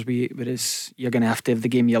Rangers, whereas you're going to have the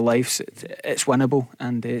game of your life. So it's winnable,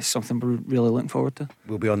 and it's something we're really looking forward to.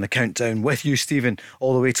 We'll be on the countdown with you, Stephen,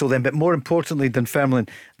 all the way till then. But more importantly, Dunfermline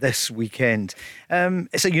this weekend.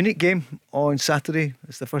 It's a unique game on Saturday.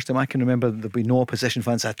 It's the first time I can remember there'll be no opposition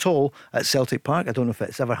fans at all at Celtic Park. I don't know if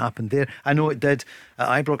it's ever happened there. I know it did at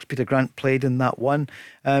Ibrox. Peter Grant played in that one.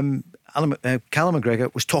 Callum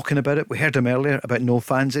McGregor was talking about it. We heard him earlier about no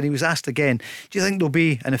fans, and he was asked again, do you think there'll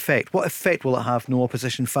be an effect? What effect will it have, no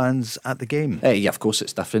opposition fans at the game? Yeah, of course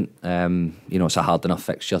it's different. It's a hard enough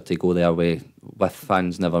fixture to go there with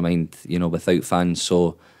fans, never mind without fans. So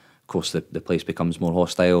of course the place becomes more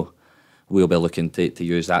hostile. We'll be looking to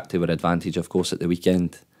use that to our advantage, of course, at the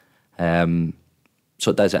weekend.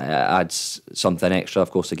 So it adds something extra.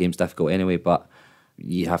 Of course the game's difficult anyway, but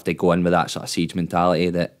you have to go in with that sort of siege mentality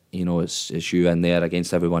that it's you in there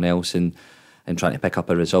against everyone else and trying to pick up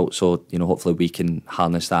a result. So hopefully we can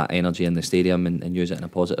harness that energy in the stadium and use it in a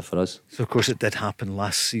positive for us. So of course it did happen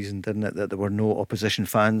last season, didn't it, that there were no opposition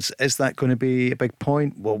fans. Is that going to be a big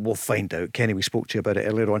point? Well, we'll find out. Kenny, we spoke to you about it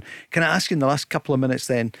earlier on. Can I ask you in the last couple of minutes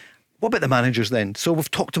then, what about the managers then? So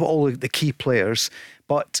we've talked about all the key players,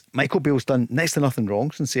 but Michael Beale's done next to nothing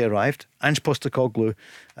wrong since he arrived. Ange Postecoglou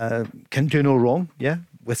can do no wrong,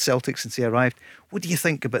 with Celtic since he arrived. What do you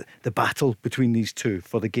think about the battle between these two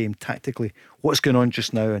for the game tactically? What's going on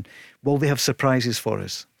just now, and will they have surprises for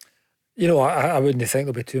us? I wouldn't think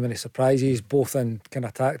there'll be too many surprises, both in kind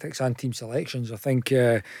of tactics and team selections. I think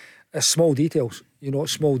it's small details.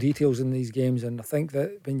 It's small details in these games, and I think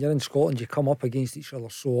that when you're in Scotland, you come up against each other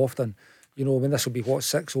so often. This will be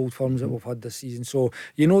 6 Old Firms that we've had this season, so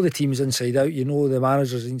the team's inside out, the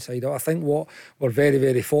manager's inside out. I think what we're very,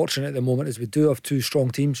 very fortunate at the moment is we do have 2 strong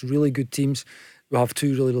teams, really good teams. We have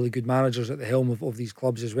 2 really, really good managers at the helm of these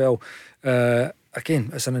clubs as well. Again,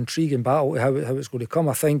 it's an intriguing battle how it's going to come.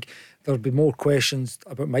 I think there'll be more questions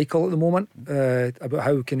about Michael at the moment, about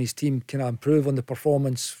how can his team improve on the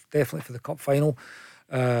performance, definitely for the cup final.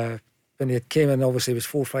 When he came in, obviously it was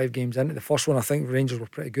 4 or 5 games into the first one. I think Rangers were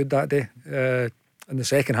pretty good that day. In the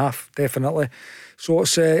second half, definitely. So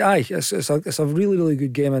it's a really, really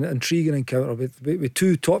good game, and intriguing encounter with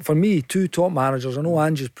 2 top managers. I know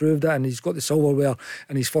Ange has proved it, and he's got the silverware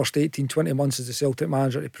in his first 18-20 months as the Celtic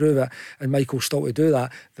manager to prove it, and Michael's still to do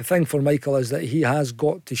that. The thing for Michael is that he has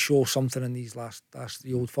got to show something in these last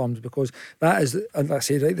 3 Old Firms, because that is, and like I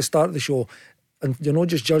said right at the start of the show, and you're not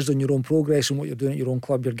just judged on your own progress and what you're doing at your own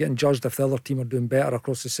club, you're getting judged if the other team are doing better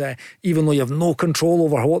across the city, even though you have no control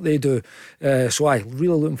over what they do. So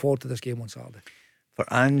really looking forward to this game on Saturday.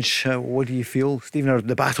 For Ange, what do you feel, Stephen, or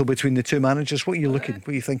the battle between the 2 managers? What are you looking? What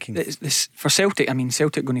are you thinking? For Celtic,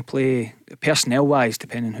 Celtic going to play personnel wise,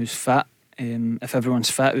 depending who's fit. If everyone's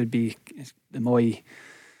fit, it would be the Moy,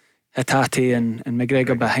 Hatate and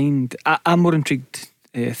McGregor behind. I'm more intrigued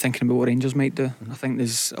thinking about what Rangers might do. I think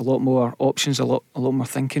there's a lot more options, a lot more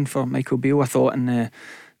thinking for Michael Beale. I thought in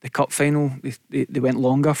the cup final they went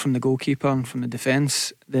longer from the goalkeeper and from the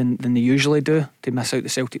defence than they usually do to miss out the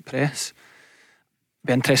Celtic press.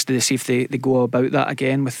 Be interested to see if they go about that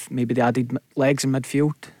again with maybe the added legs in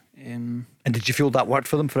midfield. And did you feel that worked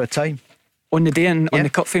for them for a time? On the day on the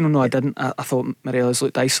cup final, no, I didn't. I thought Morelos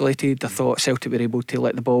looked isolated. I thought Celtic were able to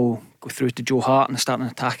let the ball go through to Joe Hart and start an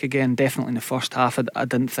attack again. Definitely in the first half, I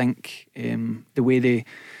didn't think the way they...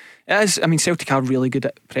 It is, Celtic are really good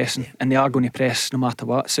at pressing, and they are going to press no matter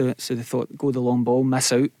what. So they thought, go the long ball,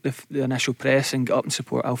 miss out the initial press and get up and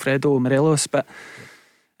support Alfredo Morelos. But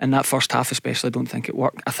in that first half especially, I don't think it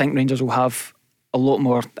worked. I think Rangers will have a lot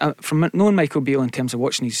more... From knowing Michael Beale in terms of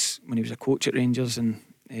watching when he was a coach at Rangers, and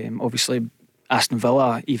obviously Aston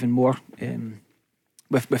Villa even more,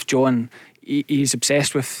 with John, he's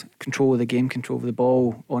obsessed with control of the game, control of the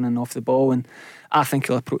ball, on and off the ball, and I think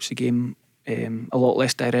he'll approach the game a lot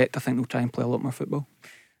less direct. I think they'll try and play a lot more football.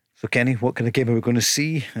 So Kenny, what kind of game are we going to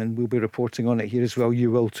see? And we'll be reporting on it here as well.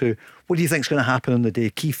 You will too. What do you think is going to happen on the day?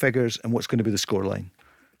 Key figures and what's going to be the scoreline?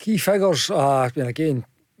 Key figures, again,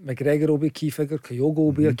 McGregor will be a key figure, Kyogo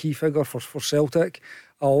will be a key figure for Celtic.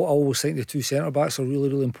 I always think the 2 centre-backs are really,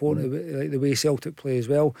 really important, like the way Celtic play as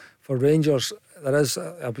well. For Rangers, there is,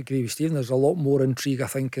 I agree with Stephen, there's a lot more intrigue, I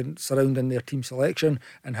think, surrounding their team selection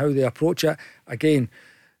and how they approach it. Again,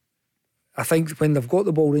 I think when they've got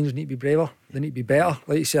the ball, Rangers need to be braver, they need to be better.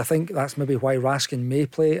 Like you say, I think that's maybe why Raskin may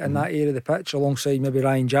play in that area of the pitch alongside maybe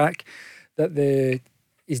Ryan Jack, that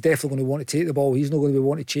he's definitely going to want to take the ball. He's not going to be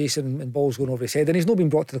wanting to chase it and balls going over his head. And he's not been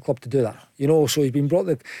brought to the club to do that, you know. So he's been brought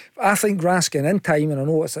to. I think Raskin in time, and I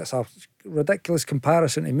know it's a ridiculous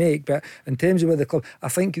comparison to make, but in terms of where the club, I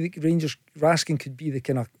think Rangers Raskin could be the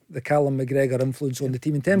kind of the Callum McGregor influence on the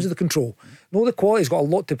team in terms of the control. No, the quality's got a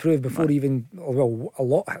lot to prove before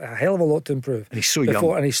a hell of a lot to improve. And he's so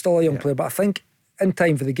young, and he's still a young player. But I think in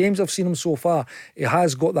time, for the games I've seen him so far, he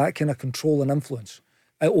has got that kind of control and influence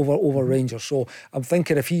over Rangers. So I'm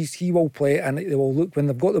thinking if he will play, and they will look when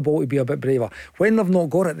they've got the ball to be a bit braver. When they've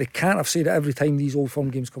not got it, they can't. I've said it every time these Old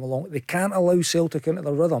Firm games come along, they can't allow Celtic into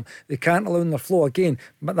their rhythm, they can't allow their flow again.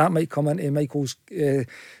 But that might come into Michael's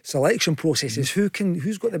selection processes.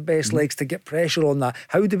 Who's got the best legs to get pressure on that?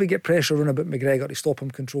 How do we get pressure on about McGregor to stop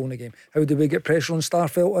him controlling the game? How do we get pressure on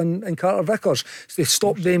Starfelt and Carter Vickers to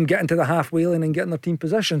stop them getting to the halfway line and getting their team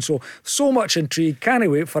position? So much intrigue. Can't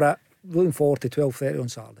wait for it. Looking forward to 12:30 on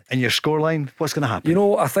Saturday. And your scoreline, what's going to happen? You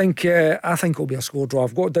know, I think it'll be a score draw.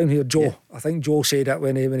 I've got it down here, Joe. Yeah. I think Joe said it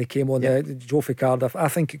when he came on. Joe for Cardiff. I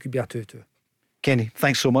think it could be a 2-2. Kenny,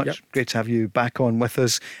 thanks so much. Yep. Great to have you back on with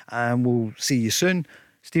us, and we'll see you soon.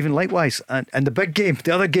 Stephen, likewise. And the big game,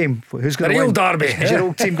 the other game, who's going to win? The real derby. Is your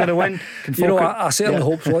old team going to win? You know, I certainly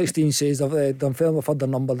hope so. Like Stephen says, they've had their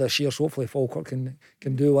number this year, so hopefully Falkirk can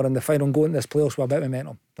do one in the final and go into this playoffs with a bit of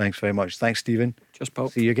momentum. Thanks very much. Thanks, Stephen. Cheers, Paul.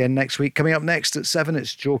 See you again next week. Coming up next at 7,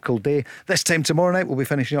 it's Joe Kildare. This time tomorrow night, we'll be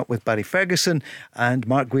finishing up with Barry Ferguson and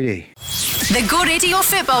Mark Guidi. The Go Radio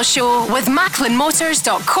Football Show with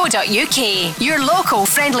MacklinMotors.co.uk. Your local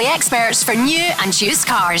friendly experts for new and used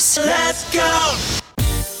cars. Let's go!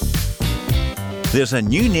 There's a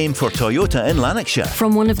new name for Toyota in Lanarkshire.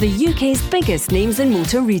 From one of the UK's biggest names in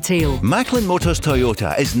motor retail. Macklin Motors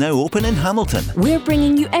Toyota is now open in Hamilton. We're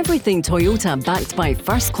bringing you everything Toyota, backed by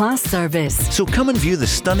first-class service. So come and view the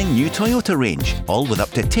stunning new Toyota range, all with up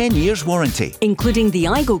to 10 years warranty. Including the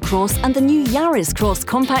Aygo Cross and the new Yaris Cross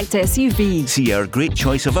compact SUV. See our great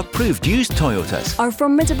choice of approved used Toyotas. Our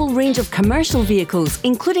formidable range of commercial vehicles,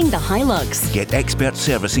 including the Hilux. Get expert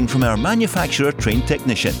servicing from our manufacturer-trained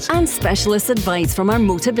technicians. And specialist advice from our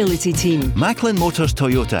Motability team. Macklin Motors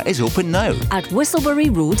Toyota is open now at Whistlebury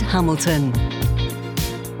Road, Hamilton.